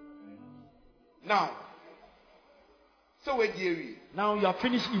 Now you are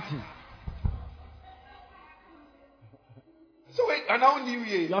finished eating.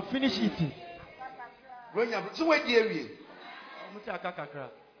 You are finished eating.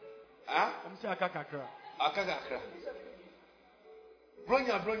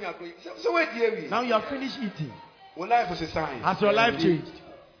 Now you are finished eating. Has your life changed?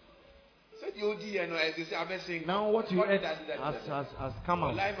 Now what you ate has come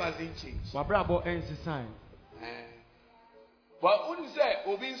out. Life hasn't changed. But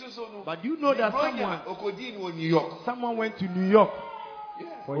you know that someone went to New York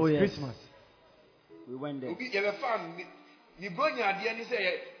for his Christmas. We went there.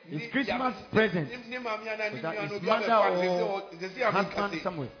 His Christmas present was that his mother or husband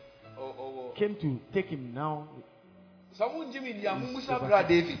somewhere came to take him now.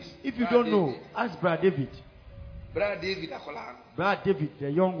 If you don't know, ask Brother David. Brother David, the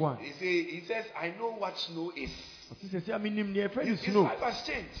young one. He says, I know what snow is. His life has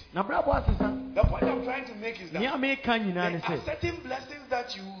changed. The point I'm trying to make is that there are certain blessings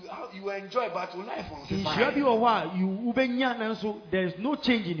that you enjoy, but your life won't survive. There is no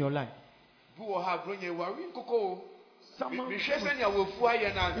change in your life.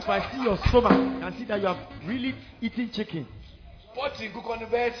 If I see your stomach and see that you have really eaten chicken. About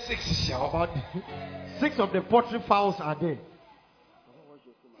 6 of the poultry fowls are there.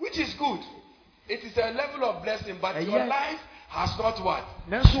 Which is good. It is a level of blessing, but your life has not what?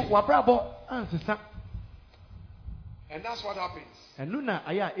 And that's what happens.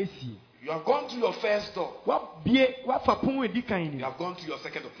 You have gone to your first door. You have gone to your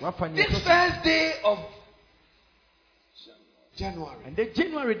second door. This first day of January, and the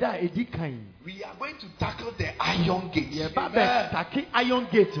January we are going to tackle the iron gate. The iron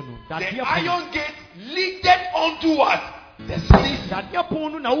gate leaded onto what? The sea. That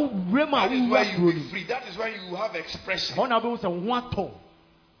is where you will be free. That is where you have expression. Yeah.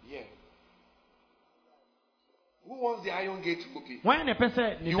 Who wants the iron gate to open?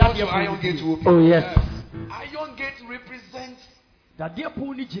 You want your iron gate to open? Oh yes. Iron gate represents that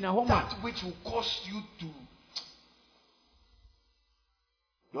which will cause you to.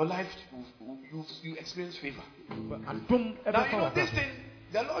 Your life, you experience favor. Now, you know this thing,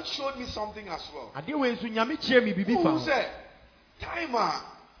 the Lord showed me something as well. Who said, timer,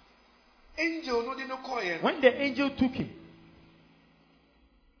 angel no didn't call him. When the angel took him.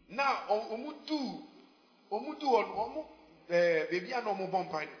 Now,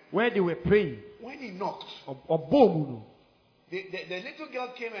 where they were praying. When he knocked, the little girl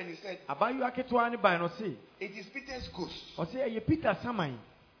came and he said, it is Peter's ghost.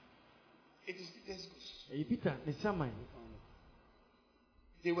 It is Peter's ghost.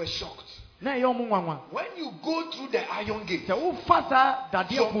 They were shocked. When you go through the iron gate, your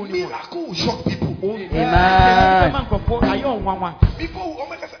miracle will shock people. People will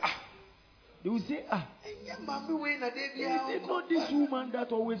almost say, they will say, is it not this woman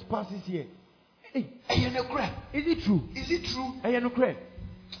that always passes here? Hey, is it true? Is it true?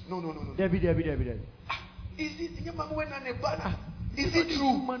 No. Debbie. Is it? Is it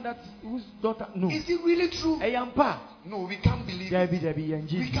true? Woman that whose daughter? No. Is it really true? No, we can't believe it. We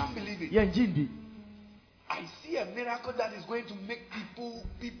can't believe it. I see a miracle that is going to make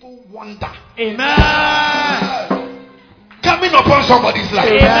people wonder. Amen. Coming upon somebody's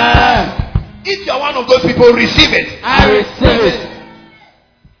life. Amen. If you are one of those people, receive it. I receive it.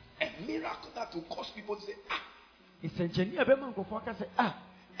 A miracle that will cause people to say, it's a engineer.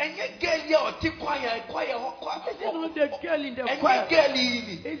 and you girl here or take choir. Is it not the girl in the choir?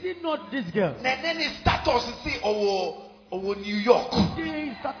 Is it not this girl? And then his status is say, New York.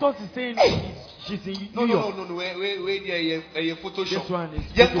 The status is saying she's in New York. No. Wait, Photoshop. This one is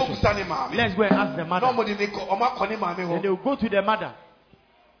Photoshop. Let's go and ask the mother. Then they will go to the mother.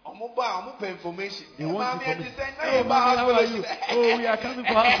 Information. They want information. Hey, mommy, how are you? Oh, we are coming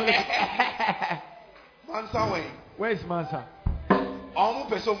for house. Mansa, where is Mansa?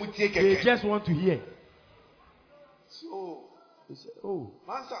 They They just want to hear. So, they say, oh,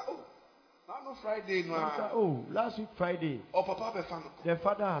 Mansa, no Friday, no. Mansa, oh, last week Friday. Oh, Papa, the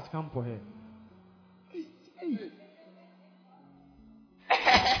father has come for her.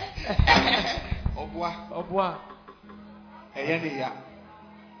 Obwa.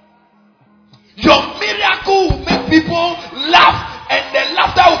 Your miracle will make people laugh, and the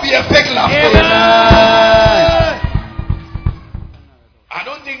laughter will be a fake laugh. I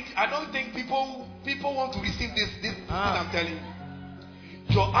don't think people want to receive this I'm telling you.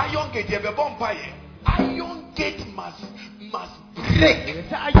 Your iron gate, iron gate must break.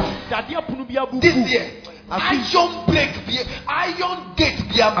 This year, iron gate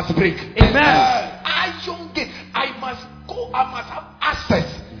must break. Amen. Iron gate, I must have access.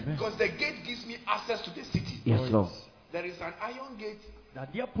 Because the gate gives me access to the city. Yes, Lord. There is an iron gate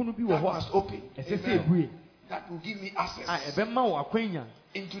that must open. Amen. That will give me access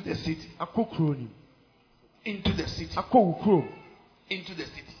into the city. Into the city. Into the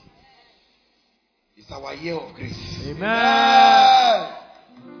city. It's our year of grace. Amen.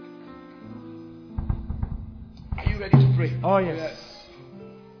 Are you ready to pray? Oh yes.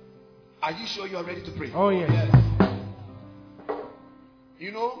 Are you sure you are ready to pray? Oh yes.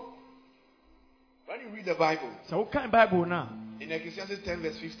 You know, when you read the Bible, so what kind of Bible now? In Ecclesiastes 10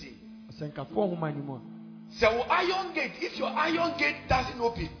 verse 15. So iron gate, if your iron gate doesn't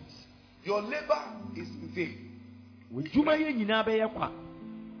open, your labor is in vain. Read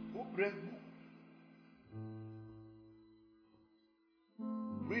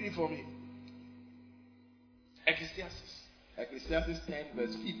it for me. Ecclesiastes 10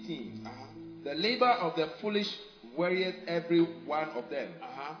 verse 15. The labor of the foolish wearieth every one of them,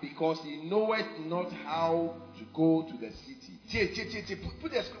 because he knoweth not how to go to the city.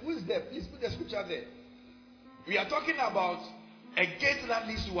 Who is there? Please put the scripture there. We are talking about a gate that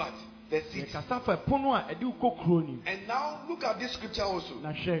leads to what? The city. And now look at this scripture also.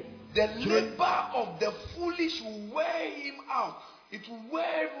 The labor of the foolish will wear him out. It will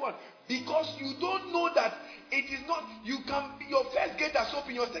wear everyone. Because you don't know that it is not, you can, your first gate has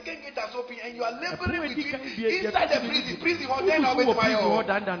opened, your second gate has opened, and you are laboring between, inside the prison, what then I'll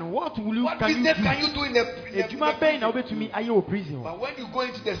what business can you do in the prison? But when you go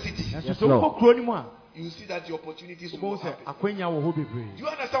into the city, you see that the opportunities will happen. Do you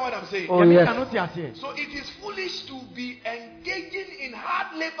understand what I'm saying? Oh, yes. So it is foolish to be engaging in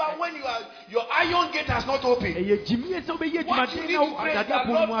hard labor when your iron gate has not opened. What you need to pray is that,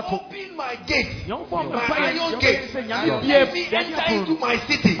 Lord, open my gate, my iron gate, and let me enter into my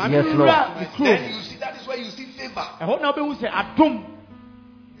city. Yes, Lord. Then you see, that is where you see favor.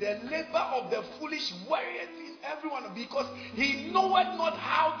 The labor of the foolish warriors in everyone, because he knoweth not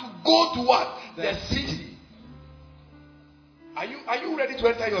how to go to what? The city. Are you ready to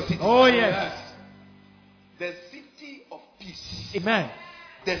enter your city? Oh yes. The city of peace. Amen.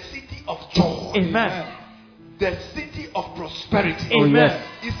 The city of joy. Amen. The city of prosperity. Amen.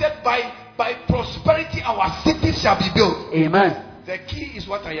 He said, by prosperity our cities shall be built. Amen. The key is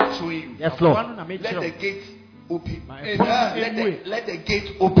what I am showing you. Yes, Lord. Let the gate open. Let the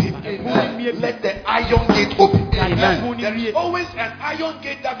gate open. Let the iron gate open. Amen. There is always an iron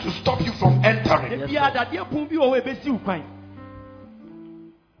gate that will stop you from entering.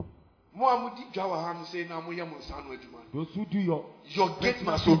 Those who do your gate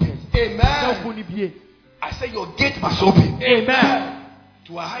must open. Amen. I say your gate must open. Amen.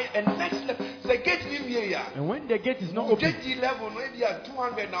 To a high and next level. The gate in here. And when the gate is not open, gate level, maybe at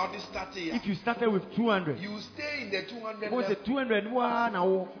 200 now. This started. If you started with 200, you stay in the 200 level. 200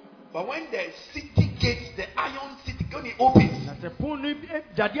 now. But when the city gate, the iron city, when it opens,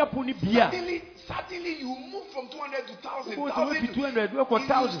 suddenly you move from 200 to 1,000. To 200, you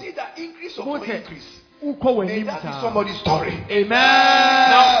see the increase of your increase. Hey, that is somebody's story. Amen.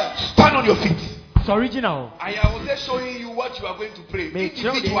 Now stand on your feet. It's original. I was just showing you what you are going to pray.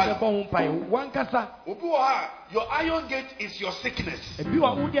 Your iron gate is your sickness. If you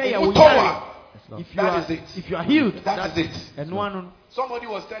are healed, that is it. Somebody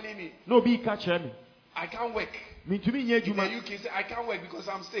was telling me, I can't work. In the UK, say, I can't work because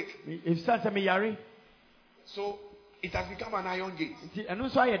I'm sick. So it has become an iron gate. The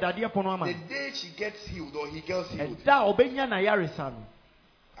day she gets healed or he gets healed,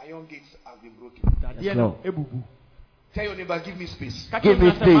 iron gates have been broken. Yes, no. Tell your neighbor, give me space. Give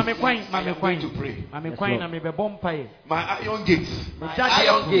me space. I'm going to pray. Yes, my iron gate.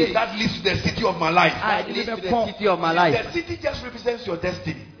 Iron gate that leads to the city of my life. That leads to the city of my life. The city just represents your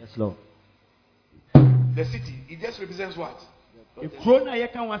destiny. Yes, Lord. The city, it just represents what? I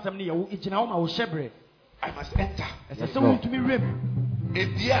must enter. Yes, Lord.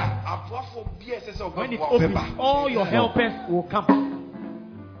 When it opens, all your helpers will come.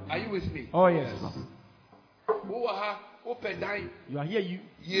 Are you with me? Oh yes. You are here. You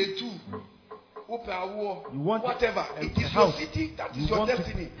want whatever. It is your city. That is your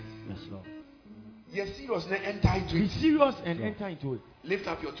destiny. Yes, Lord. Be serious and enter into it. Be serious and enter into it. Lift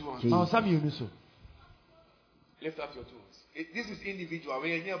up your two hands. Lift up your two hands. This is individual.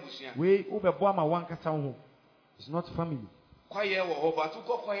 It's not family.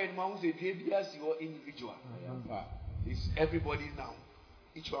 Individual. It's everybody now.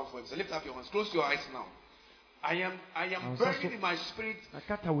 Each one for himself. Lift up your hands. Close your eyes now. I am burning in my spirit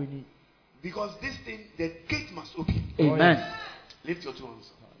because this thing, the gate must open. Amen. Lift your two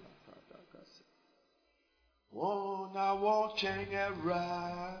hands. Wanna watch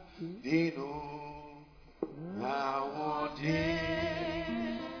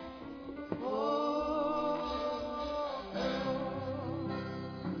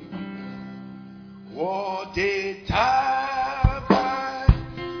what did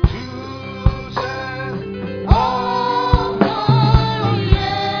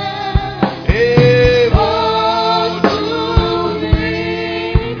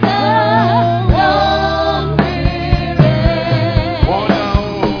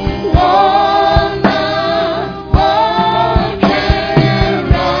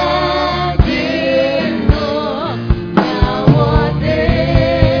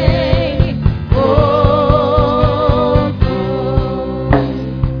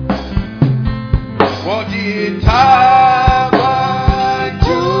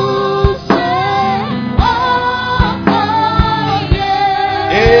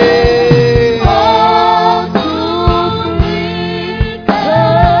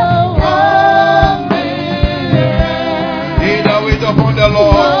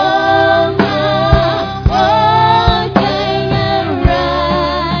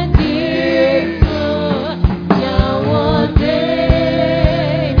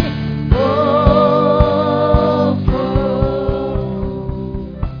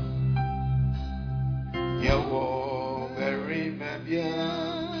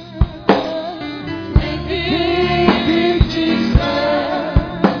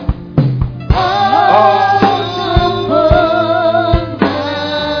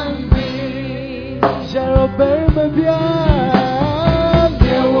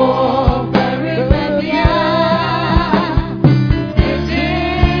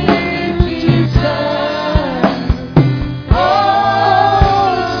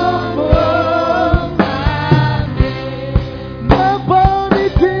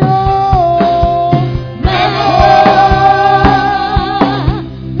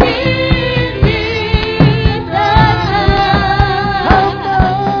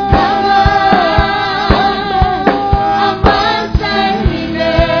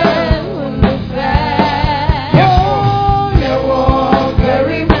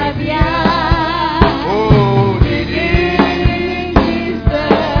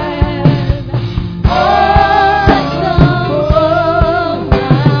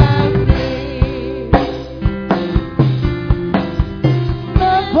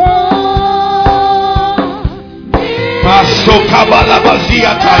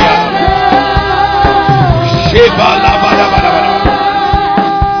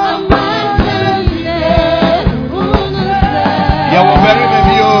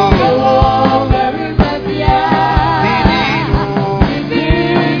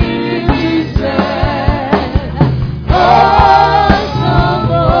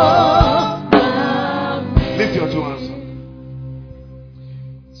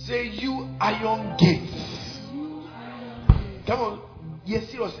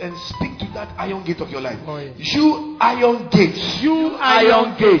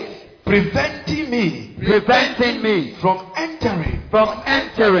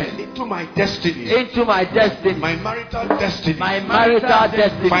Into my destiny, my marital destiny,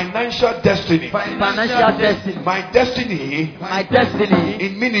 financial destiny, my destiny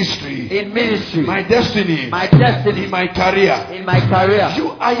in ministry, my destiny in my career,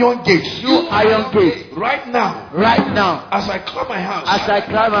 You iron gates, right now, as I clap my hands,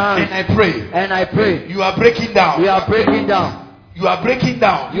 and I pray, you are breaking down. You are breaking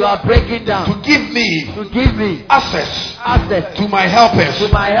down. To give me access to my helpers.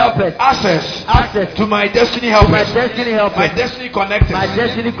 Access to my destiny helpers. My destiny connectors.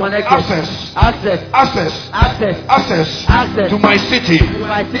 Access to my city.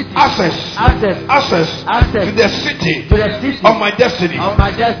 Access to the city of my destiny.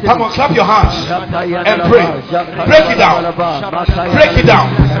 Come on, clap your hands and pray. Break it down. Break it down.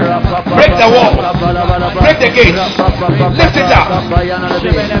 Break the wall. Break the gates. Lift it up.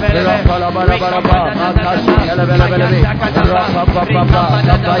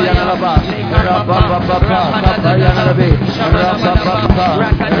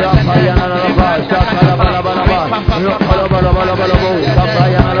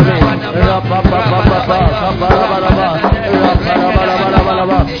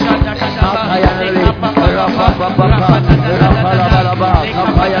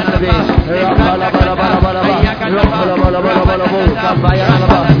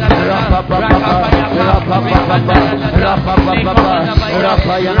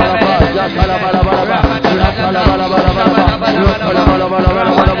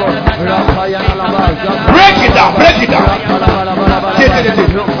 Break it down.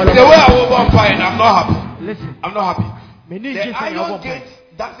 The way I will vampire, and I'm not happy. Listen, I'm not happy. The iron gate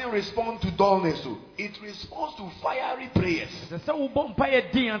doesn't respond to dullness, it responds to fiery prayers.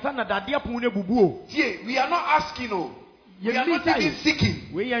 Yeah, we are not asking, we are not even seeking.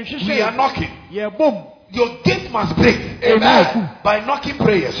 We are knocking. Your gate must break. Amen. By knocking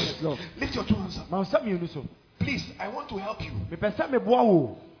prayers. Lift your two hands up. Please, I want to help you.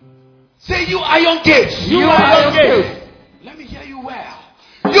 Say, you iron gates. You iron gates. Let me hear you well.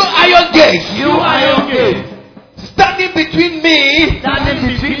 You iron gates. You iron gates. Standing between me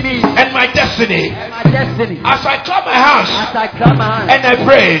and my destiny. As I clap my hands and I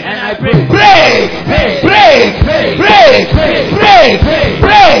pray. Break.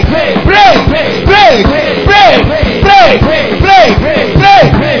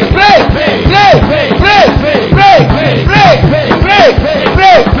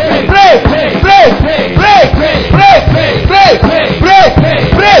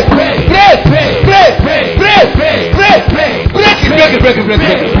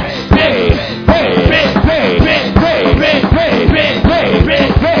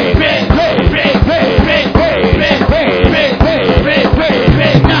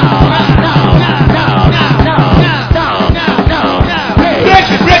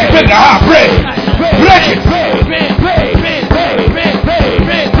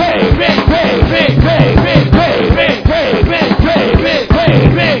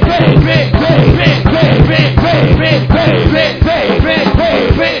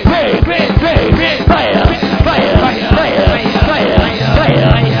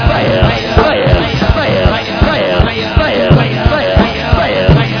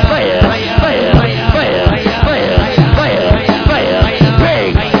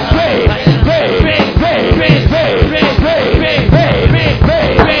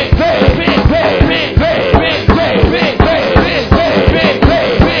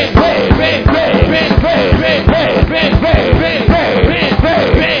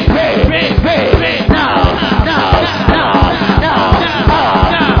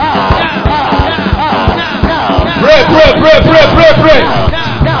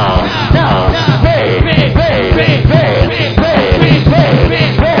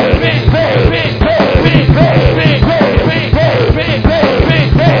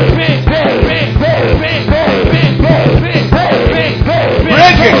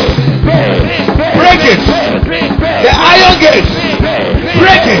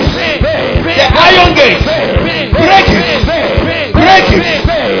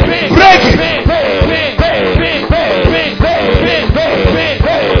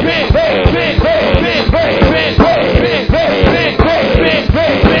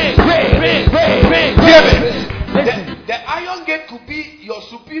 see your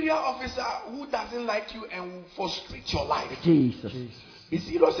superior officer who doesn't like you and will frustrate your life. Jesus. Be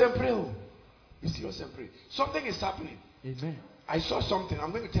serious and pray. Be serious and pray. Something is happening. Amen. I saw something.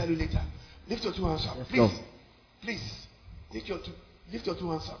 I'm going to tell you later. Lift your two hands up. Yes, Please. Lord. Please. Lift your two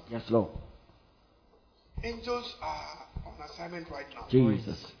hands up. Yes, Lord. Angels are on assignment right now.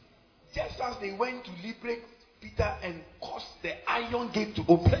 Jesus. Just as they went to liberate Peter and caused the iron gate to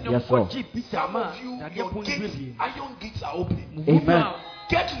open. Yes, Lord. Some of you, your gates, iron gates are opening. Amen.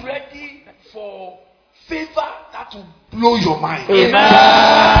 Get ready for favor that will blow your mind.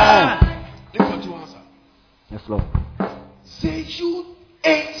 Amen. Lift your two hands up. Yes, Lord. Say, you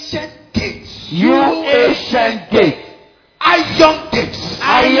ancient gates. You ancient gate. Iron gates.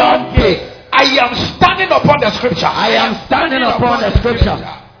 Iron gate. I am standing upon the scripture. I am standing upon the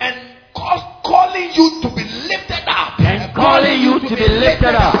scripture. And calling you to be lifted up. And calling you to be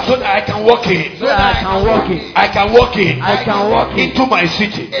lifted up. So that I can walk in. So that I can walk in. I can walk in. I can walk in. Into my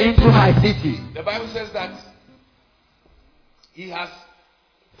city. Into my city. The Bible says that he has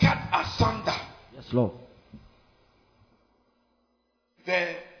cut asunder. Yes, Lord.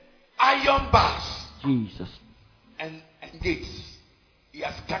 The iron bars. Jesus. And gates. He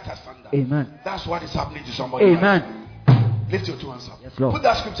has cut asunder. Amen. That's what is happening to somebody. Amen. Right? Lift your two hands up. Yes, Lord. Put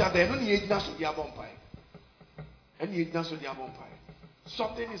that scripture there.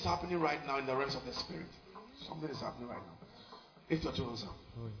 Something is happening right now in the realms of the spirit. Something is happening right now. Lift your two hands up.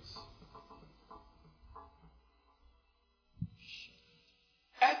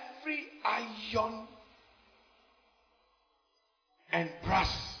 Every iron and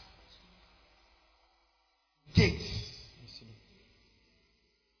brass gates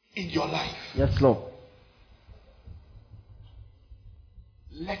in your life. Yes, Lord.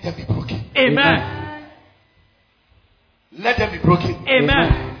 Let them be broken. Amen. Let them be broken.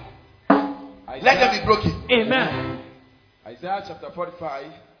 Amen. Let them be broken. Amen. Isaiah chapter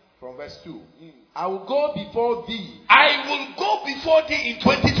 45 from verse 2. I will go before thee. I will go before thee in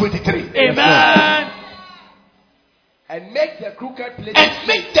 2023. Amen. And make the crooked places and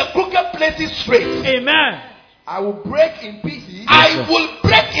make the crooked places straight. Amen. I will break in pieces. I will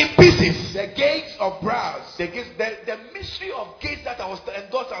break in pieces the gates of brass. The mystery of gates that I was and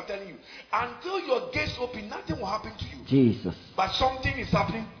God are telling you. Until your gates open, nothing will happen to you. Jesus. But something is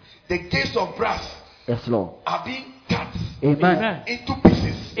happening. The gates of brass. Yes, Lord. Are being cut. Amen. Into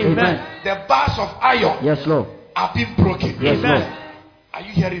pieces. Amen. The bars of iron. Yes, Lord. Are being broken. Yes, Amen. Lord. Are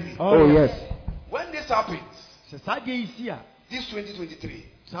you hearing me? Oh, yes. When this happens, This 2023,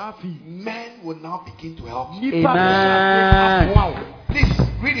 men will now begin to help. Amen. Please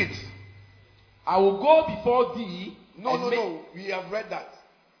read it. I will go before thee. No. We have read that.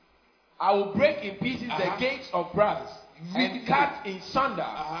 I will break in pieces the gates of brass and cut in sunder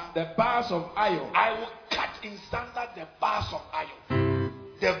the bars of iron. I will cut in sunder the bars of iron.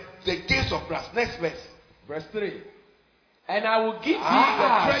 The gates of brass. Next verse. Verse 3. And I will give thee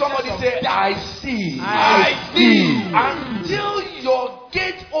the treasures somebody of say, darkness. I see. I see. Until your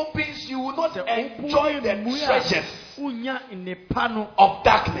gate opens, you will not enjoy the treasures of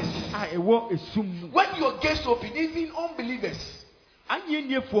darkness. When your gates open, even unbelievers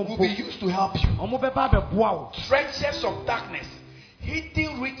will be used to help you. Treasures of darkness,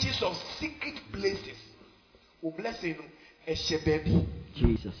 hidden riches of secret places. Blessing,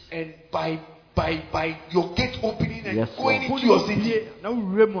 Jesus. and by your gate opening and going into your city.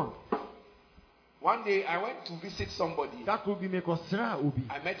 One day I went to visit somebody.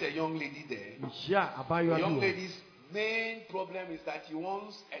 I met a young lady there. The young lady's main problem is that he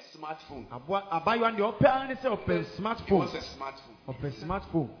wants a smartphone. He wants a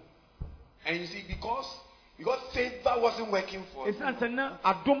smartphone. And you see, because favor wasn't working for him, I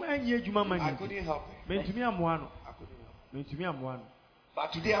couldn't help her.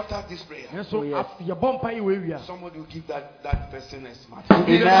 But today, after this prayer, somebody will give that person a smartphone.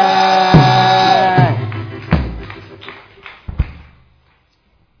 Amen.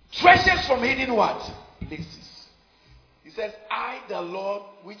 Treasures from hidden what? Places. He says, I, the Lord,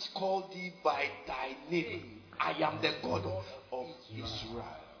 which called thee by thy name, I am the God of Israel.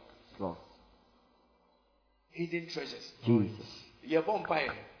 Lord. Hidden treasures. Jesus. We are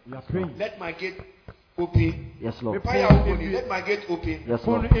praying. Let my gate open. Yes, Lord. Let my gate open. Yes,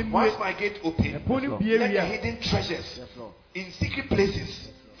 Lord. Once my gate open, let the hidden treasures in secret places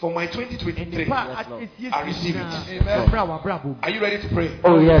for my 2023 I receive it. Amen. Are you ready to pray?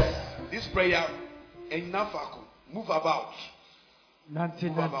 Oh, yes. This prayer, enough. Move about. Say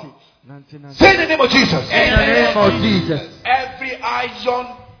in the name of Jesus. In the name of Jesus. Every iron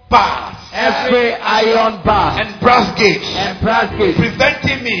bars, every iron bar and brass gates,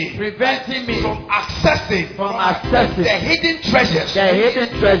 preventing me from accessing the hidden treasures,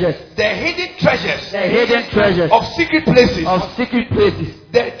 of secret places,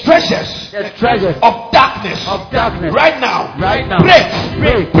 the treasures of darkness. Right now,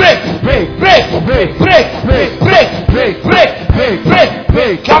 break.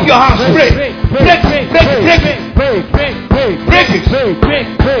 Clap your hands, break it.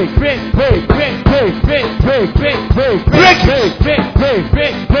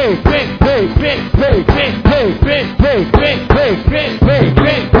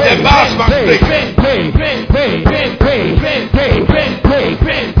 The bars must break.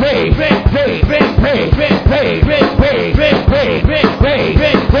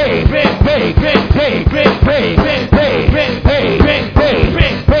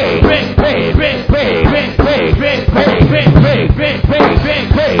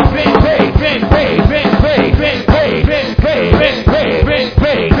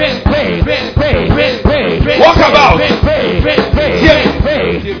 Walk about.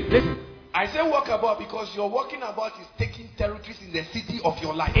 I say walk about because your walking about is taking territories in the city of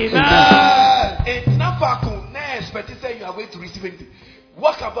your life. It's not far. Expect to say you are going to receive anything.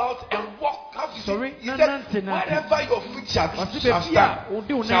 Walk about and walk. Sorry, wherever your feet shall stand,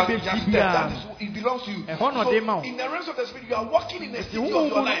 it belongs to you. So in the realms of the spirit, you are walking in the city of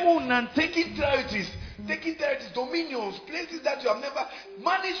your life, taking territories, dominions, places that you have never,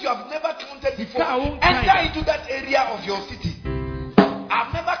 monies you have never counted before. Enter into that area of your city.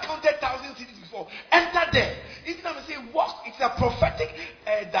 I've never counted 1,000 cities before. Enter there. Even if I say walk, it's a prophetic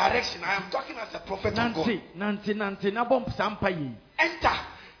direction. I am talking as a prophet of God.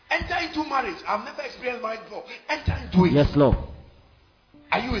 Enter into marriage. I've never experienced marriage before. Enter into it. Yes, Lord.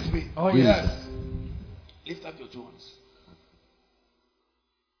 Are you with me? Oh, yes. Lift up your two hands.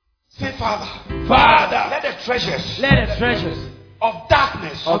 Say, Father, let the treasures of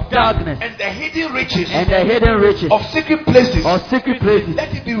darkness and the hidden riches of secret places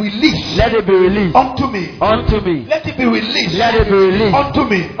let it be released unto me. Let it be released unto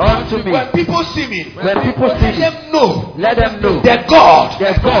me. When people see me, let them know the God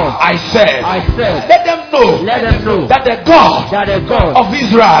I serve. Let them know that the God of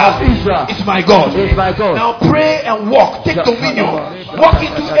Israel is my God. Now pray and walk. Take dominion. Walk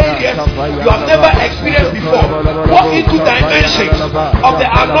into areas you have never experienced before. Walk into dimensions of the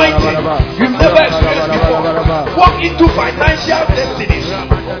anointing you've never experienced before. Walk into financial destinies,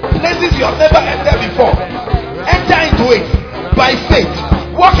 places you have never entered before. Enter into it by faith.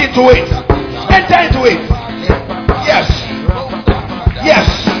 Walk into it. Enter into it. Yes.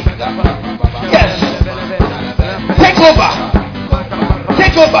 Take over.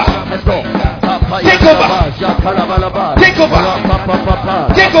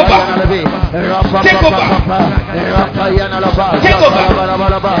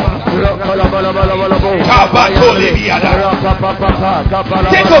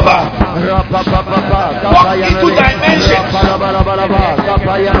 Walk into dimensions,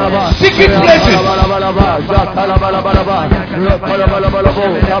 secret places.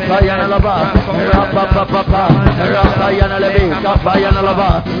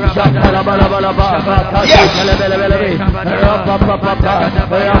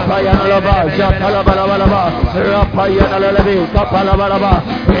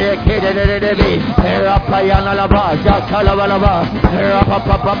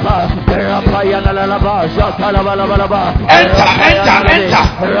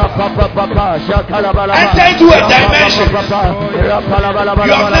 Enter into a dimension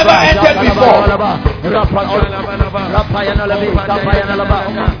you have never entered before.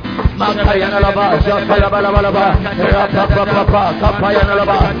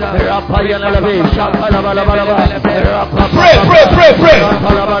 Pray.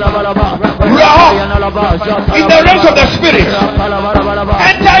 In the realms of the spirit,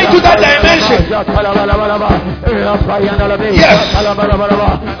 enter into that dimension. Yes.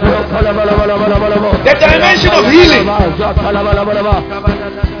 The dimension of healing.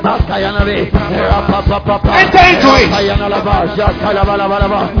 Enter into it.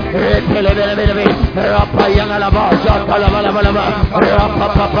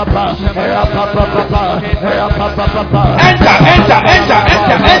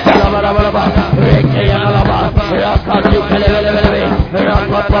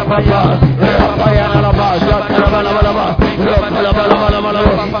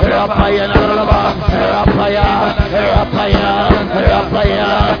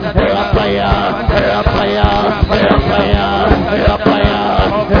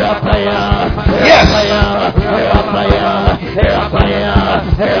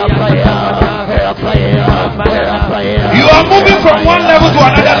 You are moving from one level to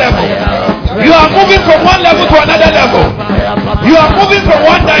another level. You are moving from one level to another level. You are moving from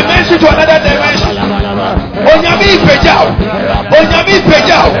one dimension to another dimension. Onyami Pejao. Onyami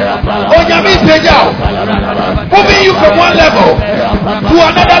Pejao. Onyami Pejao. Moving you from one level to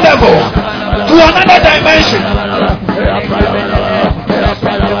another level, to another dimension.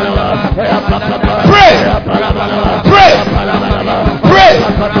 Pray. Pray. Pray.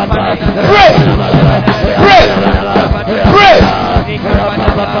 Pray. Pray. Pray.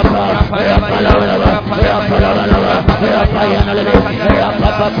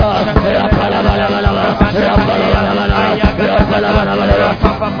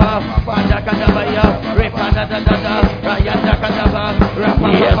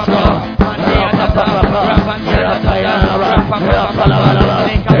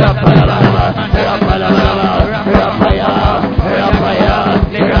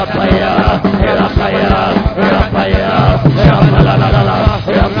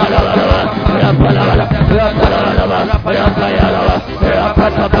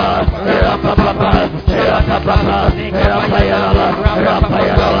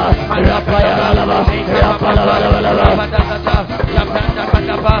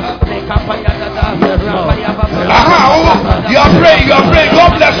 You are praying, you are praying.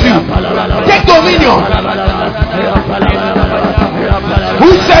 God bless you. Take dominion. Who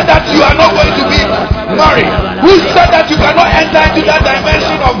said that you are not going to be married? Who said that you cannot enter into that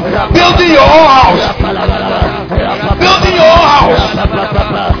dimension of building your own house? Building your own house.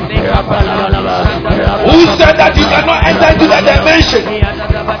 Who said that you cannot enter into that dimension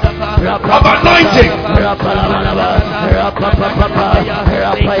of anointing?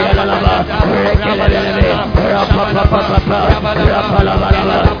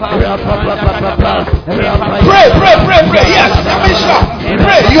 Pray, pray, pray, pray. Yes,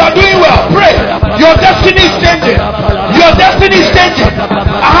 pray. You are doing well. Pray. Your destiny is changing. Your destiny is changing.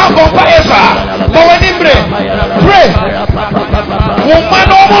 Pray. Woman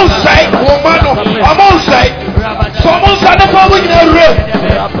almost say. Almost say. Someone said the problem in the room.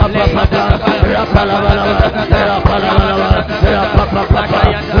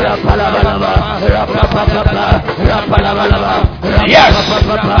 Yes.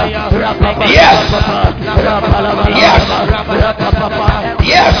 Yes. Yes.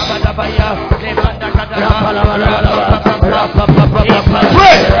 Yes.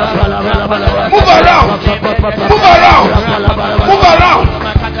 Pray. Move around. Move around. Move around.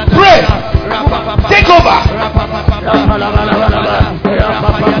 Pray. Take over.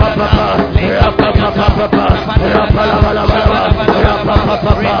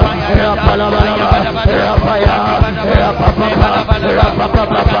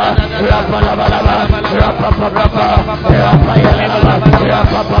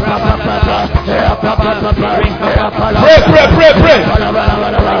 Pray.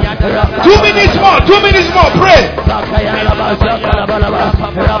 2 minutes more. 2 minutes more. Pray.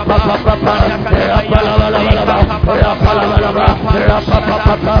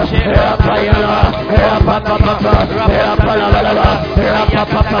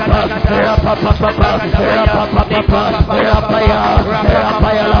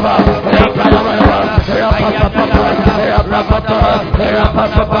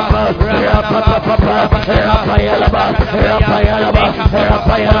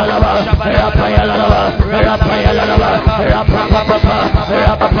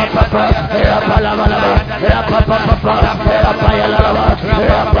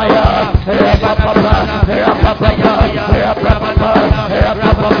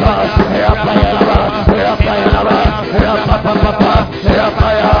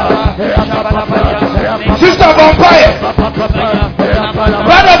 Sister Vampire,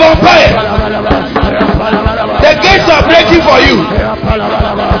 brother Vampire, the gates are breaking for you.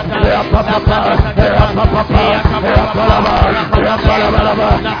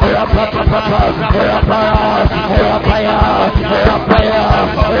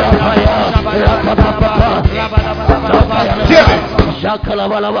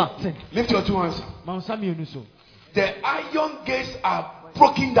 Lift your two hands. The iron gates are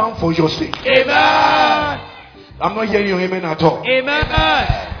broken down for your sake. Amen. I'm not hearing your amen at all. Amen.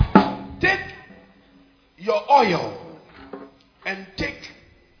 Take your oil and take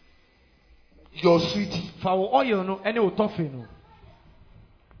your sweetie.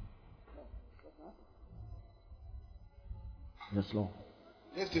 Yes, Lord.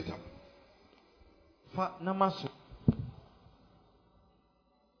 Lift it up.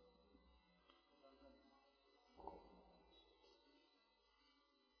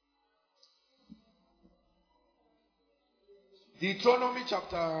 Deuteronomy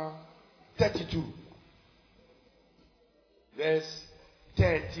chapter 32, verse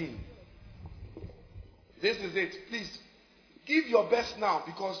 13. This is it. Please give your best now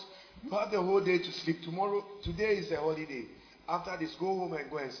because you have the whole day to sleep. Today is a holiday. After this, go home and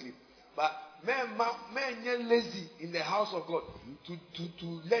go and sleep. But men are lazy in the house of God to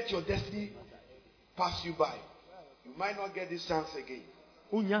let your destiny pass you by. You might not get this chance again.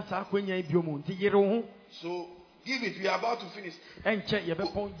 So give it. We are about to finish.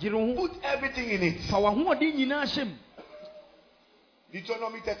 Put everything in it.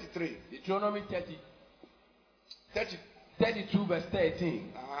 Deuteronomy 33. Deuteronomy 32 verse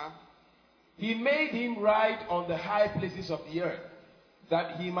 13. He made him ride on the high places of the earth,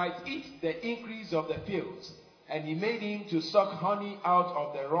 that he might eat the increase of the fields. And he made him to suck honey out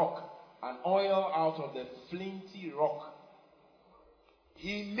of the rock, and oil out of the flinty rock.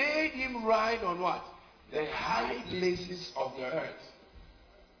 He made him ride on what? The high places of the earth,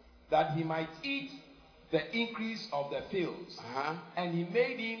 that he might eat the increase of the fields. And he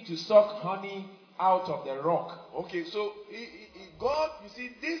made him to suck honey out of the rock. Okay, so God, you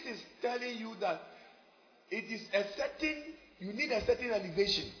see, this is telling you that it is you need a certain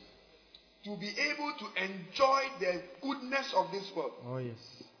elevation to be able to enjoy the goodness of this world. Oh,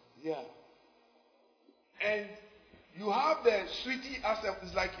 yes. Yeah. And you have the sweetie aspect,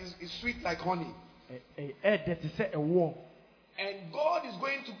 it's sweet like honey. And God is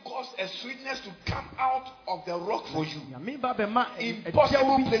going to cause a sweetness to come out of the rock for you. In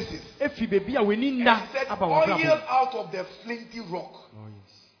possible places. And he said, oil out of the flinty rock. Oh,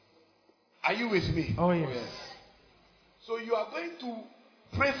 yes. Are you with me? Oh, yes. So you are going to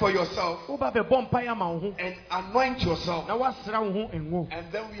pray for yourself and anoint yourself.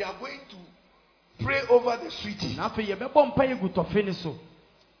 And then we are going to pray over the sweetie.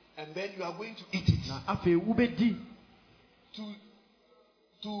 And then you are going to eat it. To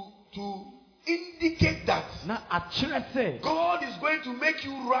indicate that God is going to make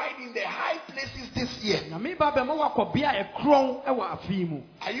you ride in the high places this year.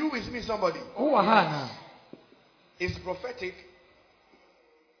 Are you with me, somebody? Yes. It's prophetic.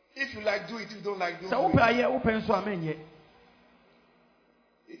 If you like, do it. If you don't like, do it.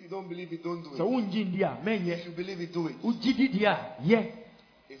 If you don't believe it, don't do it. If you believe it, do it.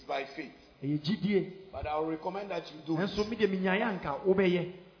 It's by faith. But I will recommend that you do it.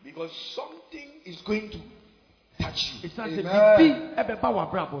 Because something is going to touch you. Amen.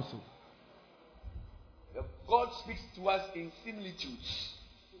 God speaks to us in similitudes.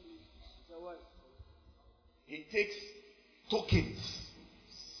 He takes tokens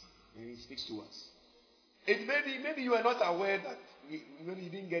and he speaks to us. It maybe you are not aware that maybe you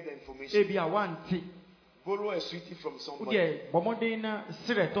didn't get the information. Borrow a sweetie from somebody. Get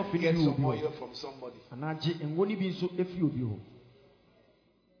some oil from somebody.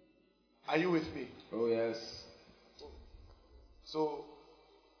 Are you with me? Oh, yes. So,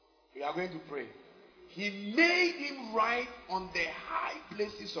 we are going to pray. He made him ride on the high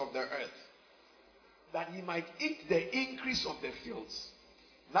places of the earth, that he might eat the increase of the fields.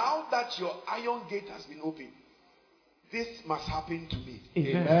 Now that your iron gate has been opened, this must happen to me.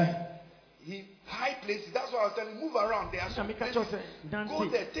 Amen. High places, that's what I was telling you. Move around. There are some places. Go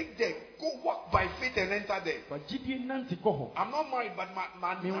there, take there, go walk by faith and enter there. I'm not married, but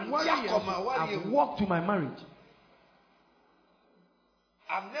I've walked to my marriage.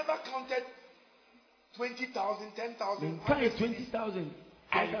 I've never counted 20,000, 10,000, 20,000.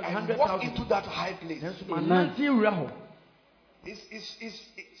 I walk into that high place. It's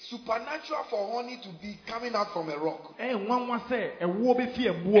supernatural for honey to be coming out from a rock. And for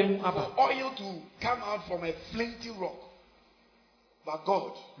oil to come out from a flinty rock. But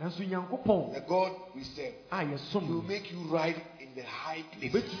God, the God we serve, will make you ride in the high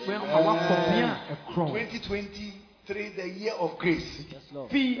places. 2023, the year of grace.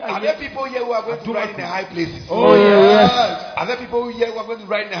 Are there people here who are going to ride in the high places? Oh, yes. Are there people here who are going to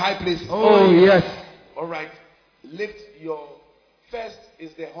ride in the high places? Oh, yes. All right. Lift your... First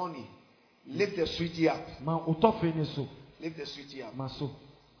is the honey. Lift the sweetie up. Lift the sweetie up.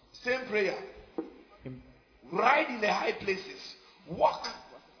 Same prayer. Ride in the high places. Walk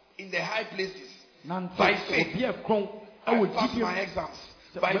in the high places. By faith. I pass my exams.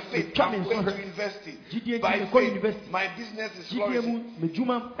 By faith, I'm going to university. By faith, my business is flourishing.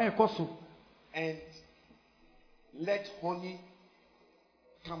 And let honey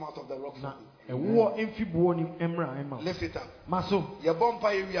come out of the rock. Lift it up. Your bumper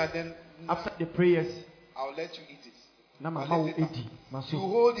area, then after the prayers, I'll let you eat it. You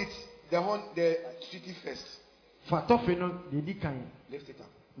hold it, the sweetie first. Lift it up.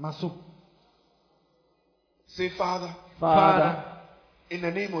 Say, Father. Father. In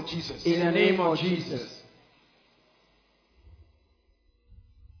the name of Jesus. In the name of Jesus.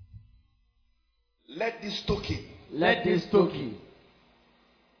 Let this token. Let this token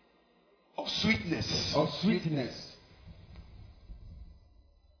of sweetness. Of sweetness.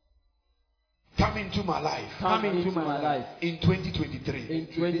 Come into my life. Come into my life. In 2023. In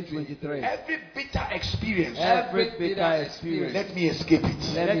 2023. Every bitter experience. Every bitter experience. Let me escape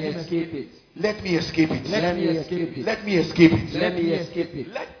it. Let me escape it. Let me escape it. Let me escape it. Let me escape it. Let me escape it.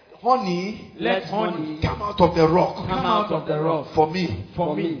 Let honey. Let honey come out of the rock. Come out of the rock. For me.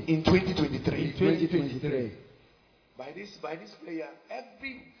 For me. In 2023. In 2023. By this prayer,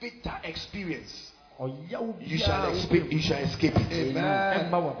 every bitter experience, you shall escape it.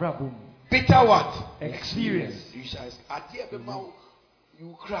 Amen. Bitter what? Experience. You shall escape.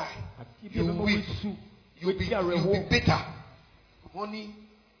 You cry. You weep. You'll be bitter. Honey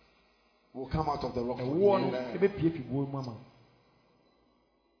will come out of the rock.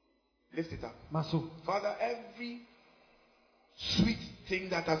 Lift it up. Father, every sweet thing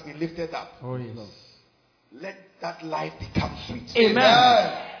that has been lifted up. Oh, yes. Let that life become sweet.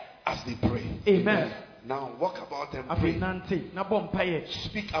 Amen. As they pray. Amen. Now walk about and pray.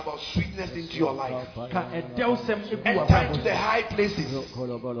 Speak about sweetness into your life. Enter into the high places.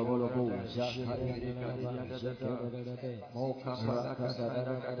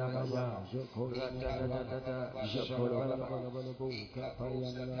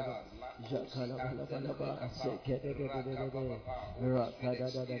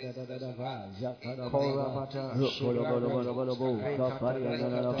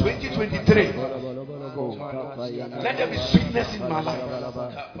 Let there be sweetness in my life.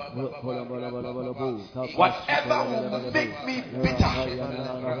 Whatever will make me bitter,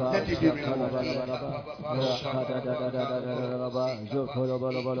 let it be removed.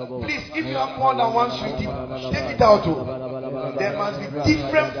 Please, if you have more than one sweetie, take it out too. There must be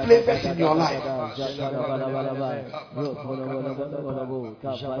different flavors in your life.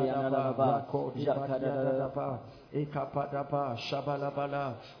 Ekapadapa,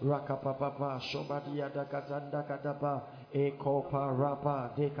 Shabalabala, Rakapapa, Shobadia Dakatanda Katapa, Ekopa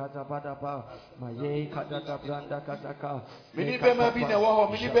Rapa, Dekatabadapa, Maye Katata Branda Kataka, Minibema bina waho,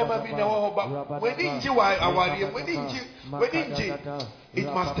 Minibema bina waho, when inji wa awari, when inji, it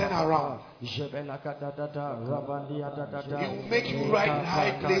must turn around. He will make you right in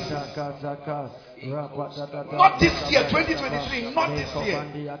high places. Not this year, 2023, not this year.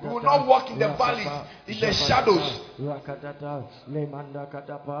 We will not walk in the valleys, in the shadows.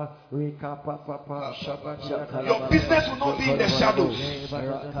 Your business will not be in the shadows.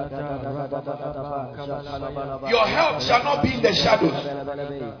 Your health shall not be in the shadows.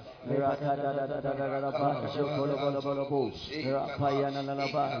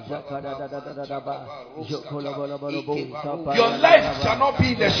 Your life shall not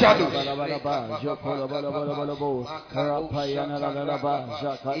be in the shadows.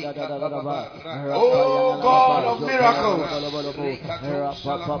 Oh God of miracles,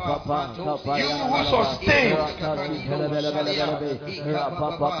 you who sustain,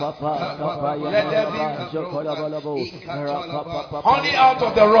 let there be honey out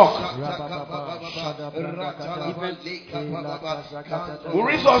of the rock.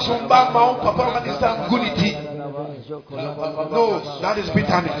 No, that is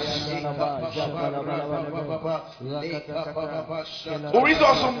bitterness.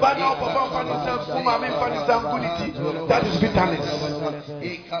 That is bitterness.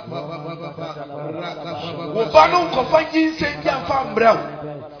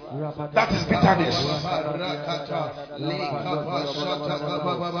 That is bitterness.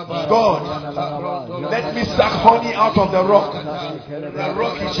 God, let me suck honey out of the rock. The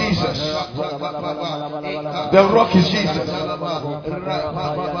rock is Jesus. The rock is Jesus.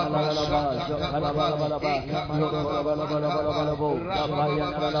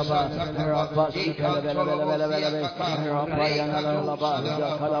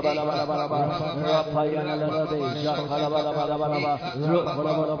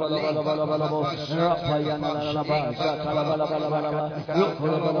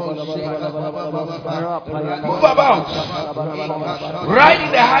 Move about. Right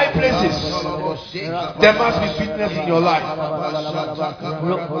in the high places. There must be sweetness in your life.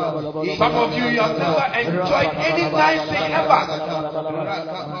 Some of you have never enjoyed any nice thing ever.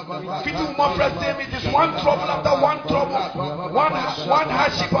 It is one trouble after one trouble, one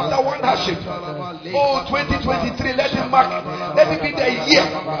hardship after one hardship. Oh, 2023, let it be the year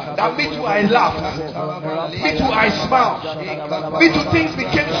That me too I laughed. Me too I smiled. Me too things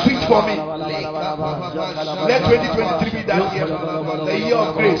became sweet for me. Let 2023 be that year. The year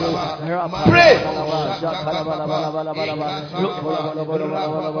of grace. Pray.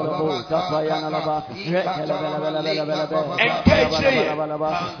 Engage here.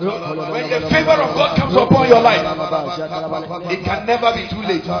 When the favor of God comes upon your life, it can never be too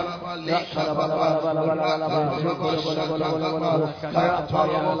late.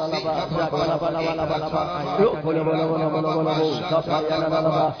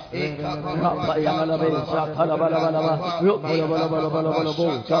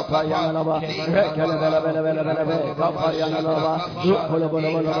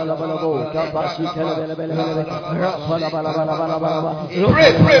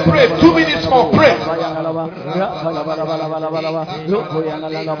 Pray. 2 minutes more. Pray.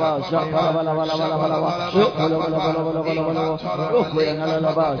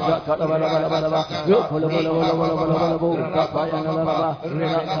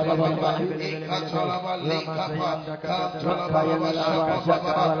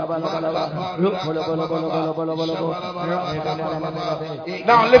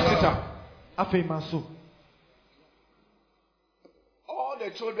 Now lift it up. All the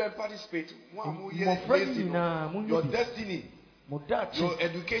children participate. Your destiny, your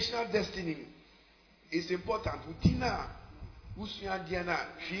educational destiny is important.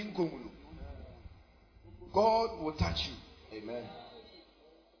 God will touch you. Amen.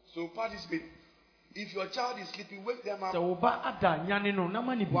 So participate. If your child is sleeping, wake them up. You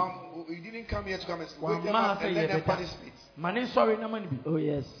didn't come here to come and sleep. Wake them up and let them participate. Oh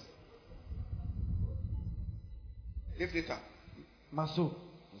yes. Lift it up. Maso.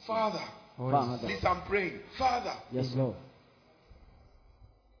 Father. Please, I'm praying. Father. Yes, Lord.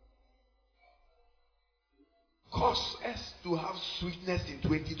 Cause us to have sweetness in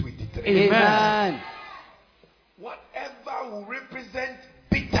 2023. Amen. Whatever will represent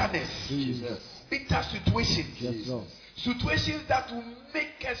bitterness, Jesus. bitter situations, yes, Lord. Situations that will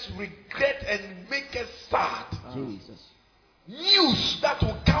make us regret and make us sad. Jesus. News that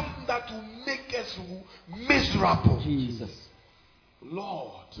will come that will make us miserable. Jesus.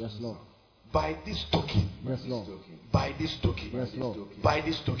 Lord. Yes, Lord. By this token. Yes, Lord. By this token. Yes, Lord. By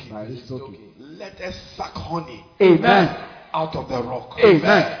this token. By this token. Let us suck honey. Amen. Out of the rock.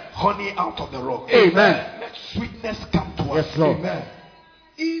 Amen. Honey out of the rock. Amen. Let sweetness come to us. Yes, Lord. Amen.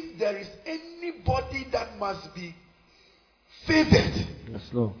 If there is anybody that must be favored, yes,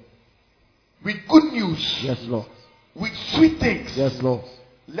 Lord, with good news, yes, Lord, with sweet things, yes, Lord,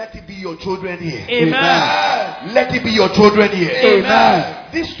 let it be your children here. Amen. Let it be your children here. Amen.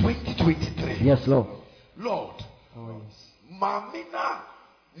 This 2023. Yes, Lord. Lord. Oh, yes. Mamina,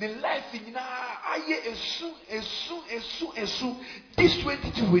 the life in esu. This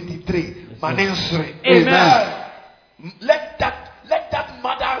 2023. Yes, Amen. Let that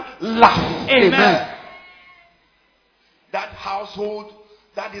mother laugh. Amen. That household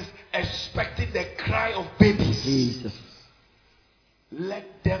that is expecting the cry of babies. Jesus.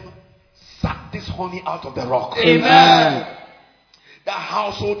 Let them suck this honey out of the rock. Amen. That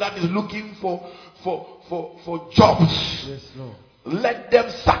household that is looking for jobs. Yes, Lord. Let them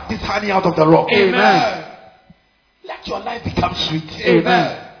suck this honey out of the rock. Amen. Let your life become sweet.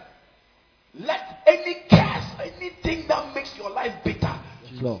 Amen. Let any curse, anything that makes your life bitter,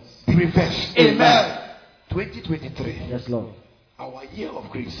 yes, Lord, be reversed. Amen. 2023. Yes, Lord. Our year of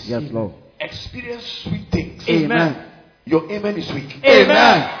grace. Yes, Lord. Experience sweet things. Amen. Your amen is weak.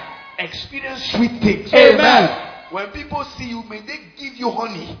 Amen. Experience sweet things. Amen. When people see you, may they give you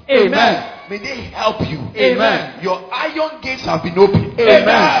honey. Amen. May they help you. Amen. Your iron gates have been opened.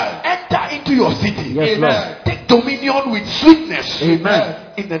 Amen. Enter into your city. Yes, Amen. Lord. Take dominion with sweetness.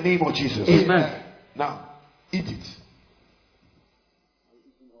 Amen. In the name of Jesus. Amen. Now, eat it.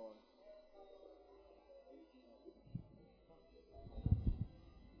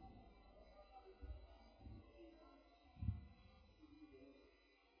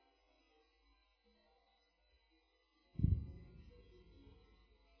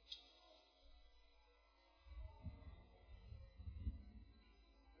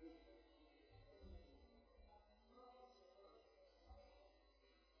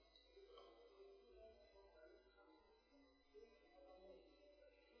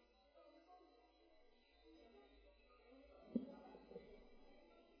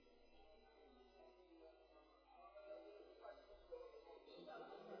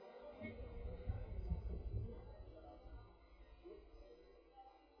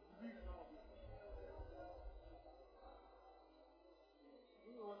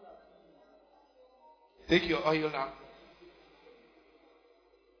 Take your oil now.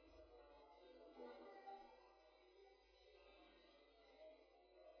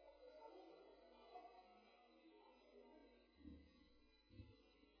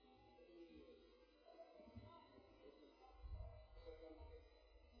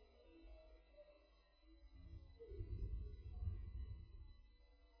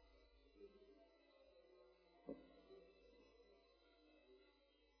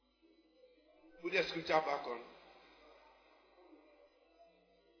 Put the scripture back on.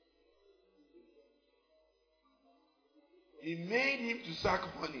 He made him to suck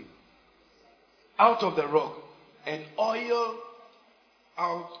honey out of the rock and oil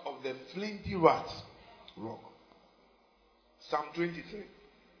out of the flinty rock. Psalm 23.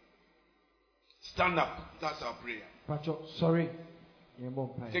 Stand up. That's our prayer. Sorry.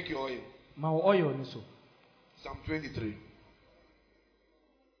 Take your oil. Psalm 23.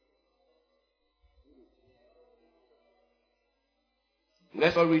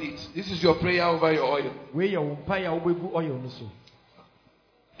 Let's all read it. This is your prayer over your oil.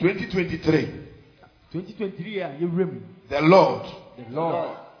 2023. The Lord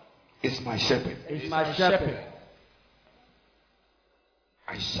is my shepherd.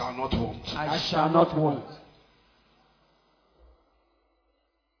 I shall not want.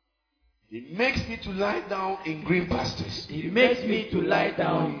 He makes me to lie down in green pastures. He makes me to lie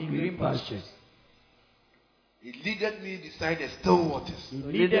down in green pastures. He leadeth me beside the still waters. He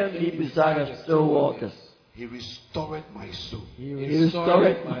leadeth me beside the still waters. He restored my soul. He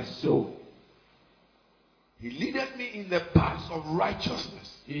restored my soul. He leadeth me in the paths of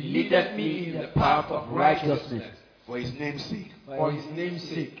righteousness. He leadeth me in the path of righteousness. For his name's sake. For his name's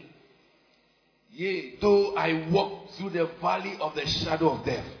sake. Yea, though I walk through the valley of the shadow of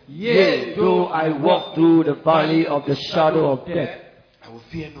death. Yea, though I walk through the valley of the shadow of death. I will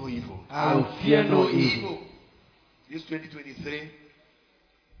fear no evil. I will fear no evil. This 2023.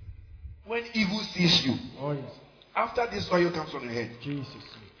 When evil sees you. Oh, yes. After this oil comes on your head. Jesus.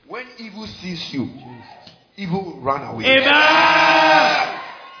 When evil sees you. Jesus. Evil will run away. Amen.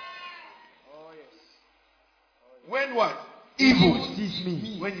 Oh, yes. When what? Evil sees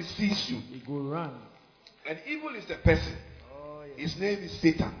me. When he sees you, he will run. And evil is the person. Oh, yes. His name is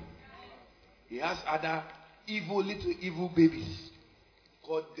Satan. He has other little evil babies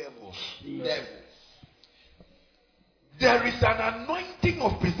called devils. Devils. There is an anointing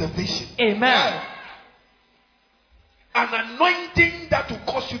of preservation. Amen. An anointing that will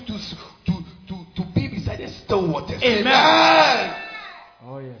cause you to be beside the still waters. Amen.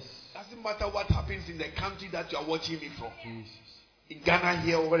 Oh yes. Doesn't matter what happens in the country that you are watching me from. Jesus. In Ghana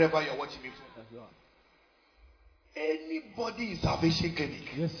here or wherever you are watching me from. Anybody in Salvation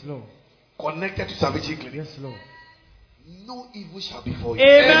Clinic. Yes, Lord. Connected to Salvation Clinic. Yes, Lord. No evil shall befall you.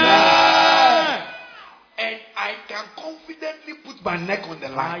 Amen. And I can confidently put my neck on the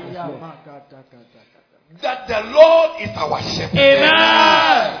line. That the Lord is our shepherd.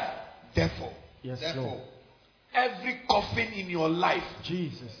 Amen. Therefore, Lord. Every coffin in your life,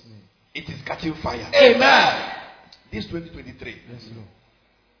 Jesus' name, it is catching fire. Amen. This 2023. Yes, Lord.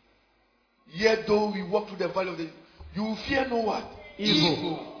 Yet though we walk through the valley of the, you will fear no what?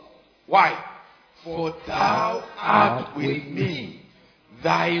 Evil. Why? For thou art with me.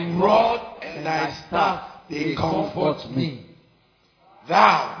 Thy rod and thy staff, they comfort me.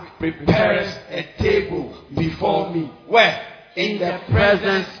 Thou preparest a table before me. Where? In the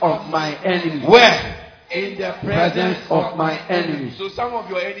presence of my enemies. Where? In the presence of my enemies. So some of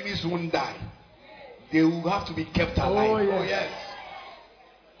your enemies won't die. They will have to be kept alive. Oh yes.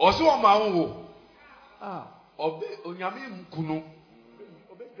 Also on my own. Onyame mkunu.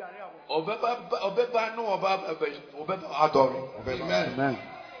 Obeba no obeba adore. Amen.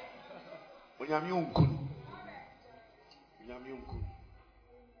 Onyame mkunu. Onyame mkunu.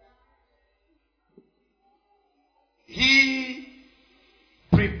 He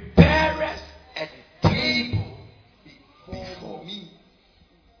prepares a table before me.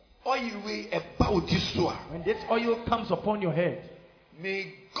 When this oil comes upon your head,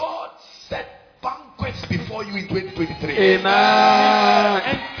 may God set banquets before you in 2023. Amen.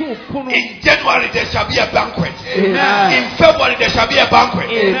 In January there shall be a banquet. Amen. In February there shall be a banquet.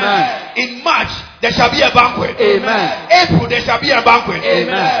 Amen. In March there shall be a banquet. Amen. April there shall be a banquet.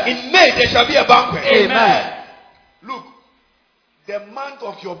 Amen. In May there shall be a banquet. Amen. Look, the month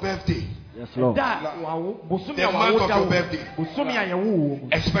of your birthday. Yes, Lord. The month of your birthday.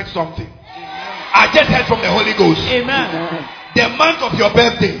 Expect something. I just heard from the Holy Ghost. Amen. The month of your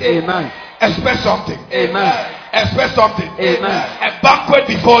birthday. Amen. Expect something. Amen. Expect something. Amen. A banquet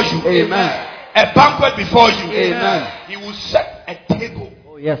before you. Amen. A banquet before you. Amen. He will set a table.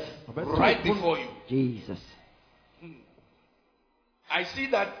 Oh, yes. Right before you. Jesus. I see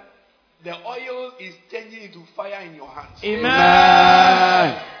that the oil is changing into fire in your hands.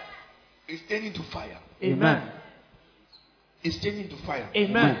 Amen. It's turning to fire. Amen. It's changing to fire.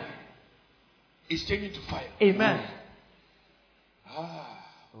 Amen. It's changing to fire. Amen.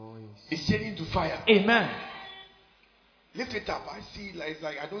 It's changing to fire. Amen. Lift it up. I see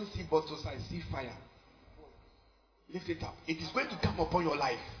like I don't see bottles, I see fire. Lift it up. It is going to come upon your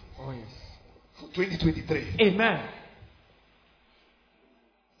life. Oh yes. for 2023. Amen.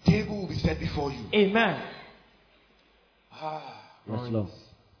 Table will be set before you. Amen. Yes, Lord.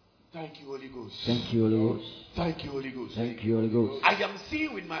 Thank you, Holy Ghost. Thank you, Holy Ghost. Thank you, Holy Ghost. Thank you, Holy Ghost. I am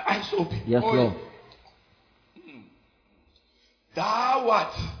seeing with my eyes open. Yes, Lord. Thou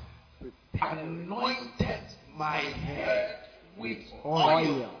what? Anointed my head with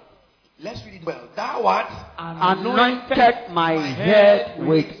oil. Let's read it well. Thou what? Anointed my head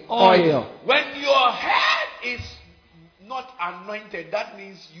with oil. When your head is not anointed, that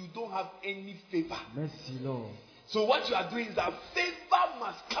means you don't have any favor. Merci, Lord. So what you are doing is that favor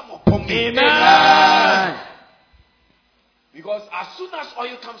must come upon me. Amen. Because as soon as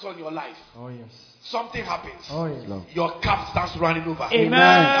oil comes on your life, Oh, yes. something happens. Oh, yes. Your cup starts running over. Amen.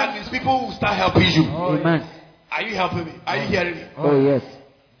 That means people will start helping you. Oh, Amen. Are you helping me? Are you hearing me? Oh, yes.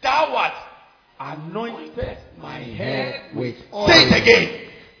 Thou what? Anointed my head with oil. Say it again.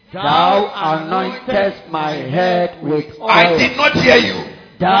 Thou anointest my head with oil. I did not hear you.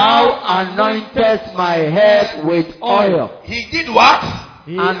 Thou anointest my head with oil. He did what?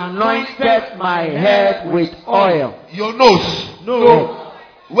 He Anointed my head with oil. Your nose. No.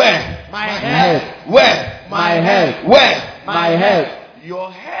 Where? My head. head. Where? My head. Where? My head.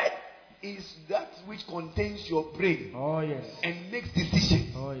 Your head is that which contains your brain Oh, yes. and makes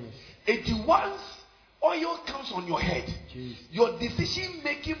decisions. Oh, yes. It once oil comes on your head, Jesus. your decision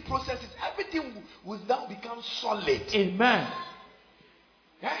making processes, everything will now become solid. Amen.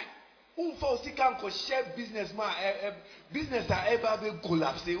 Business ever be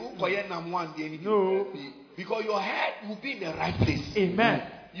collapse. No. Because your head will be in the right place. Amen.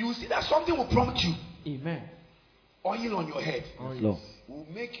 You will see that something will prompt you. Amen. Oil on your head Oh, yes. Lord. will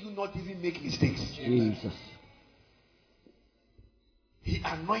make you not even make mistakes. Jesus. He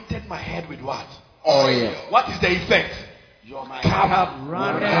anointed my head with what? Oil. What is the effect? Your cup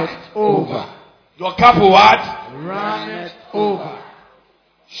runneth over. Your cup will what? Runneth over.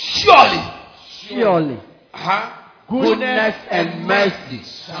 Surely. Surely goodness and mercy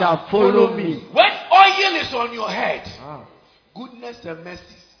shall follow me. When oil is on your head, goodness and mercy,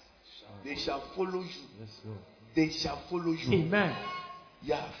 they shall follow you. Yes, Lord. They shall follow you. Amen.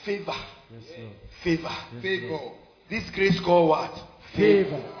 Yeah, favor. Yes, Lord. Favor. Yes, Favor. Lord. This grace called what?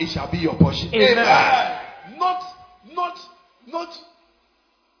 Favor. It shall be your portion. Amen. Not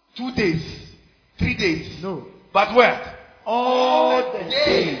 2 days, 3 days. No. But what? All the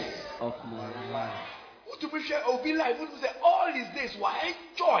days Of my life. to be sure, be like we say all these days we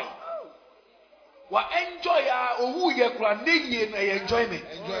enjoy. We enjoy who you kura nenye na enjoyment.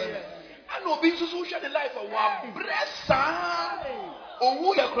 And obi nso so share the life of wa bressa.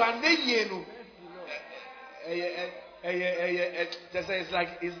 Who you kura nenye no. It's like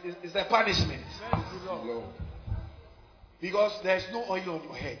it's a punishment. Because there's no oil on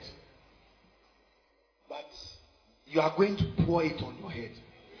your head. But you are going to pour it on your head.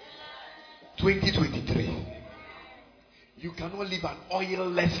 2023. You cannot live an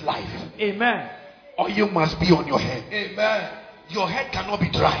oilless life. Amen. Oil must be on your head. Amen. Your head cannot be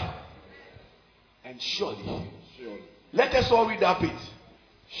dry. And surely. Let us all read that bit.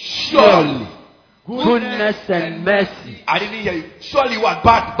 Surely. Goodness and mercy. I didn't hear you. Surely what?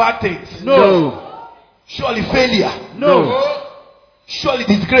 Bad things. No. Surely failure. No. Surely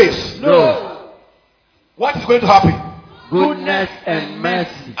disgrace. No. What is going to happen? Goodness and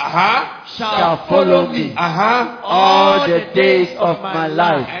mercy Shall shall follow me all the days of my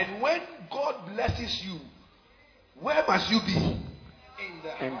life. And when God blesses you, where must you be?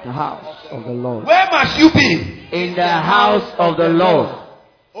 In the house of the Lord. Where must you be? In the house of the Lord.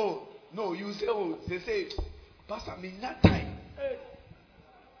 Oh, no, you say, they say, Pastor, me not time.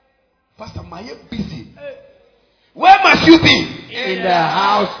 Pastor, my busy. Where must you be? In the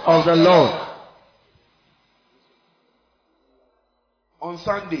house of the Lord. On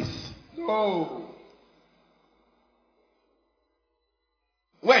Sundays. No.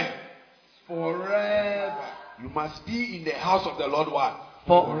 When? Forever. You must be in the house of the Lord what?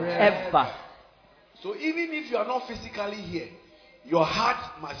 Forever. So even if you are not physically here, your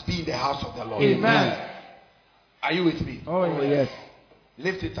heart must be in the house of the Lord. Amen. Are you with me? Oh, yes.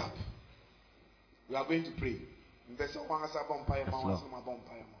 Lift it up. We are going to pray.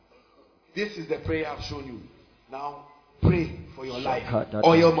 This is the prayer I've shown you. Now pray for your life.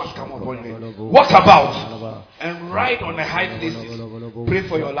 Oil must come upon you. Walk about and ride on the high places. Pray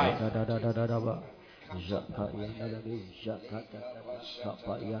for your life.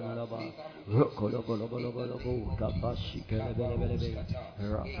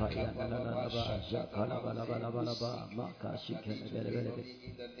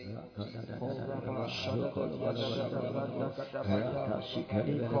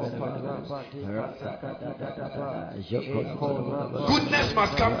 Goodness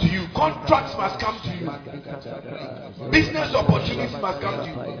must come to you. Contracts must come to you. Business opportunities must come to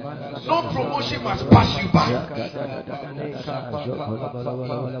you. No promotion must pass you by.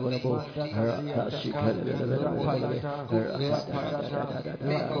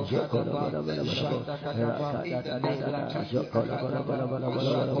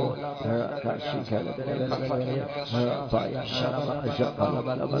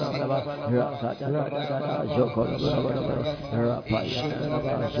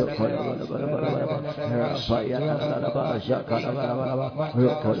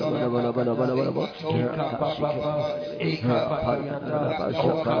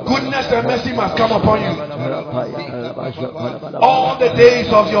 Goodness and mercy must come upon you all the days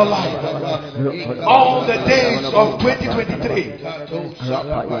of your life, all the days of 2023.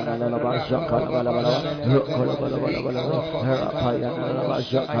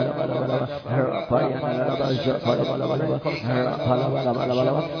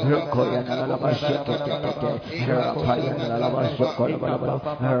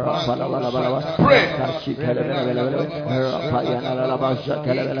 Pray.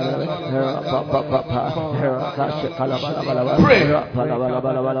 Pray.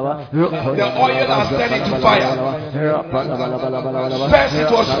 The oil has turned into fire. First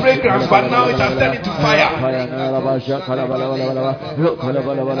it was fragrance, but now it has turned into fire.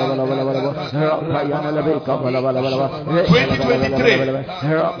 2023,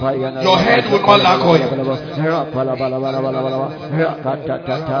 your head will not lack oil.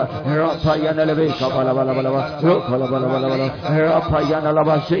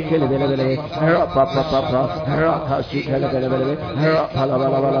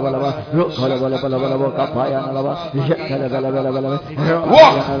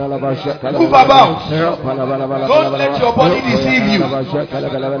 Walk, move about. Don't let your body deceive you.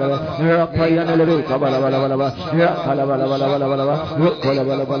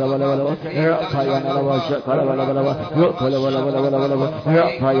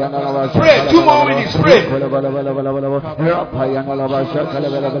 Pray, 2 more minutes, pray.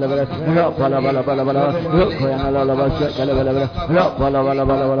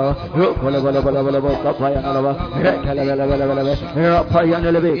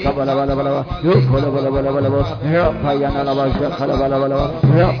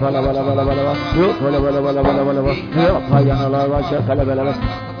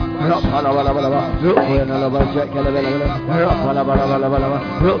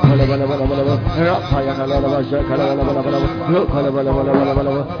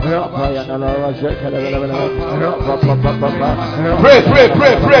 Pray, pray,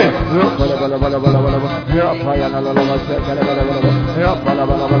 pray, pray.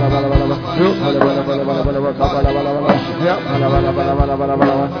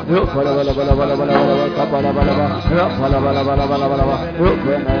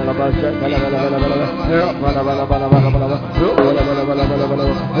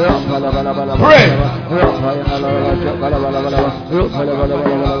 Pray.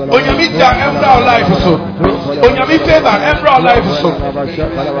 Onyamita emra life so. Onyami favor emra life so.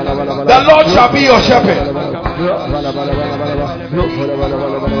 The Lord shall be your shepherd.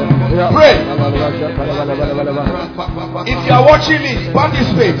 Pray. If you are watching me,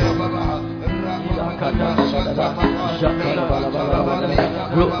 participate.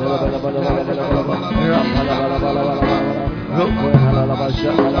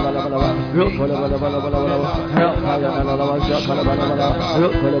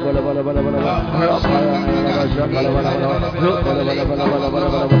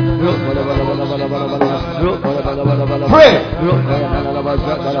 Pray.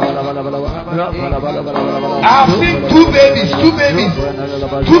 I have seen 2 babies.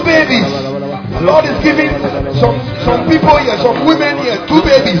 The Lord is giving some people here, some women here, 2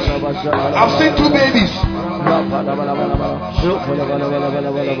 babies. I've seen 2 babies.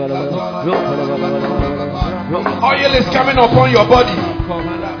 Oil is coming upon your body.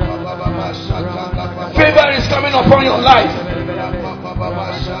 Favor is coming upon your life.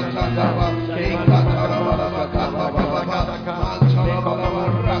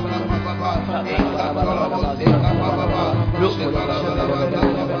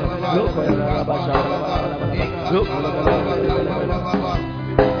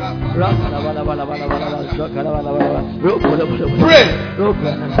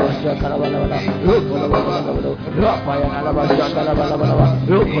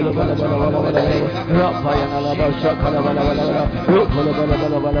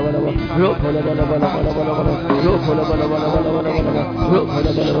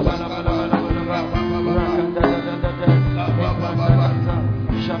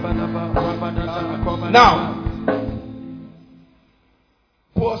 Now,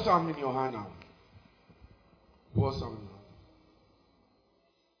 pour some in your hand now. Pour some in your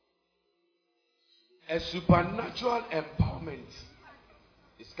hand. A supernatural empowerment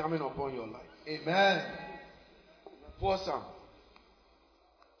is coming upon your life. Amen. Pour some.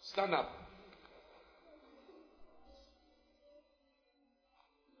 Stand up.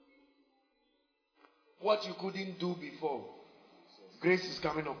 What you couldn't do before, grace is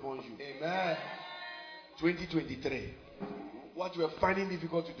coming upon you. Amen. 2023. What you are finding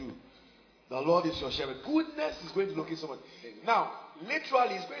difficult to do, the Lord is your shepherd. Goodness is going to locate someone. Now,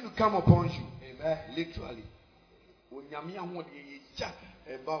 literally, it's going to come upon you. Amen. Literally.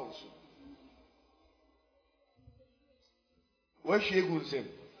 Where's she going to say?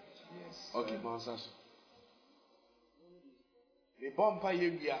 Yes. Okay, Mansas. The bomb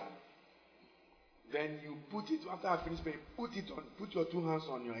then you put it, after I finish praying, put your two hands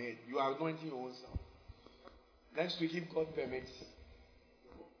on your head. You are anointing your own self. Next week, if God permits,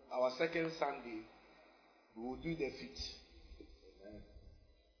 our second Sunday, we will do the feet.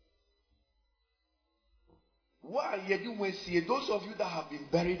 Why you see those of you that have been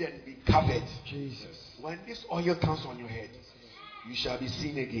buried and been covered, Jesus, when this oil comes on your head, you shall be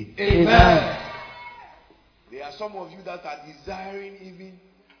seen again. Amen. There are some of you that are desiring even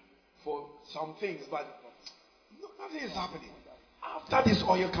for some things, but nothing is happening. After this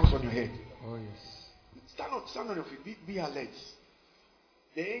oil comes on your head, oh yes. Stand on your feet. Be alert.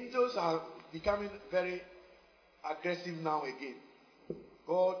 The angels are becoming very aggressive now again.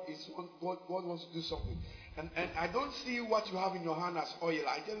 God wants to do something. And I don't see what you have in your hand as oil.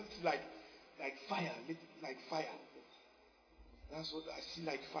 I just see like fire. Like fire. That's what I see,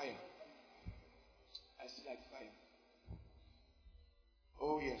 like fire. I see like fire.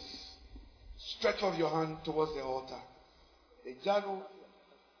 Oh yes. Stretch off your hand towards the altar. The jano,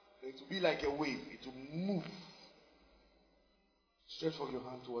 it will be like a wave. It will move. Stretch off your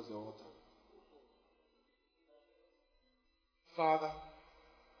hand towards the altar. Father,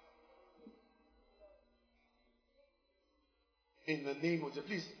 in the name of Jesus,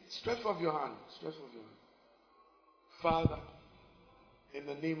 please stretch off your hand. Stretch off your hand. Father, in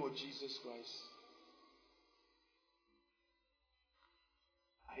the name of Jesus Christ,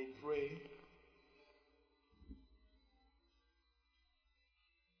 I pray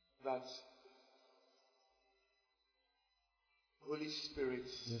that Holy Spirit,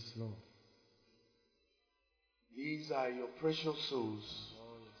 yes, Lord, these are your precious souls,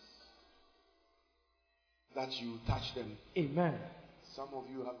 that you touch them. Amen. Some of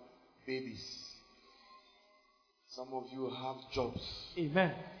you have babies. Some of you have jobs.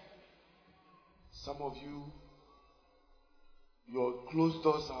 Amen. Some of you, your closed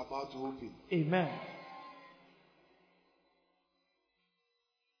doors are about to open. Amen.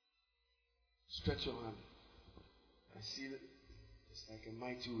 Stretch your hand. I see it's like a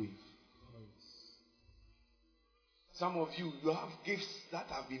mighty wave. Some of you, you have gifts that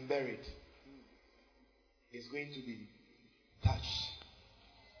have been buried. It's going to be touched.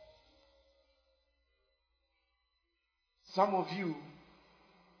 Some of you,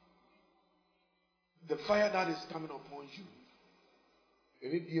 the fire that is coming upon you,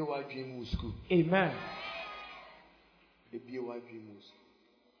 amen.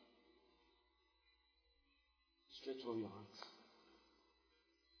 Stretch all your hands.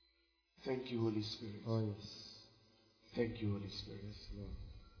 Thank you, Holy Spirit. Oh, yes. Thank you, Holy Spirit. Yes, Lord.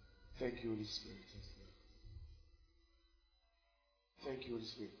 Thank you, Holy Spirit. Yes, Lord. Thank you, Holy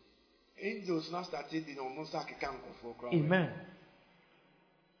Spirit. Angels now started in almost like a camp for crowd. Amen.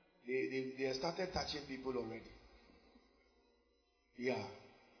 They started touching people already. Yeah.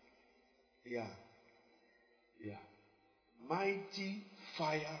 Mighty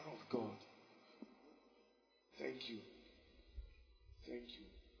fire of God. Thank you.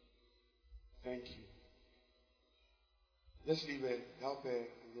 Just leave her. Help her.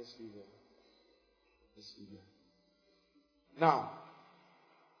 And just leave her. Now,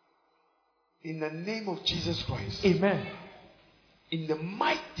 in the name of Jesus Christ. Amen. In the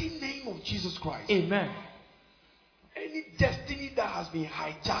mighty name of Jesus Christ. Amen. Any destiny that has been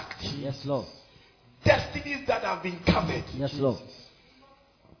hijacked. Yes, Lord. Destinies that have been covered. Yes, Lord.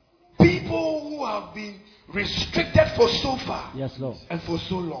 People who have been restricted for so far. Yes, Lord. And for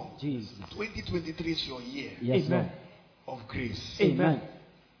so long. Jesus. 2023 is your year. Yes, Lord. Of grace. Amen.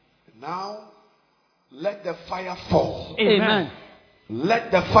 Now, let the fire fall. Amen.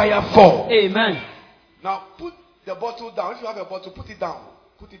 Let the fire fall. Amen. Now, put the bottle down. If you have a bottle, put it down.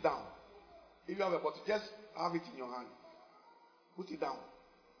 Put it down. If you have a bottle, just have it in your hand. Put it down.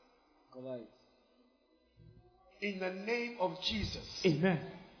 Right. In the name of Jesus. Amen.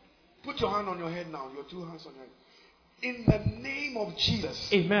 Put your hand on your head now. Your two hands on your head. In the name of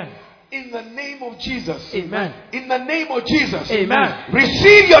Jesus. Amen. In the name of Jesus. Amen. In the name of Jesus. Amen.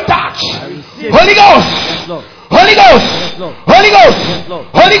 Receive your touch. Receive. Holy Ghost. Yes, Lord. Holy Ghost. Yes, Lord. Holy Ghost. Yes, Lord.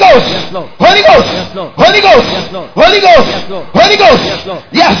 Holy Ghost. Yes, Lord. Holy Ghost. Yes, Lord. Holy Ghost. Yes, Lord. Holy Ghost. Yes, Lord. Holy Ghost. Yes, Lord.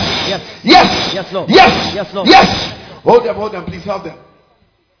 Yes. Yes. Yes. Yes, Lord. Yes. Yes, Lord. Yes. Hold them, please help them.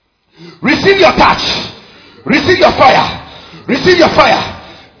 Receive your touch. Receive your fire. Receive your fire.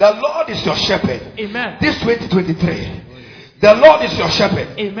 The Lord is your shepherd. Amen. This 2023. The Lord is your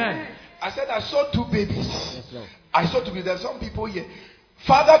shepherd. Amen. I said I saw two babies. Yes, Lord. I saw two babies. There's some people here.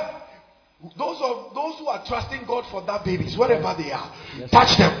 Father, those who are trusting God for that babies, wherever they are, yes,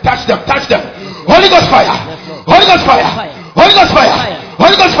 touch them, touch them, touch them. Holy Ghost fire. Yes, Holy Ghost fire. Holy Ghost fire.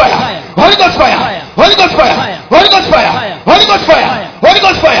 Holy Ghost fire. Holy Ghost fire. Holy Ghost fire. Holy Ghost fire. Holy Ghost fire. Holy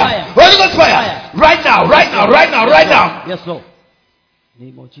Ghost fire. Holy Ghost fire. Right now, right now, right now, right now. Yes, Lord.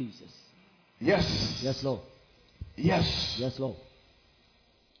 Name of Jesus. Yes. Yes, Lord. Yes. Yes, Lord.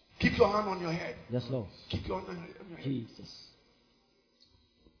 Keep your hand on your head. Yes, Lord. Keep your hand on your head. Jesus.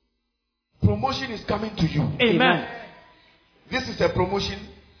 Promotion is coming to you. Amen. This is a promotion,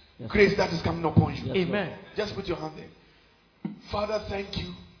 yes, grace that is coming upon you. Yes, amen. Lord. Just put your hand there. Father, thank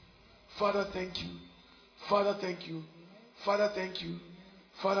you. Father, thank you. Father, thank you. Father, thank you.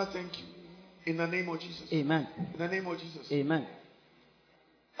 Father, thank you. In the name of Jesus. Amen. In the name of Jesus. Amen.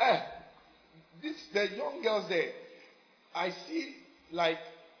 Hey, the young girls there, I see like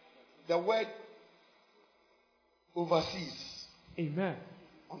the word overseas. Amen.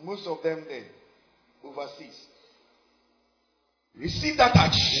 On most of them there, overseas. Receive that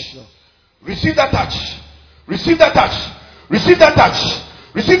touch. Yes, Lord. Receive that touch. Receive that touch. Receive that touch.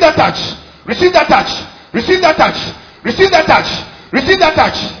 Receive that touch. Receive that touch. Receive that touch. Receive that touch. Receive that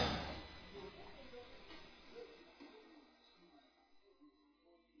touch.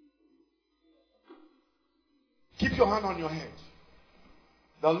 Keep your hand on your head.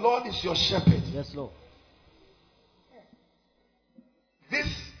 The Lord is your shepherd. Yes, Lord. This,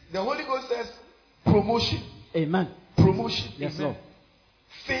 the Holy Ghost says, promotion. Amen. Promotion. Yes, Amen. Lord.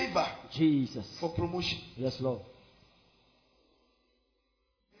 Favor. Jesus. For promotion. Yes, Lord.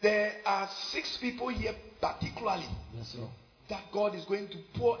 There are 6 people here particularly. Yes, Lord. That God is going to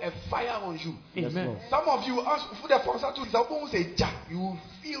pour a fire on you. Amen. Yes, some of you, you will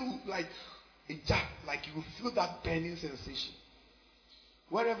feel like a jar, like you will feel that burning sensation.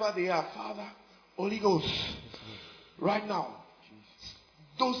 Wherever they are, Father, Holy Ghost, right now,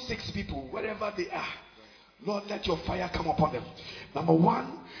 those 6 people, wherever they are, Lord, let your fire come upon them. Number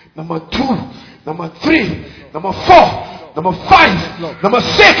 1, number 2, number 3, number 4, number 5, number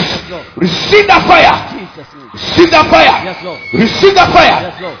 6. Receive that fire. Receive that fire. Receive that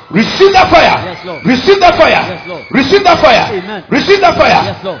fire. Receive that fire. Receive that fire. Receive that fire. Receive that fire.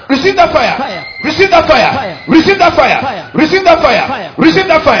 Receive that fire. Receive that fire. Receive that fire. Receive that fire. Receive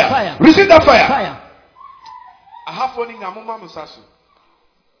that fire. Receive that fire. I have one in Mama Musasu.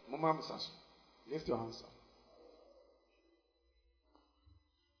 Mama Musasu. Lift your hands up.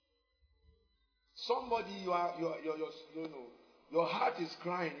 Somebody, your heart is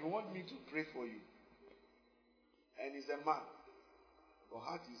crying. You want me to pray for you. And it's a man. Your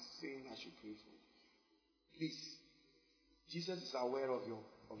heart is saying I should pray for you. Please. Jesus is aware of your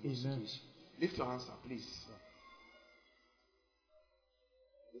situation. Lift your hands up, please.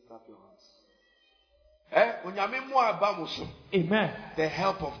 Lift up your hands. Amen. The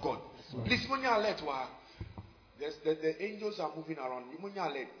help of God. Please, when you alert, the angels are moving around. When you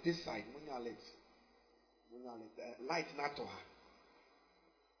alert, this side, when you alert. Light not to her.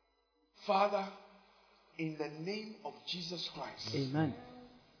 Father, in the name of Jesus Christ, amen.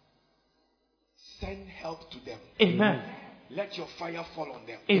 Send help to them. Amen. Let your fire fall on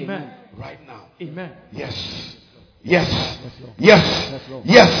them. Amen. Right now. Amen. Yes. Yes. Yes.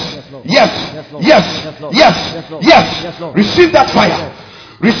 Yes. Yes. Yes. Yes. Receive that fire.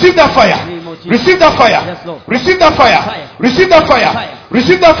 Receive that fire. Receive that fire. Receive that fire. Receive that fire.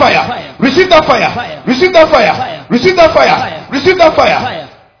 Receive that fire. Receive that fire. Receive that fire. Receive that fire. Receive that fire.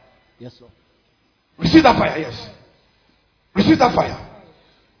 Yes, Lord. Receive that fire. Yes. Receive that fire.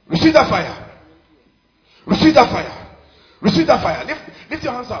 Receive that fire. Receive that fire. Receive that fire. Lift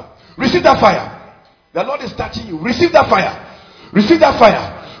your hands up. Receive that fire. The Lord is touching you. Receive that fire. Receive that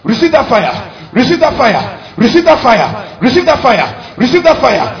fire. Receive that fire. Receive that fire. Receive that fire. Receive that fire. Receive that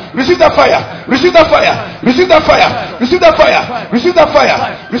fire. Receive that fire. Receive that fire. Receive that fire. Receive that fire. Receive that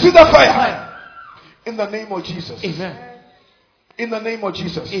fire. Receive that fire. In the name of Jesus. Amen. In the name of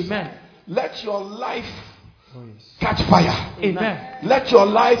Jesus. Amen. Let your life catch fire. Amen. Let your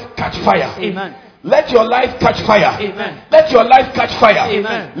life catch fire. Amen. Let your life catch fire. Amen. Let your life catch fire.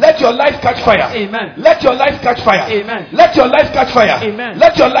 Amen. Let your life catch fire. Amen. Let your life catch fire. Amen. Let your life catch fire. Amen.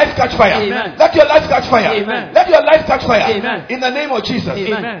 Let your life catch fire. Amen. Let your life catch fire. Amen. Let your life catch fire. Amen. In the name of Jesus.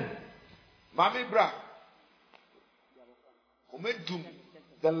 Amen. Mami bra. Omedum.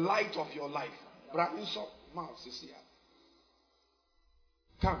 The light of your life. Bra inso mouse is here.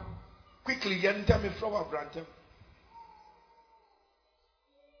 Come. Quickly, yen tell me flower brantem.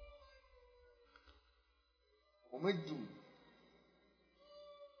 Omedum.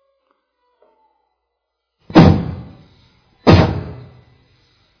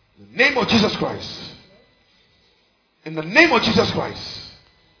 In the name of Jesus Christ. In the name of Jesus Christ.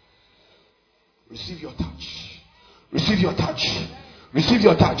 Receive your touch. Receive your touch. Receive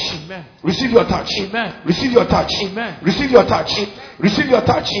your touch. Amen. Receive your touch. Amen. Receive your touch. Amen. Receive your touch. Receive your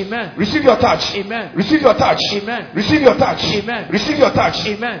touch. Amen. Receive your touch. Amen. Receive your touch. Amen. Receive your touch. Amen. Receive your touch.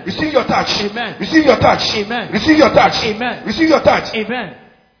 Amen. Receive your touch. Amen. Receive your touch. Amen. Receive your touch. Amen. Receive your touch. Amen.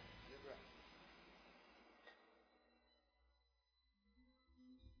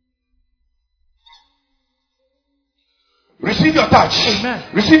 Receive your touch. Amen.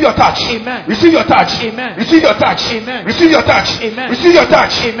 Receive your touch. Amen. Receive your touch. Amen. Receive your touch. Amen. Receive your touch. Amen. Receive your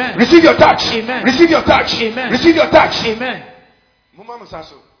touch. Amen. Receive your touch. Amen. Receive your touch. Amen. Receive your touch. Amen. Mama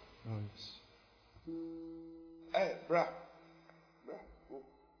Musaso. Eh, bra.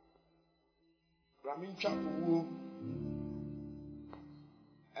 Bra min chapu.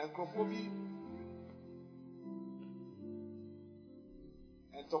 Enkofobi.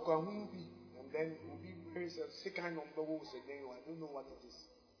 And Tokahubi. And then there is a second number who was again. I don't know what it is.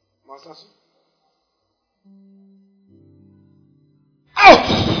 Musaso.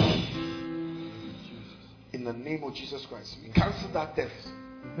 Out! In the name of Jesus Christ, we cancel that death.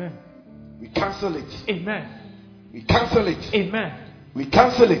 Amen. We cancel it. Amen. We cancel it. Amen. We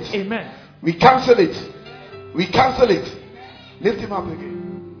cancel it. Amen. We cancel it. We cancel it. Lift him up again.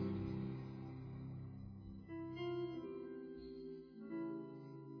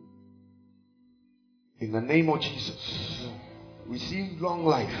 In the name of Jesus, receive long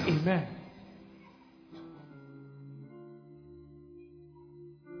life. Amen.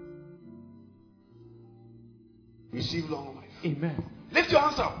 Receive long life. Amen. Lift your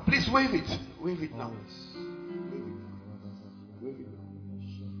hands up. Please wave it. Wave it now. Wave it.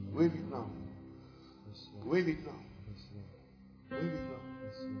 Wave it now. Wave it now. Wave it now.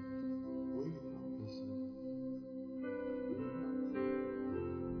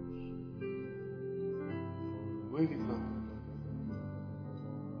 Wave it now.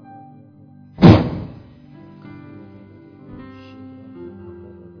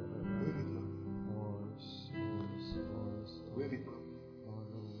 Wave it now.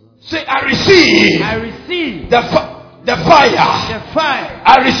 Say, I receive. I receive The fire. the fire.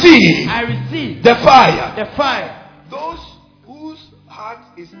 I receive. I receive The fire. the fire. Those whose heart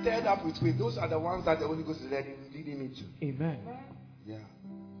is stirred up with faith, those are the ones that the Holy Ghost is leading me to. Amen. Yeah.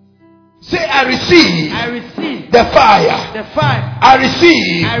 Say, I receive. I receive The fire. the fire. I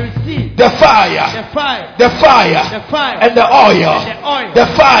receive. I receive The fire. the fire. The fire. The fire. And the oil. And the oil. The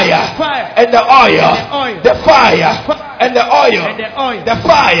fire. The fire. And the oil. And the oil. The fire. The fire. And the oil. And the oil. The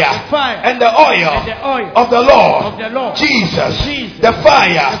fire. The fire. And the oil. And the oil. Of the Lord. Of the Lord. Jesus. Jesus. The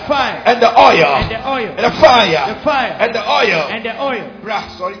fire. The fire. And the oil. And the oil. And the fire. The fire. And the oil. And the oil.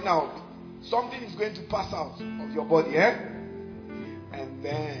 Bruh, sorry now. Something is going to pass out of your body, eh? And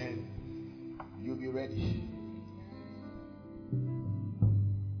then you'll be ready.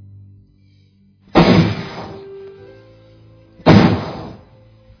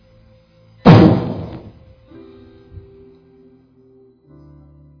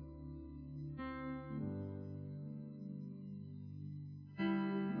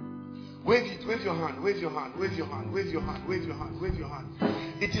 Wave it, wave your hand, wave your hand, wave your hand, wave your hand, wave your hand, wave your hand.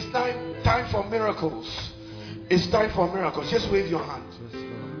 It is time for miracles. It's time for miracles. Just wave your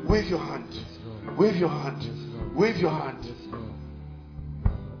hand. Wave your hand. Wave your hand. Wave your hand.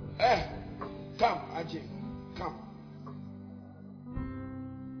 Eh, come, Ajay, come.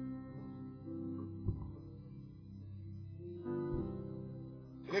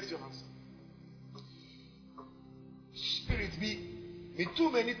 Lift your hands. Spirit be. Me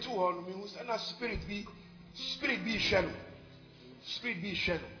too many too on me who say na spirit be shallow. Spirit be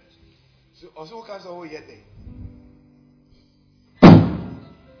shallow. So also can say yet.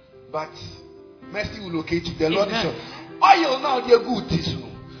 But mercy will locate you. The Lord is your oil now. Dear good things.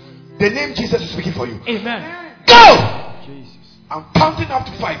 The name Jesus is speaking for you. Amen. Go. Jesus. I'm counting up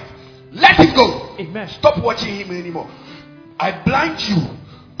to 5. Let him go. Amen. Stop watching him anymore. I blind you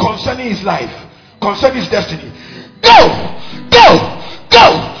concerning his life, concerning his destiny. Go! Go! Go!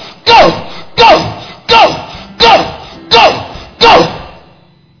 Go! Go! Go! Go! Go! Go!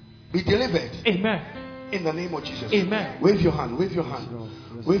 Be delivered. Amen. In the name of Jesus. Amen. Wave your hand. Wave your hand.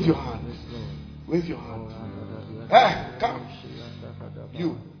 Wave your hand. Wave your hand. Hey, come.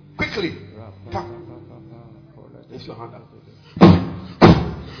 You. Quickly. Come. Lift your hand up.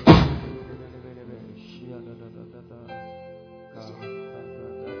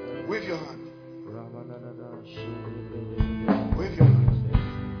 Wave your hand. Wave your hand.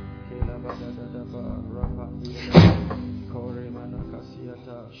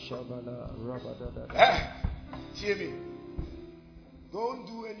 Hear me. Don't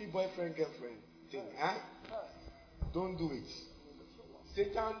do any boyfriend girlfriend thing. Huh? Don't do it.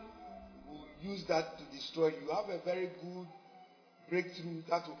 Satan will use that to destroy you. You have a very good breakthrough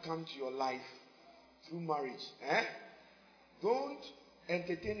that will come to your life through marriage. Don't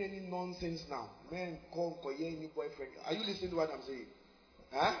entertain any nonsense now. Men call any boyfriend. Are you listening to what I'm saying?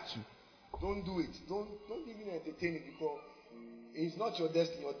 Don't do it. Don't even entertain it, because it's not your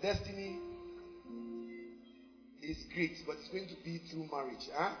destiny. Your destiny is great, but it's going to be through marriage.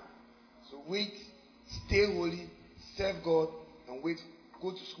 So wait, stay holy, serve God, and wait.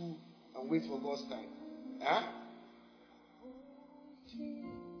 Go to school and wait for God's time.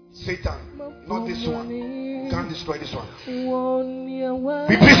 Satan, not this one. You can't destroy this one.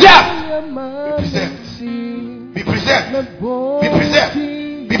 Be preserved. Be preserved. Be preserved. Be preserved.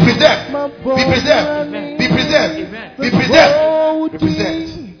 Be preserved. Be preserved. Be preserved. Be preserved.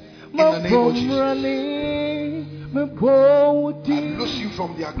 In the name of Jesus. I loose you from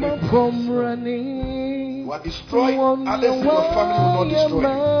their grip. Who are destroyed, others in your family will not destroy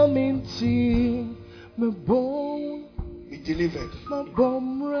you. Be delivered.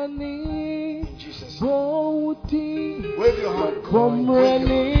 In Jesus' name. Wave your hand.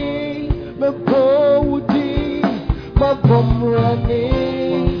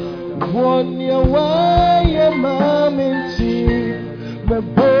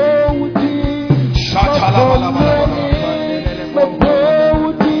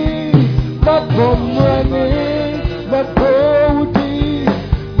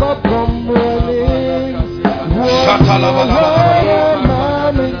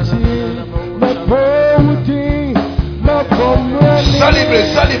 Celebrate,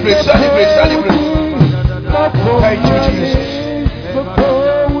 celebrate, celebrate, celebrate. Thank you, Jesus.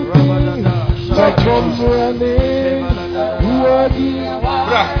 Thank you,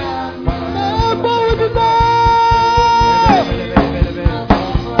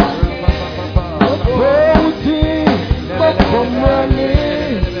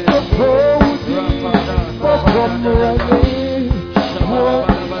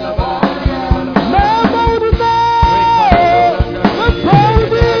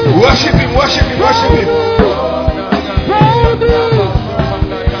 Worship him, worship him, worship him.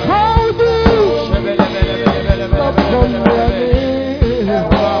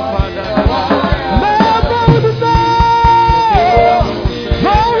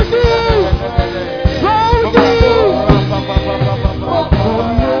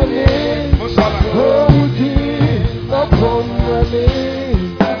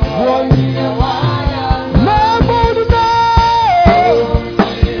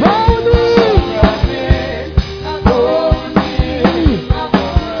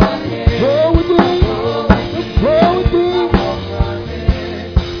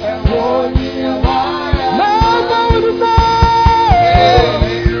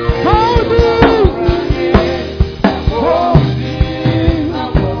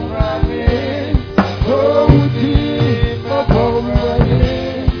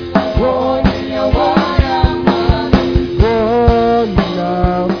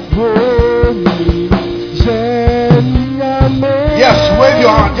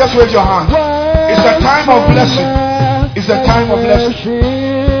 Just wave your hand. It's a time of blessing. It's a time of blessing.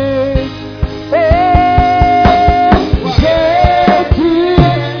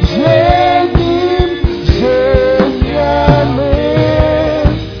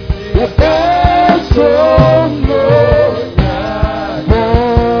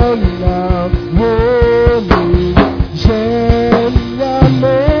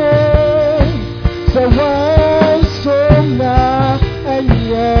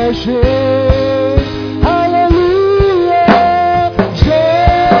 Hallelujah.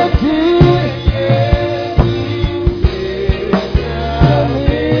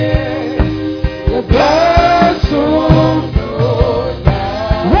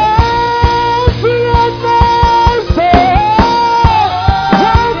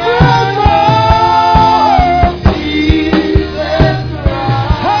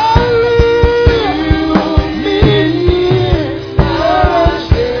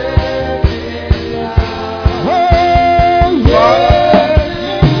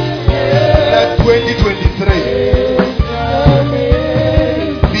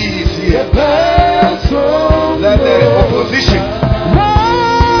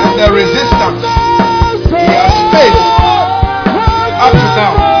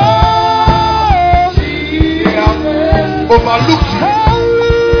 overlooked you.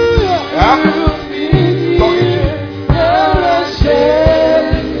 Yeah?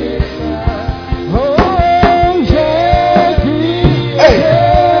 Hey,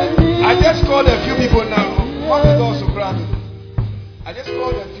 I just called a few people now. What is also crying? I just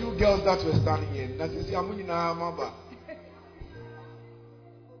called a few girls that were standing here. That is Yamunina.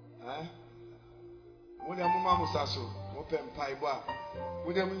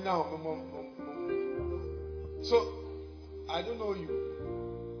 So, I don't know you.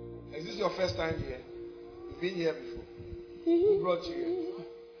 Is this your first time here? You've been here before. Who brought you here?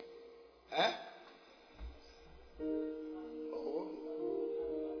 Eh? Oh,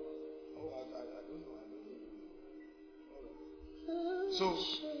 I don't know. So,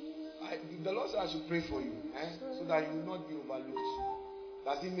 the Lord said I should pray for you, so that you will not be overlooked.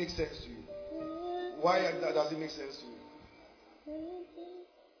 Does it make sense to you? Why does it make sense to you?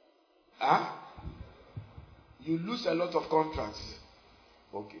 Huh? You lose a lot of contracts.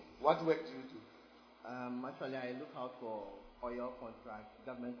 Okay. What work do you do? Actually, I look out for oil contracts,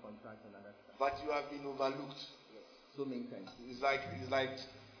 government contracts, and other stuff. But you have been overlooked. Yes. So many times. It's like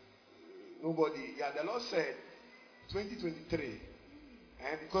nobody. Yeah, the Lord said 2023,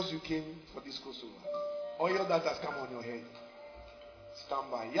 and because you came for this crossover, oil that has come on your head.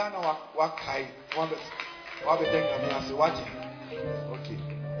 Stand by. Yeah, what kai? Okay.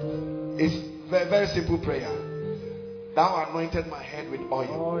 It's very, very simple prayer. Thou anointed my head with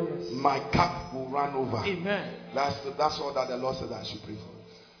oil. Oh, yes. My cup will run over. Amen. That's all that the Lord said I should pray for.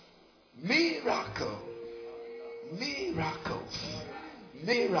 Miracles.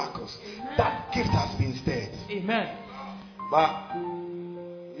 That gift has been stirred. Amen. But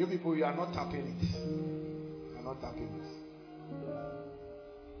you people, you are not tapping it. You are not tapping it.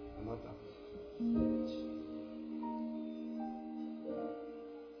 You are not tapping it.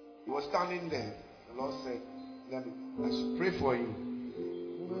 He was standing there. The Lord said, I should pray for you.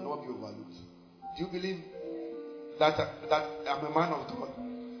 You will not be overlooked. Do you believe that I'm a man of God?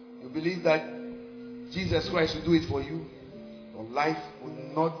 You believe that Jesus Christ will do it for you? Your life will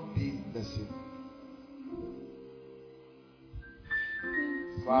not be the same.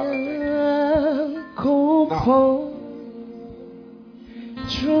 Father, thank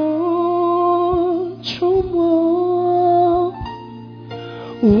you.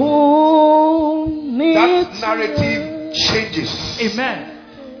 That narrative changes. Amen.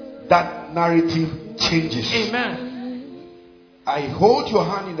 That narrative changes. Amen. I hold your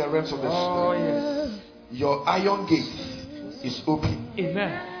hand in the realms of the Spirit. Yes. Your iron gate is open.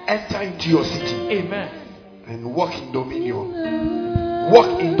 Amen. Enter into your city. Amen. And walk in dominion.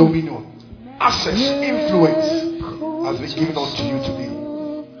 Walk in dominion. Access, influence has been given unto you today.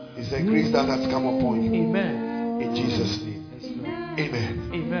 It's a grace that has come upon you. Amen. In Jesus' name. Amen.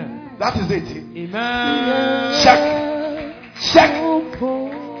 Amen. That is it. Amen. Check.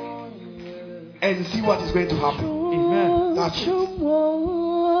 And see what is going to happen. Amen. That's it.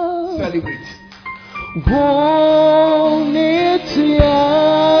 Celebrate.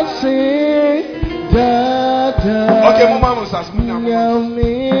 Okay, Mama Musas.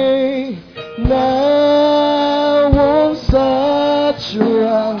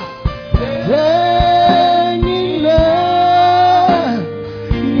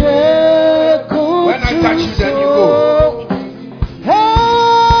 When I touch you, then you go.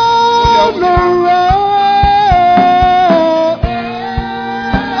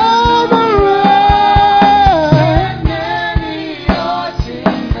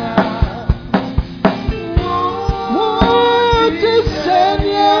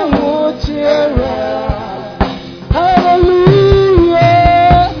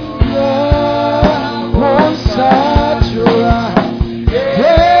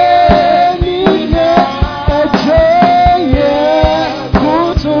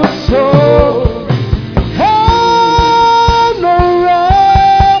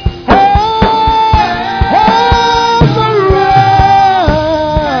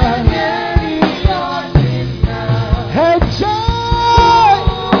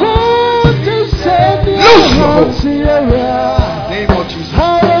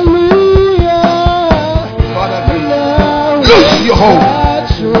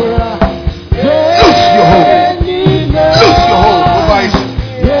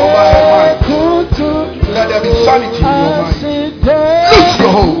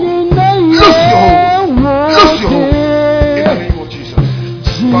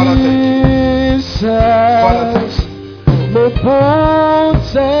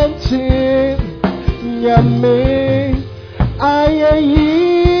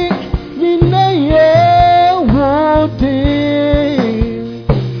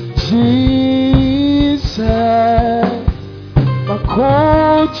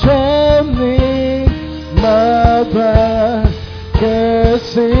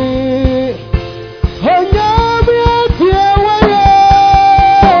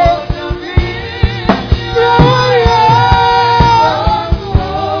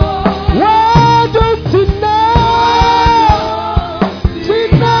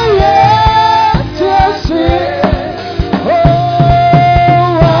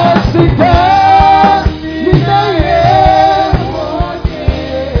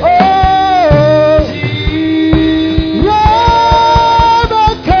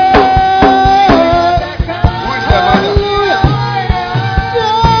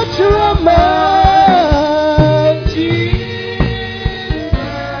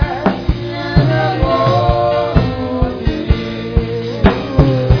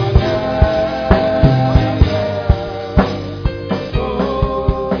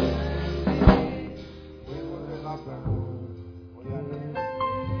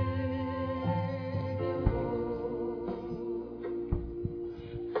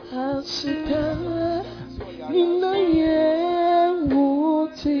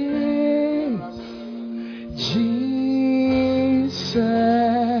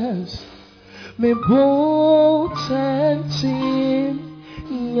 Botantim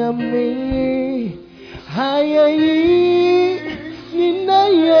Yami Hayayi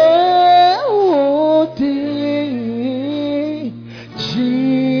Ninaye Odi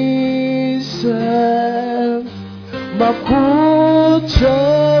Jesus Maputami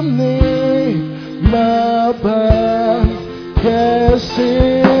Maba Kesi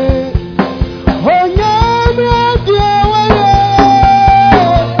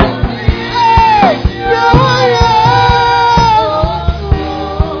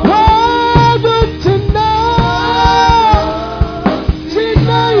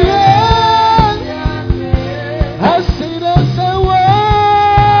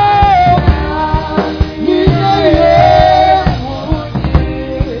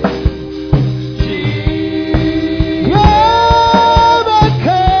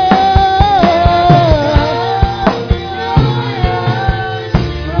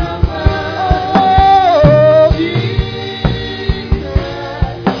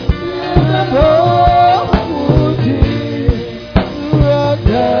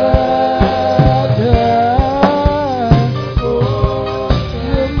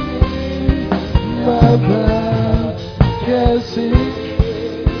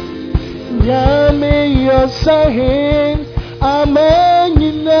Sahin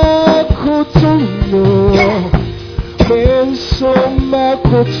amenyina kutuno Benso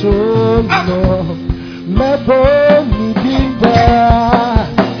makutuno Mebo midinda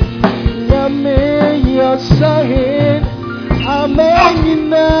Yame sahin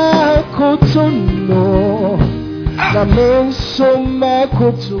amenyina kutuno Benso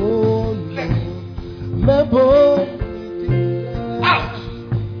makutuno Mebo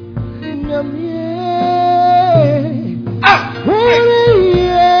midinda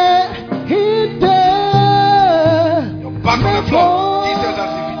Back on the floor. Jesus has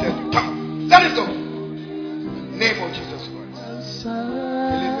defeated you. Come. Let it go. Name of Jesus Christ.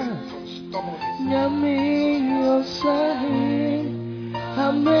 Deliver from stubbornness.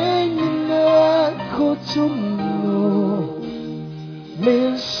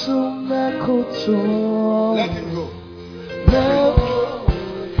 Let him go.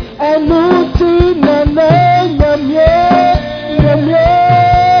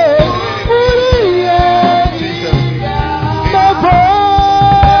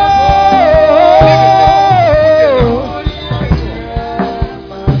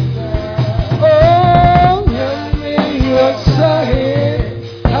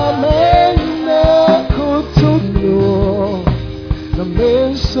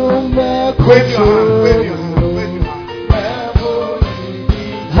 Wave your hand, wave your hand, wave your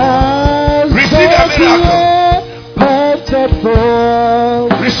hand. Receive a miracle.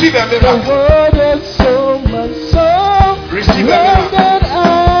 Receive a miracle. Receive a miracle.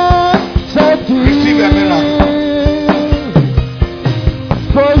 Receive a miracle.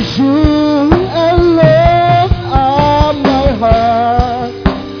 For you alone are my heart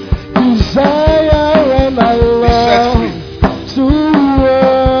desire, and I love to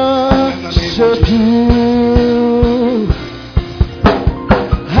worship you.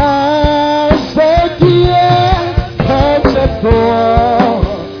 Has the dear beautiful,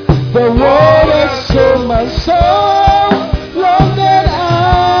 the word has sold my soul, long that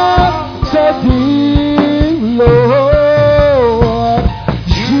after thee, Lord.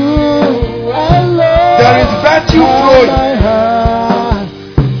 You alone. There is virtue flowing.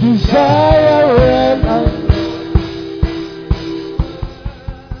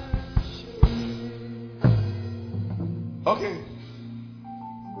 Okay.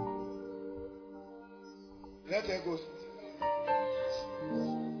 Let her go.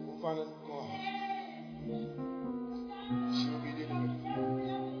 We'll find it more. She will be delivered.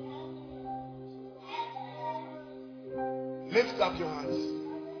 Lift up your hands.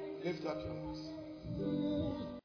 Lift up your hands.